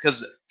feeling.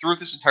 Because throughout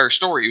this entire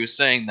story, he was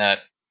saying that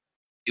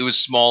it was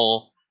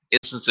small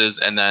instances,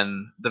 and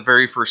then the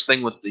very first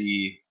thing with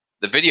the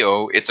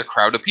video, it's a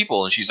crowd of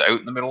people, and she's out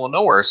in the middle of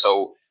nowhere.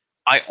 So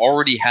I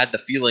already had the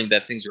feeling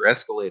that things are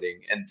escalating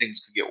and things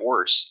could get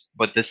worse.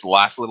 But this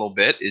last little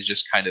bit is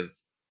just kind of,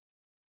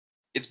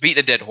 it's beating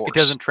a dead horse. It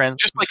doesn't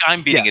just like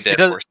I'm beating a dead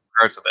horse in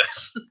regards to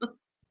this.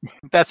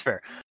 That's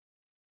fair.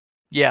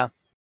 Yeah.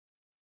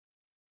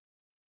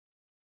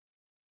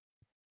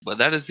 But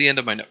that is the end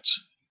of my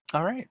notes.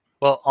 All right.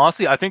 Well,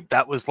 honestly, I think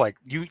that was like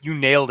you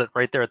nailed it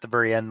right there at the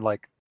very end.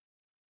 Like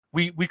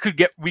we could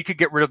get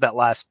rid of that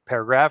last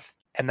paragraph,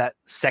 and that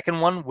second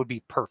one would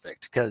be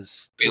perfect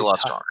because be a lot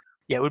stronger.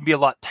 Yeah, it would be a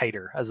lot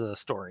tighter as a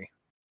story.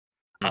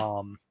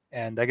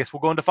 And I guess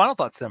we'll go into final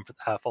thoughts then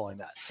following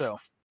that. So,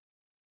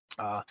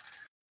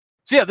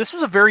 So yeah, this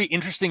was a very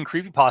interesting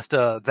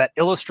creepypasta that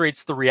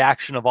illustrates the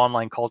reaction of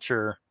online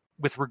culture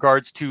with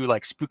regards to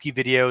like spooky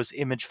videos,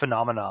 image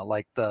phenomena,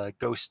 like the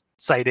ghost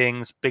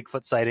sightings,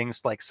 Bigfoot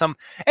sightings, like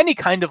any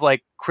kind of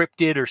like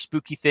cryptid or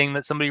spooky thing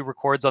that somebody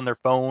records on their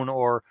phone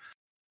or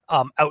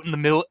out in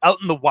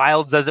the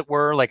wilds, as it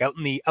were, like out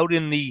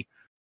in the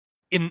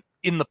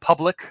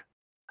public,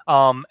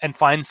 and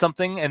find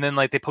something, and then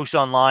like they post it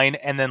online,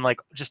 and then like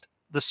just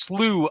the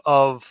slew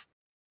of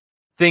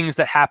things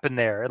that happen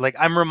there. Like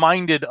I'm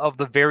reminded of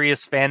the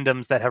various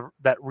fandoms that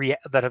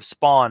have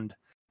spawned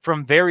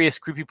from various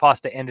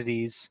creepypasta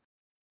entities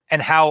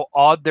and how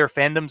odd their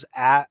fandoms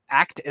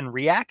act and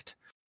react.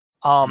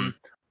 I'm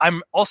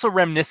also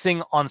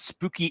reminiscing on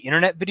spooky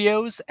internet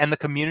videos and the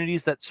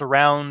communities that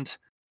surround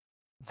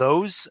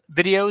those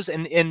videos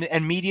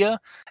and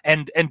media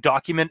and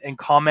document and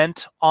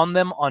comment on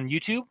them on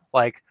YouTube.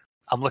 Like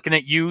I'm looking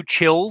at you,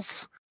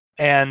 Chills,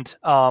 and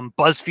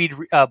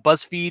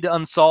BuzzFeed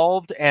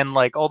Unsolved, and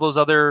like all those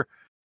other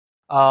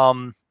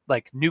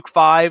like Nuke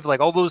 5, like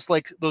all those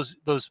like those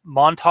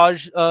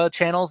montage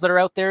channels that are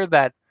out there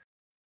that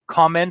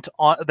comment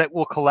on that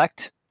will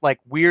collect like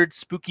weird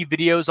spooky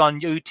videos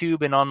on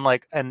YouTube and on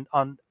like and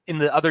on in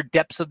the other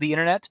depths of the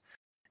internet,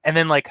 and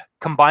then like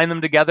combine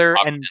them together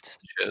and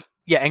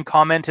yeah, and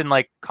comment and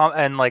like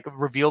and like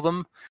reveal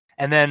them,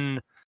 and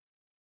then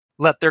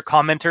let their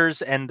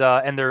commenters and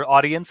their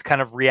audience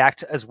kind of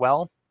react as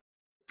well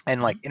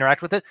and like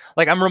interact with it.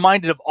 Like I'm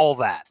reminded of all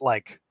that,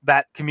 like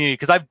that community,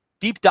 because I've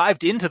deep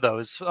dived into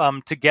those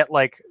to get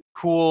like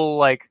cool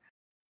like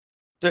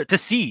to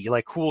see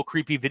like cool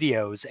creepy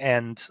videos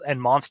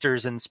and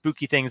monsters and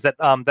spooky things that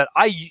that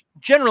I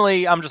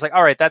generally I'm just like,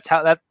 all right,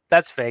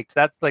 that's faked.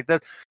 That's like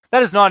that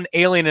is not an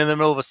alien in the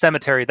middle of a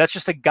cemetery. That's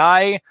just a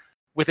guy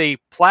with a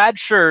plaid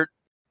shirt,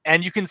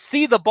 and you can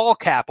see the ball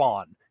cap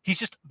on. He's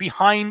just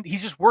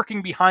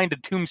working behind a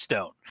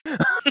tombstone.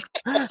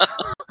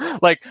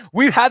 Like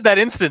we've had that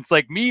instance,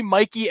 like me,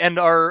 Mikey, and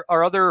our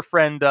other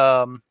friend,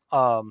 one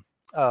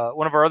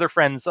of our other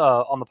friends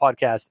on the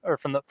podcast, or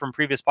from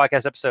previous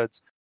podcast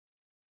episodes.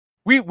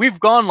 We've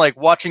gone like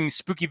watching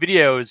spooky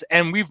videos,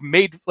 and we've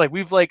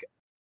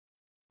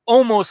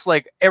almost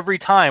like every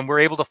time we're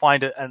able to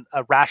find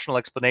a rational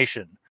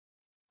explanation.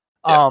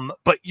 Yeah.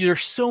 But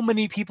there's so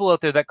many people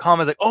out there that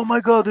comment like, "Oh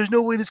my god, there's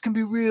no way this can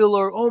be real,"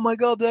 or "Oh my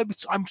god,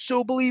 I'm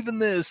so believing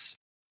this."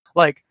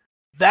 Like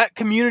that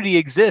community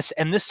exists,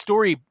 and this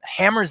story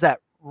hammers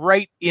that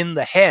right in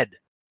the head.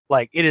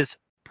 Like it is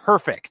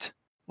perfect,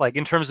 like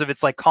in terms of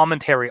its like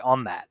commentary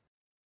on that.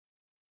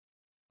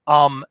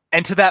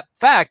 And to that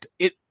fact,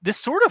 this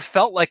sort of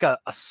felt like a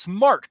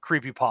smart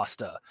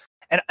creepypasta.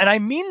 And I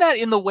mean that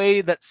in the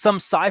way that some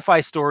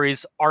sci-fi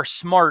stories are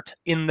smart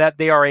in that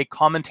they are a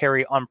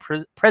commentary on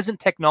present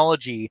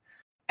technology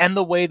and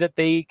the way that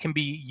they can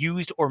be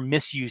used or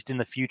misused in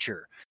the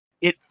future.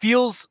 It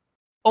feels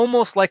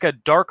almost like a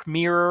Dark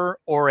Mirror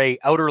or a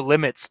Outer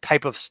Limits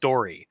type of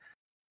story.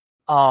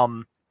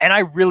 And I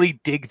really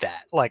dig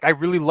that. Like, I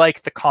really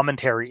like the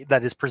commentary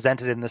that is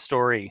presented in the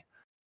story.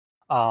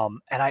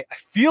 And I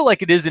feel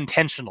like it is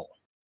intentional.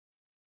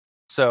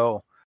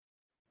 So,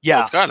 yeah.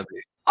 Well, it's gotta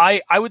be.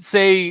 I would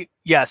say,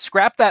 yeah,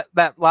 scrap that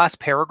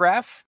last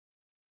paragraph,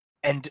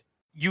 and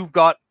you've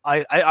got,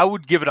 I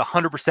would give it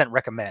 100%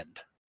 recommend.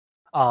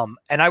 And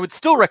I would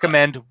still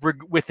recommend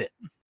with it,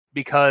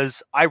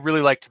 because I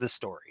really liked this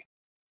story.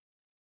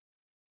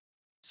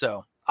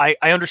 So I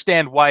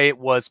understand why it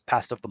was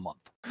Past of the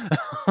Month.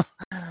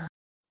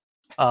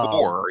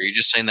 Or are you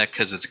just saying that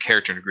because it's a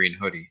character in a green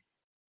hoodie?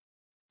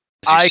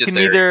 I can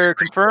neither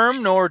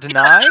confirm nor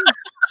deny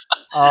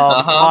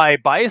my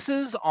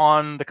biases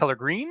on the color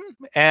green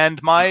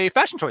and my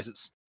fashion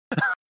choices.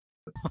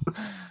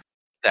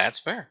 That's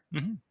fair.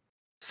 Mm-hmm.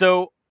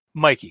 So,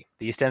 Mikey,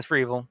 the E stands for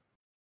evil.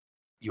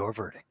 Your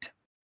verdict.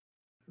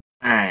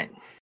 All right.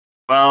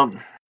 Well,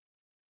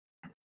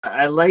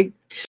 I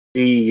liked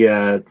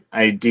the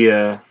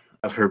idea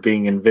of her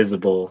being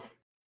invisible.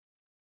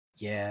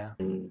 Yeah.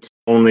 And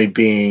only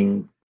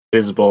being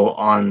visible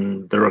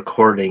on the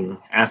recording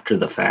after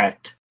the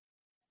fact.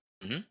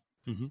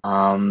 Mm-hmm.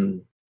 Mm-hmm.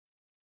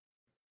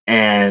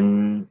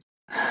 And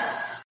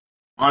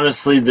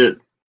honestly, the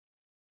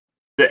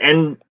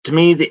end, to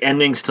me, the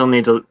ending still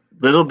needs a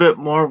little bit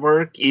more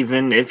work,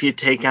 even if you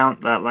take out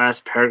that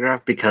last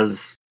paragraph,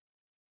 because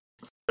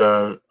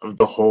of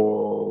the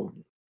whole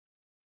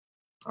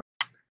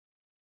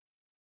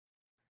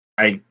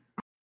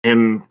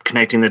him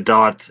connecting the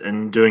dots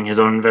and doing his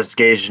own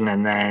investigation,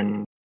 and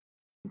then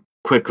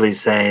quickly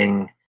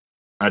saying,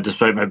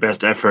 despite my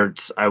best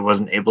efforts, I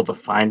wasn't able to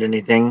find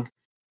anything.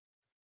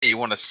 You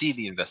want to see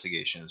the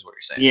investigation, is what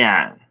you're saying.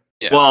 Yeah.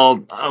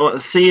 Well,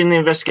 see in the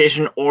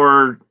investigation,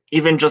 or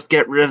even just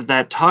get rid of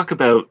that talk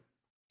about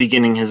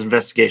beginning his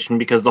investigation,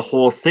 because the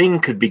whole thing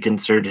could be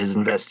considered his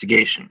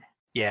investigation.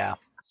 Yeah.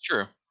 That's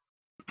true.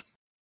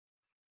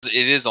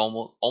 It is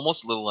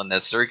almost a little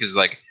unnecessary, because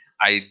like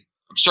I'm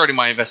starting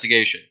my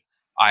investigation.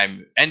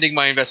 I'm ending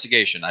my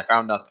investigation. I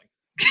found nothing.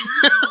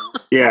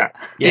 Yeah.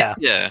 Yeah.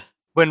 Yeah.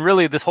 when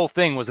really this whole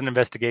thing was an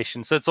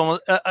investigation. So it's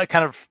almost a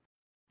kind of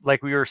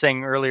like we were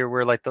saying earlier,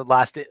 where like the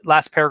last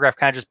paragraph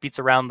kind of just beats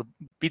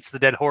the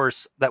dead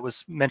horse that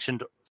was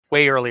mentioned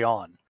way early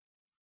on.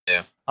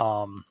 Yeah.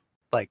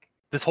 Like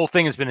this whole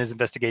thing has been his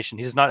investigation.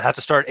 He does not have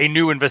to start a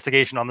new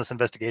investigation on this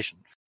investigation.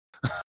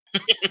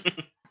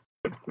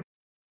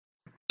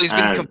 He's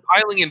been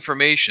compiling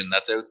information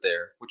that's out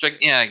there, which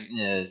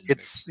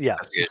It's yeah.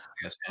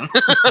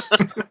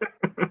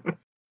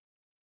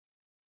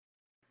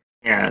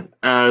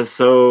 Yeah.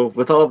 So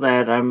with all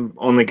that, I'm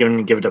only going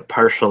to give it a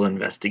partial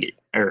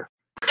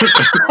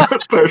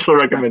partial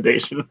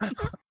recommendation.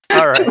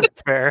 All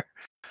right, fair.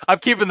 I'm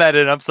keeping that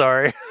in. I'm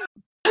sorry.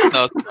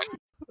 No,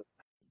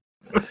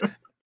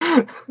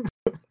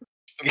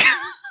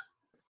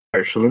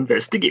 Partial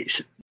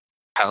investigation.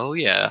 hell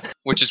yeah.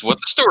 Which is what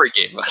the story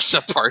gave us,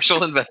 a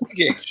partial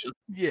investigation.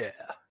 Yeah.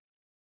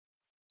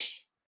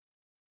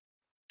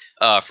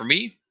 For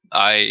me,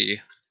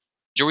 I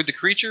enjoyed the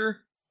creature,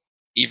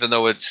 even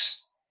though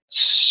it's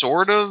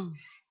sort of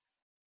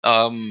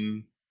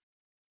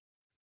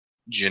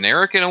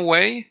generic in a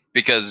way,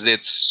 because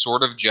it's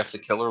sort of Jeff the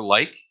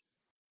Killer-like,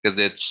 because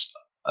it's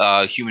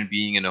a human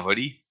being in a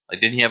hoodie. Like,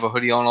 didn't he have a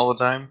hoodie on all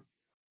the time?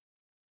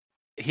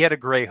 He had a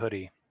gray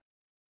hoodie.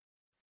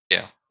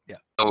 Yeah. Yeah.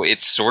 So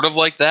it's sort of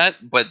like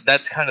that, but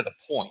that's kind of the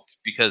point,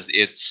 because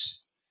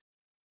it's,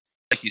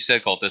 like you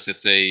said, Cultist,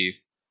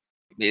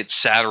 it's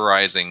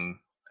satirizing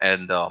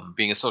and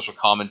being a social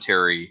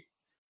commentary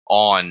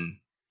on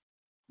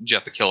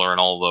Jeff the Killer and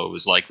all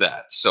those like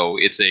that. So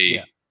it's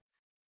a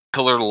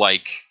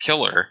killer-like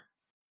killer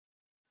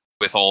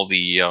with all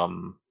the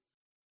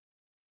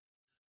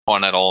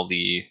fun at all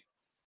the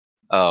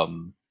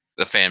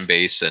fan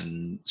base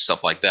and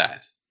stuff like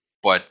that.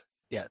 But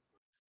yeah,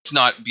 it's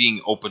not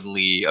being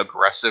openly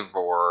aggressive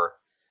or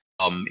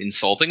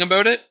insulting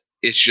about it.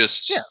 It's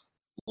just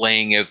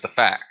laying out the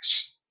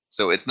facts.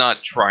 So it's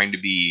not trying to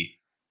be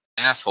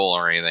an asshole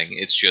or anything.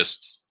 It's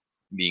just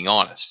being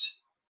honest,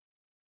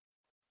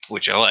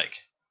 which I like.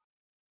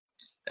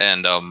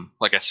 And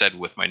like I said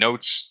with my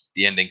notes,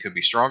 the ending could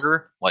be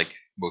stronger, like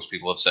most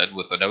people have said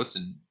with the notes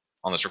and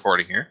on this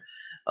recording here.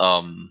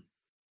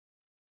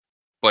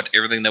 But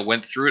everything that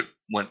went through it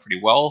went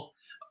pretty well.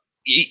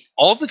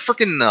 All the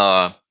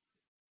freaking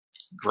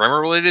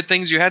grammar-related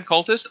things you had,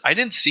 Cultist, I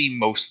didn't see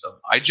most of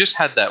them. I just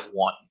had that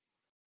one.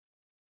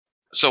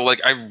 So, like,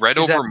 I read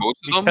over most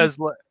of them. Because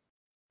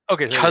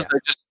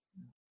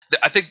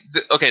I think,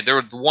 there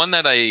was the one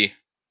that I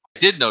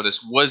did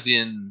notice was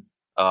in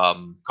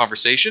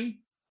conversation.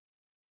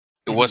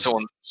 It was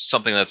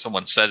something that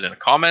someone said in a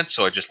comment,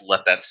 so I just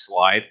let that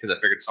slide because I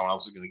figured someone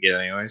else was going to get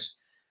it anyways.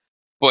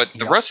 But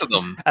the rest of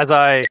them... As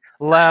I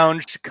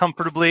lounged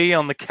comfortably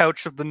on the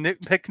couch of the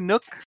Nitpick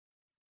Nook.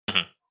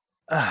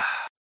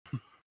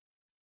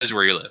 Is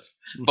where you live.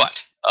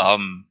 But I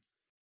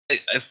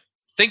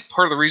think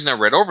part of the reason I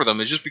read over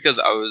them is just because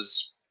I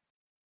was...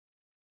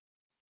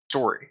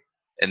 story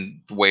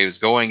and the way it was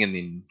going and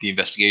the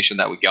investigation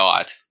that we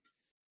got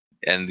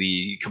and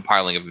the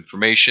compiling of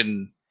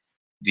information.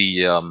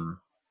 The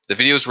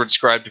videos were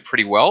described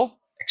pretty well,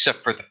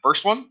 except for the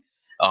first one.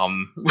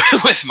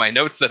 With my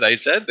notes that I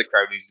said, the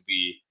crowd needs to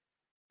be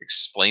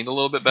explained a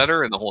little bit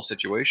better in the whole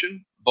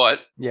situation.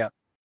 But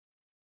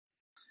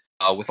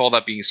with all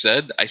that being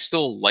said, I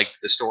still liked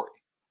the story.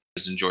 It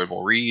was an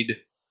enjoyable read.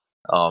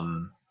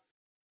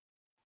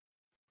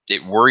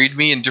 It worried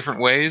me in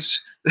different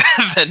ways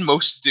than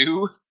most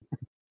do.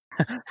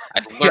 I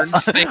learned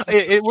things.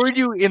 It worried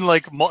you in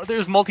like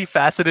there's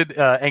multifaceted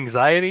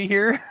anxiety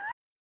here.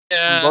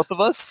 Yeah, both of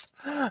us.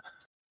 I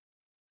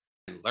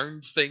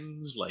learned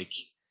things like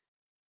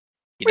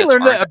we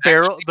learned that the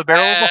barrel of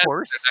the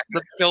horse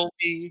kill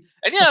me,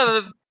 and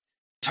the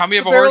tummy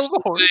of a horse. A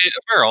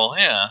barrel,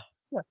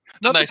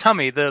 not the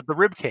tummy, the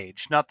rib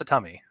cage, not the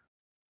tummy.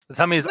 The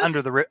tummy is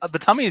under the rib. The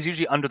tummy is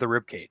usually under the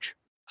rib cage.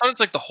 I thought it's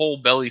like the whole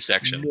belly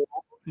section.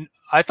 No,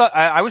 I thought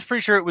I was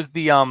pretty sure it was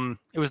the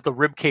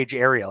rib cage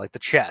area, like the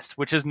chest,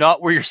 which is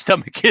not where your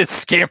stomach is,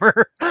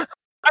 scammer.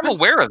 I'm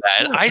aware of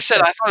that. I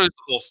said I thought it was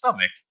the whole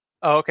stomach.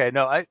 Oh, okay.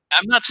 No, I'm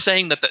not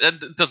saying that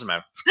doesn't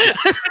matter.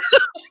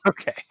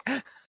 Okay.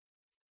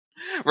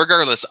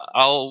 Regardless,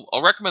 I'll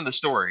recommend the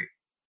story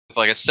with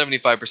like a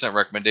 75%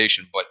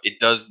 recommendation, but it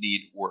does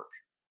need work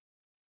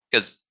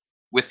because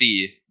with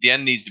the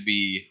end needs to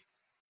be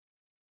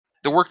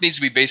the work needs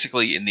to be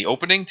basically in the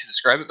opening to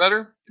describe it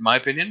better, in my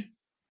opinion,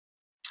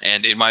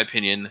 and in my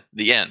opinion,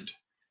 the end,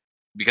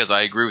 because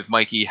I agree with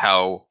Mikey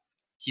how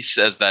he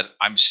says that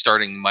I'm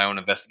starting my own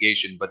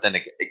investigation, but then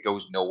it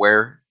goes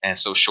nowhere and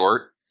it's so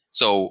short.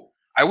 So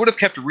I would have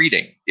kept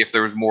reading if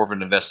there was more of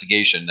an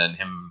investigation than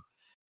him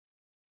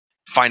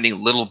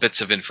finding little bits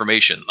of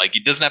information. Like,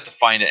 he doesn't have to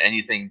find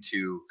anything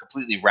to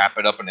completely wrap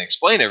it up and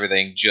explain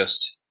everything.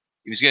 Just,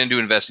 if he's going to do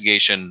an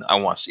investigation, I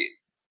want to see it.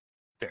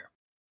 Fair.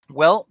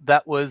 Well,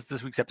 that was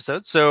this week's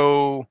episode.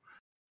 So,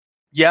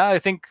 yeah, I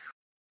think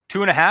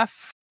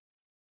 2.5.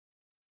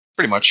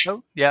 Pretty much.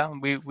 So, yeah,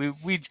 we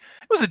it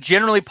was a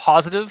generally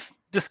positive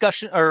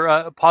discussion or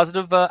a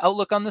positive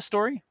outlook on this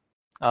story.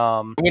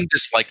 No one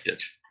disliked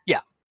it.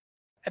 Yeah,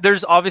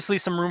 There's obviously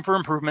some room for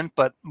improvement,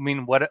 but I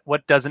mean,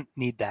 what doesn't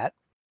need that?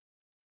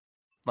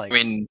 Like, I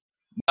mean,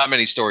 not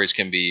many stories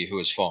can be Who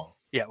Is Phone.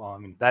 yeah, well, I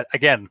mean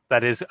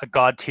that is a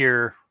god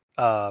tier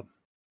god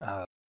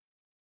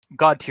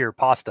tier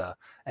pasta,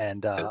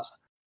 and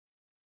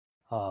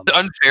It's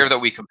unfair that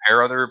we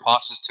compare other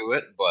pastas to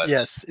it, but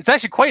yes, it's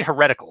actually quite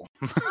heretical.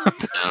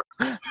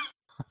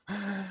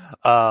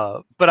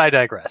 But I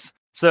digress.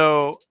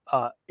 So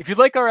if you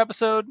like our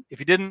episode, if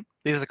you didn't,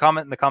 leave us a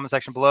comment in the comment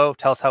section below.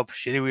 Tell us how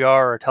shitty we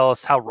are, or tell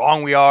us how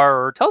wrong we are,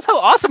 or tell us how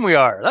awesome we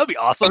are. That would be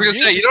awesome. I was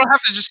gonna say, you don't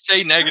have to just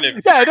say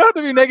negative. Yeah, I don't have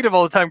to be negative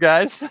all the time,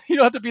 guys. You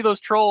don't have to be those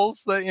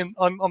trolls that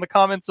on the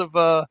comments of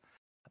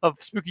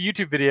spooky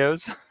YouTube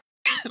videos.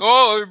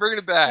 Oh, we're bringing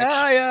it back.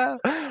 Yeah.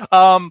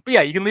 But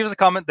yeah, you can leave us a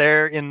comment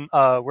there in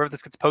wherever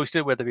this gets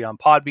posted, whether it be on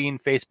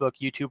Podbean, Facebook,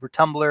 YouTube, or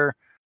Tumblr.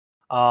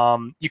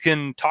 You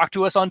can talk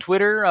to us on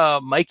Twitter.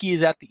 Mikey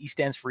is at the E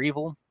stands for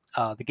evil.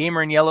 The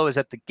Gamer in Yellow is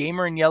at the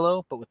Gamer in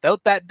Yellow, but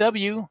without that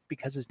W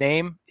because his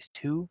name is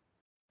too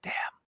damn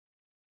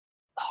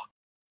long.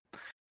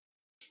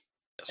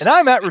 And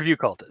I'm at Review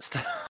Cultist.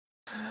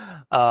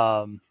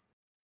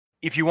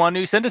 If you want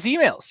to send us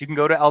emails, you can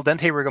go to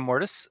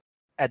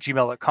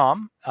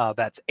aldenterigamortis@gmail.com.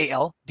 That's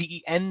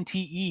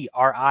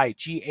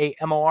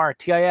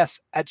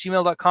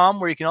ALDENTERIGAMORTIS@gmail.com,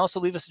 where you can also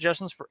leave us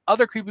suggestions for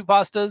other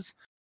creepypastas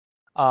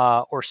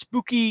or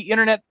spooky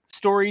internet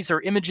stories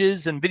or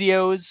images and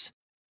videos.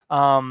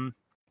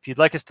 If you'd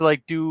like us to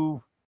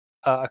do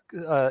a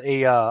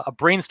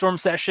brainstorm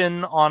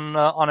session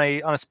on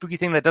a spooky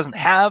thing that doesn't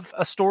have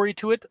a story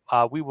to it,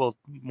 we will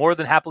more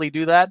than happily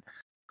do that.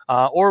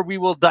 Or we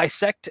will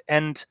dissect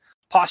and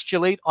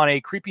postulate on a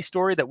creepy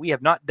story that we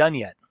have not done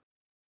yet.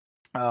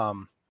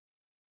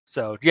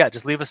 So yeah,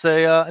 just leave us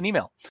an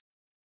email.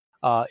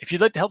 If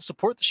you'd like to help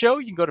support the show,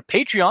 you can go to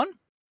Patreon.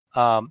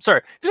 If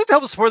you'd like to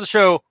help us support the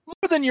show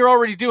more than you're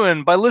already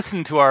doing by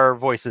listening to our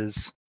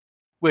voices,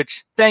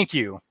 which thank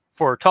you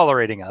for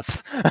tolerating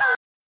us. You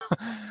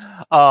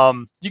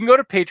can go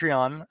to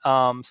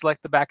Patreon,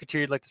 select the backer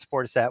tier you'd like to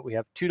support us at. We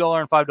have $2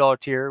 and $5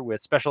 tier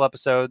with special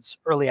episodes,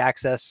 early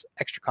access,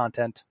 extra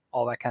content,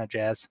 all that kind of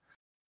jazz.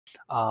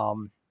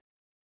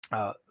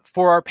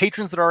 For our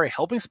patrons that are already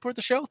helping support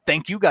the show,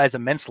 thank you guys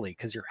immensely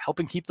because you're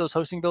helping keep those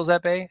hosting bills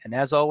at bay. And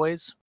as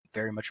always,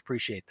 very much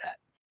appreciate that.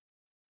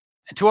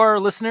 And to our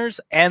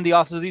listeners and the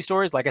authors of these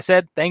stories, like I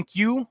said, thank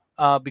you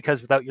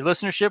because without your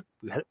listenership,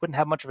 we wouldn't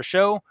have much of a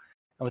show.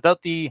 And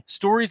without the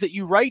stories that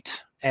you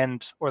write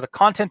or the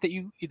content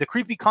the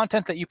creepy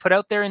content that you put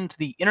out there into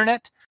the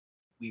internet,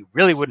 we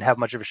really wouldn't have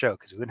much of a show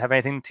because we wouldn't have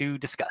anything to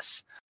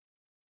discuss.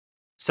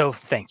 So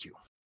thank you.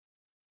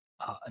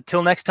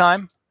 Until next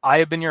time, I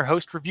have been your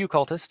host, Review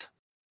Cultist.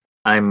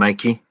 I'm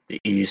Mikey.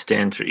 The E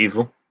stands for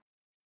evil.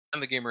 I'm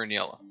the Gamer in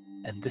Yellow.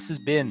 And this has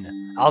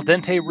been Al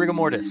Dente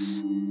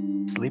Rigamortis.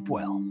 Sleep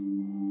well.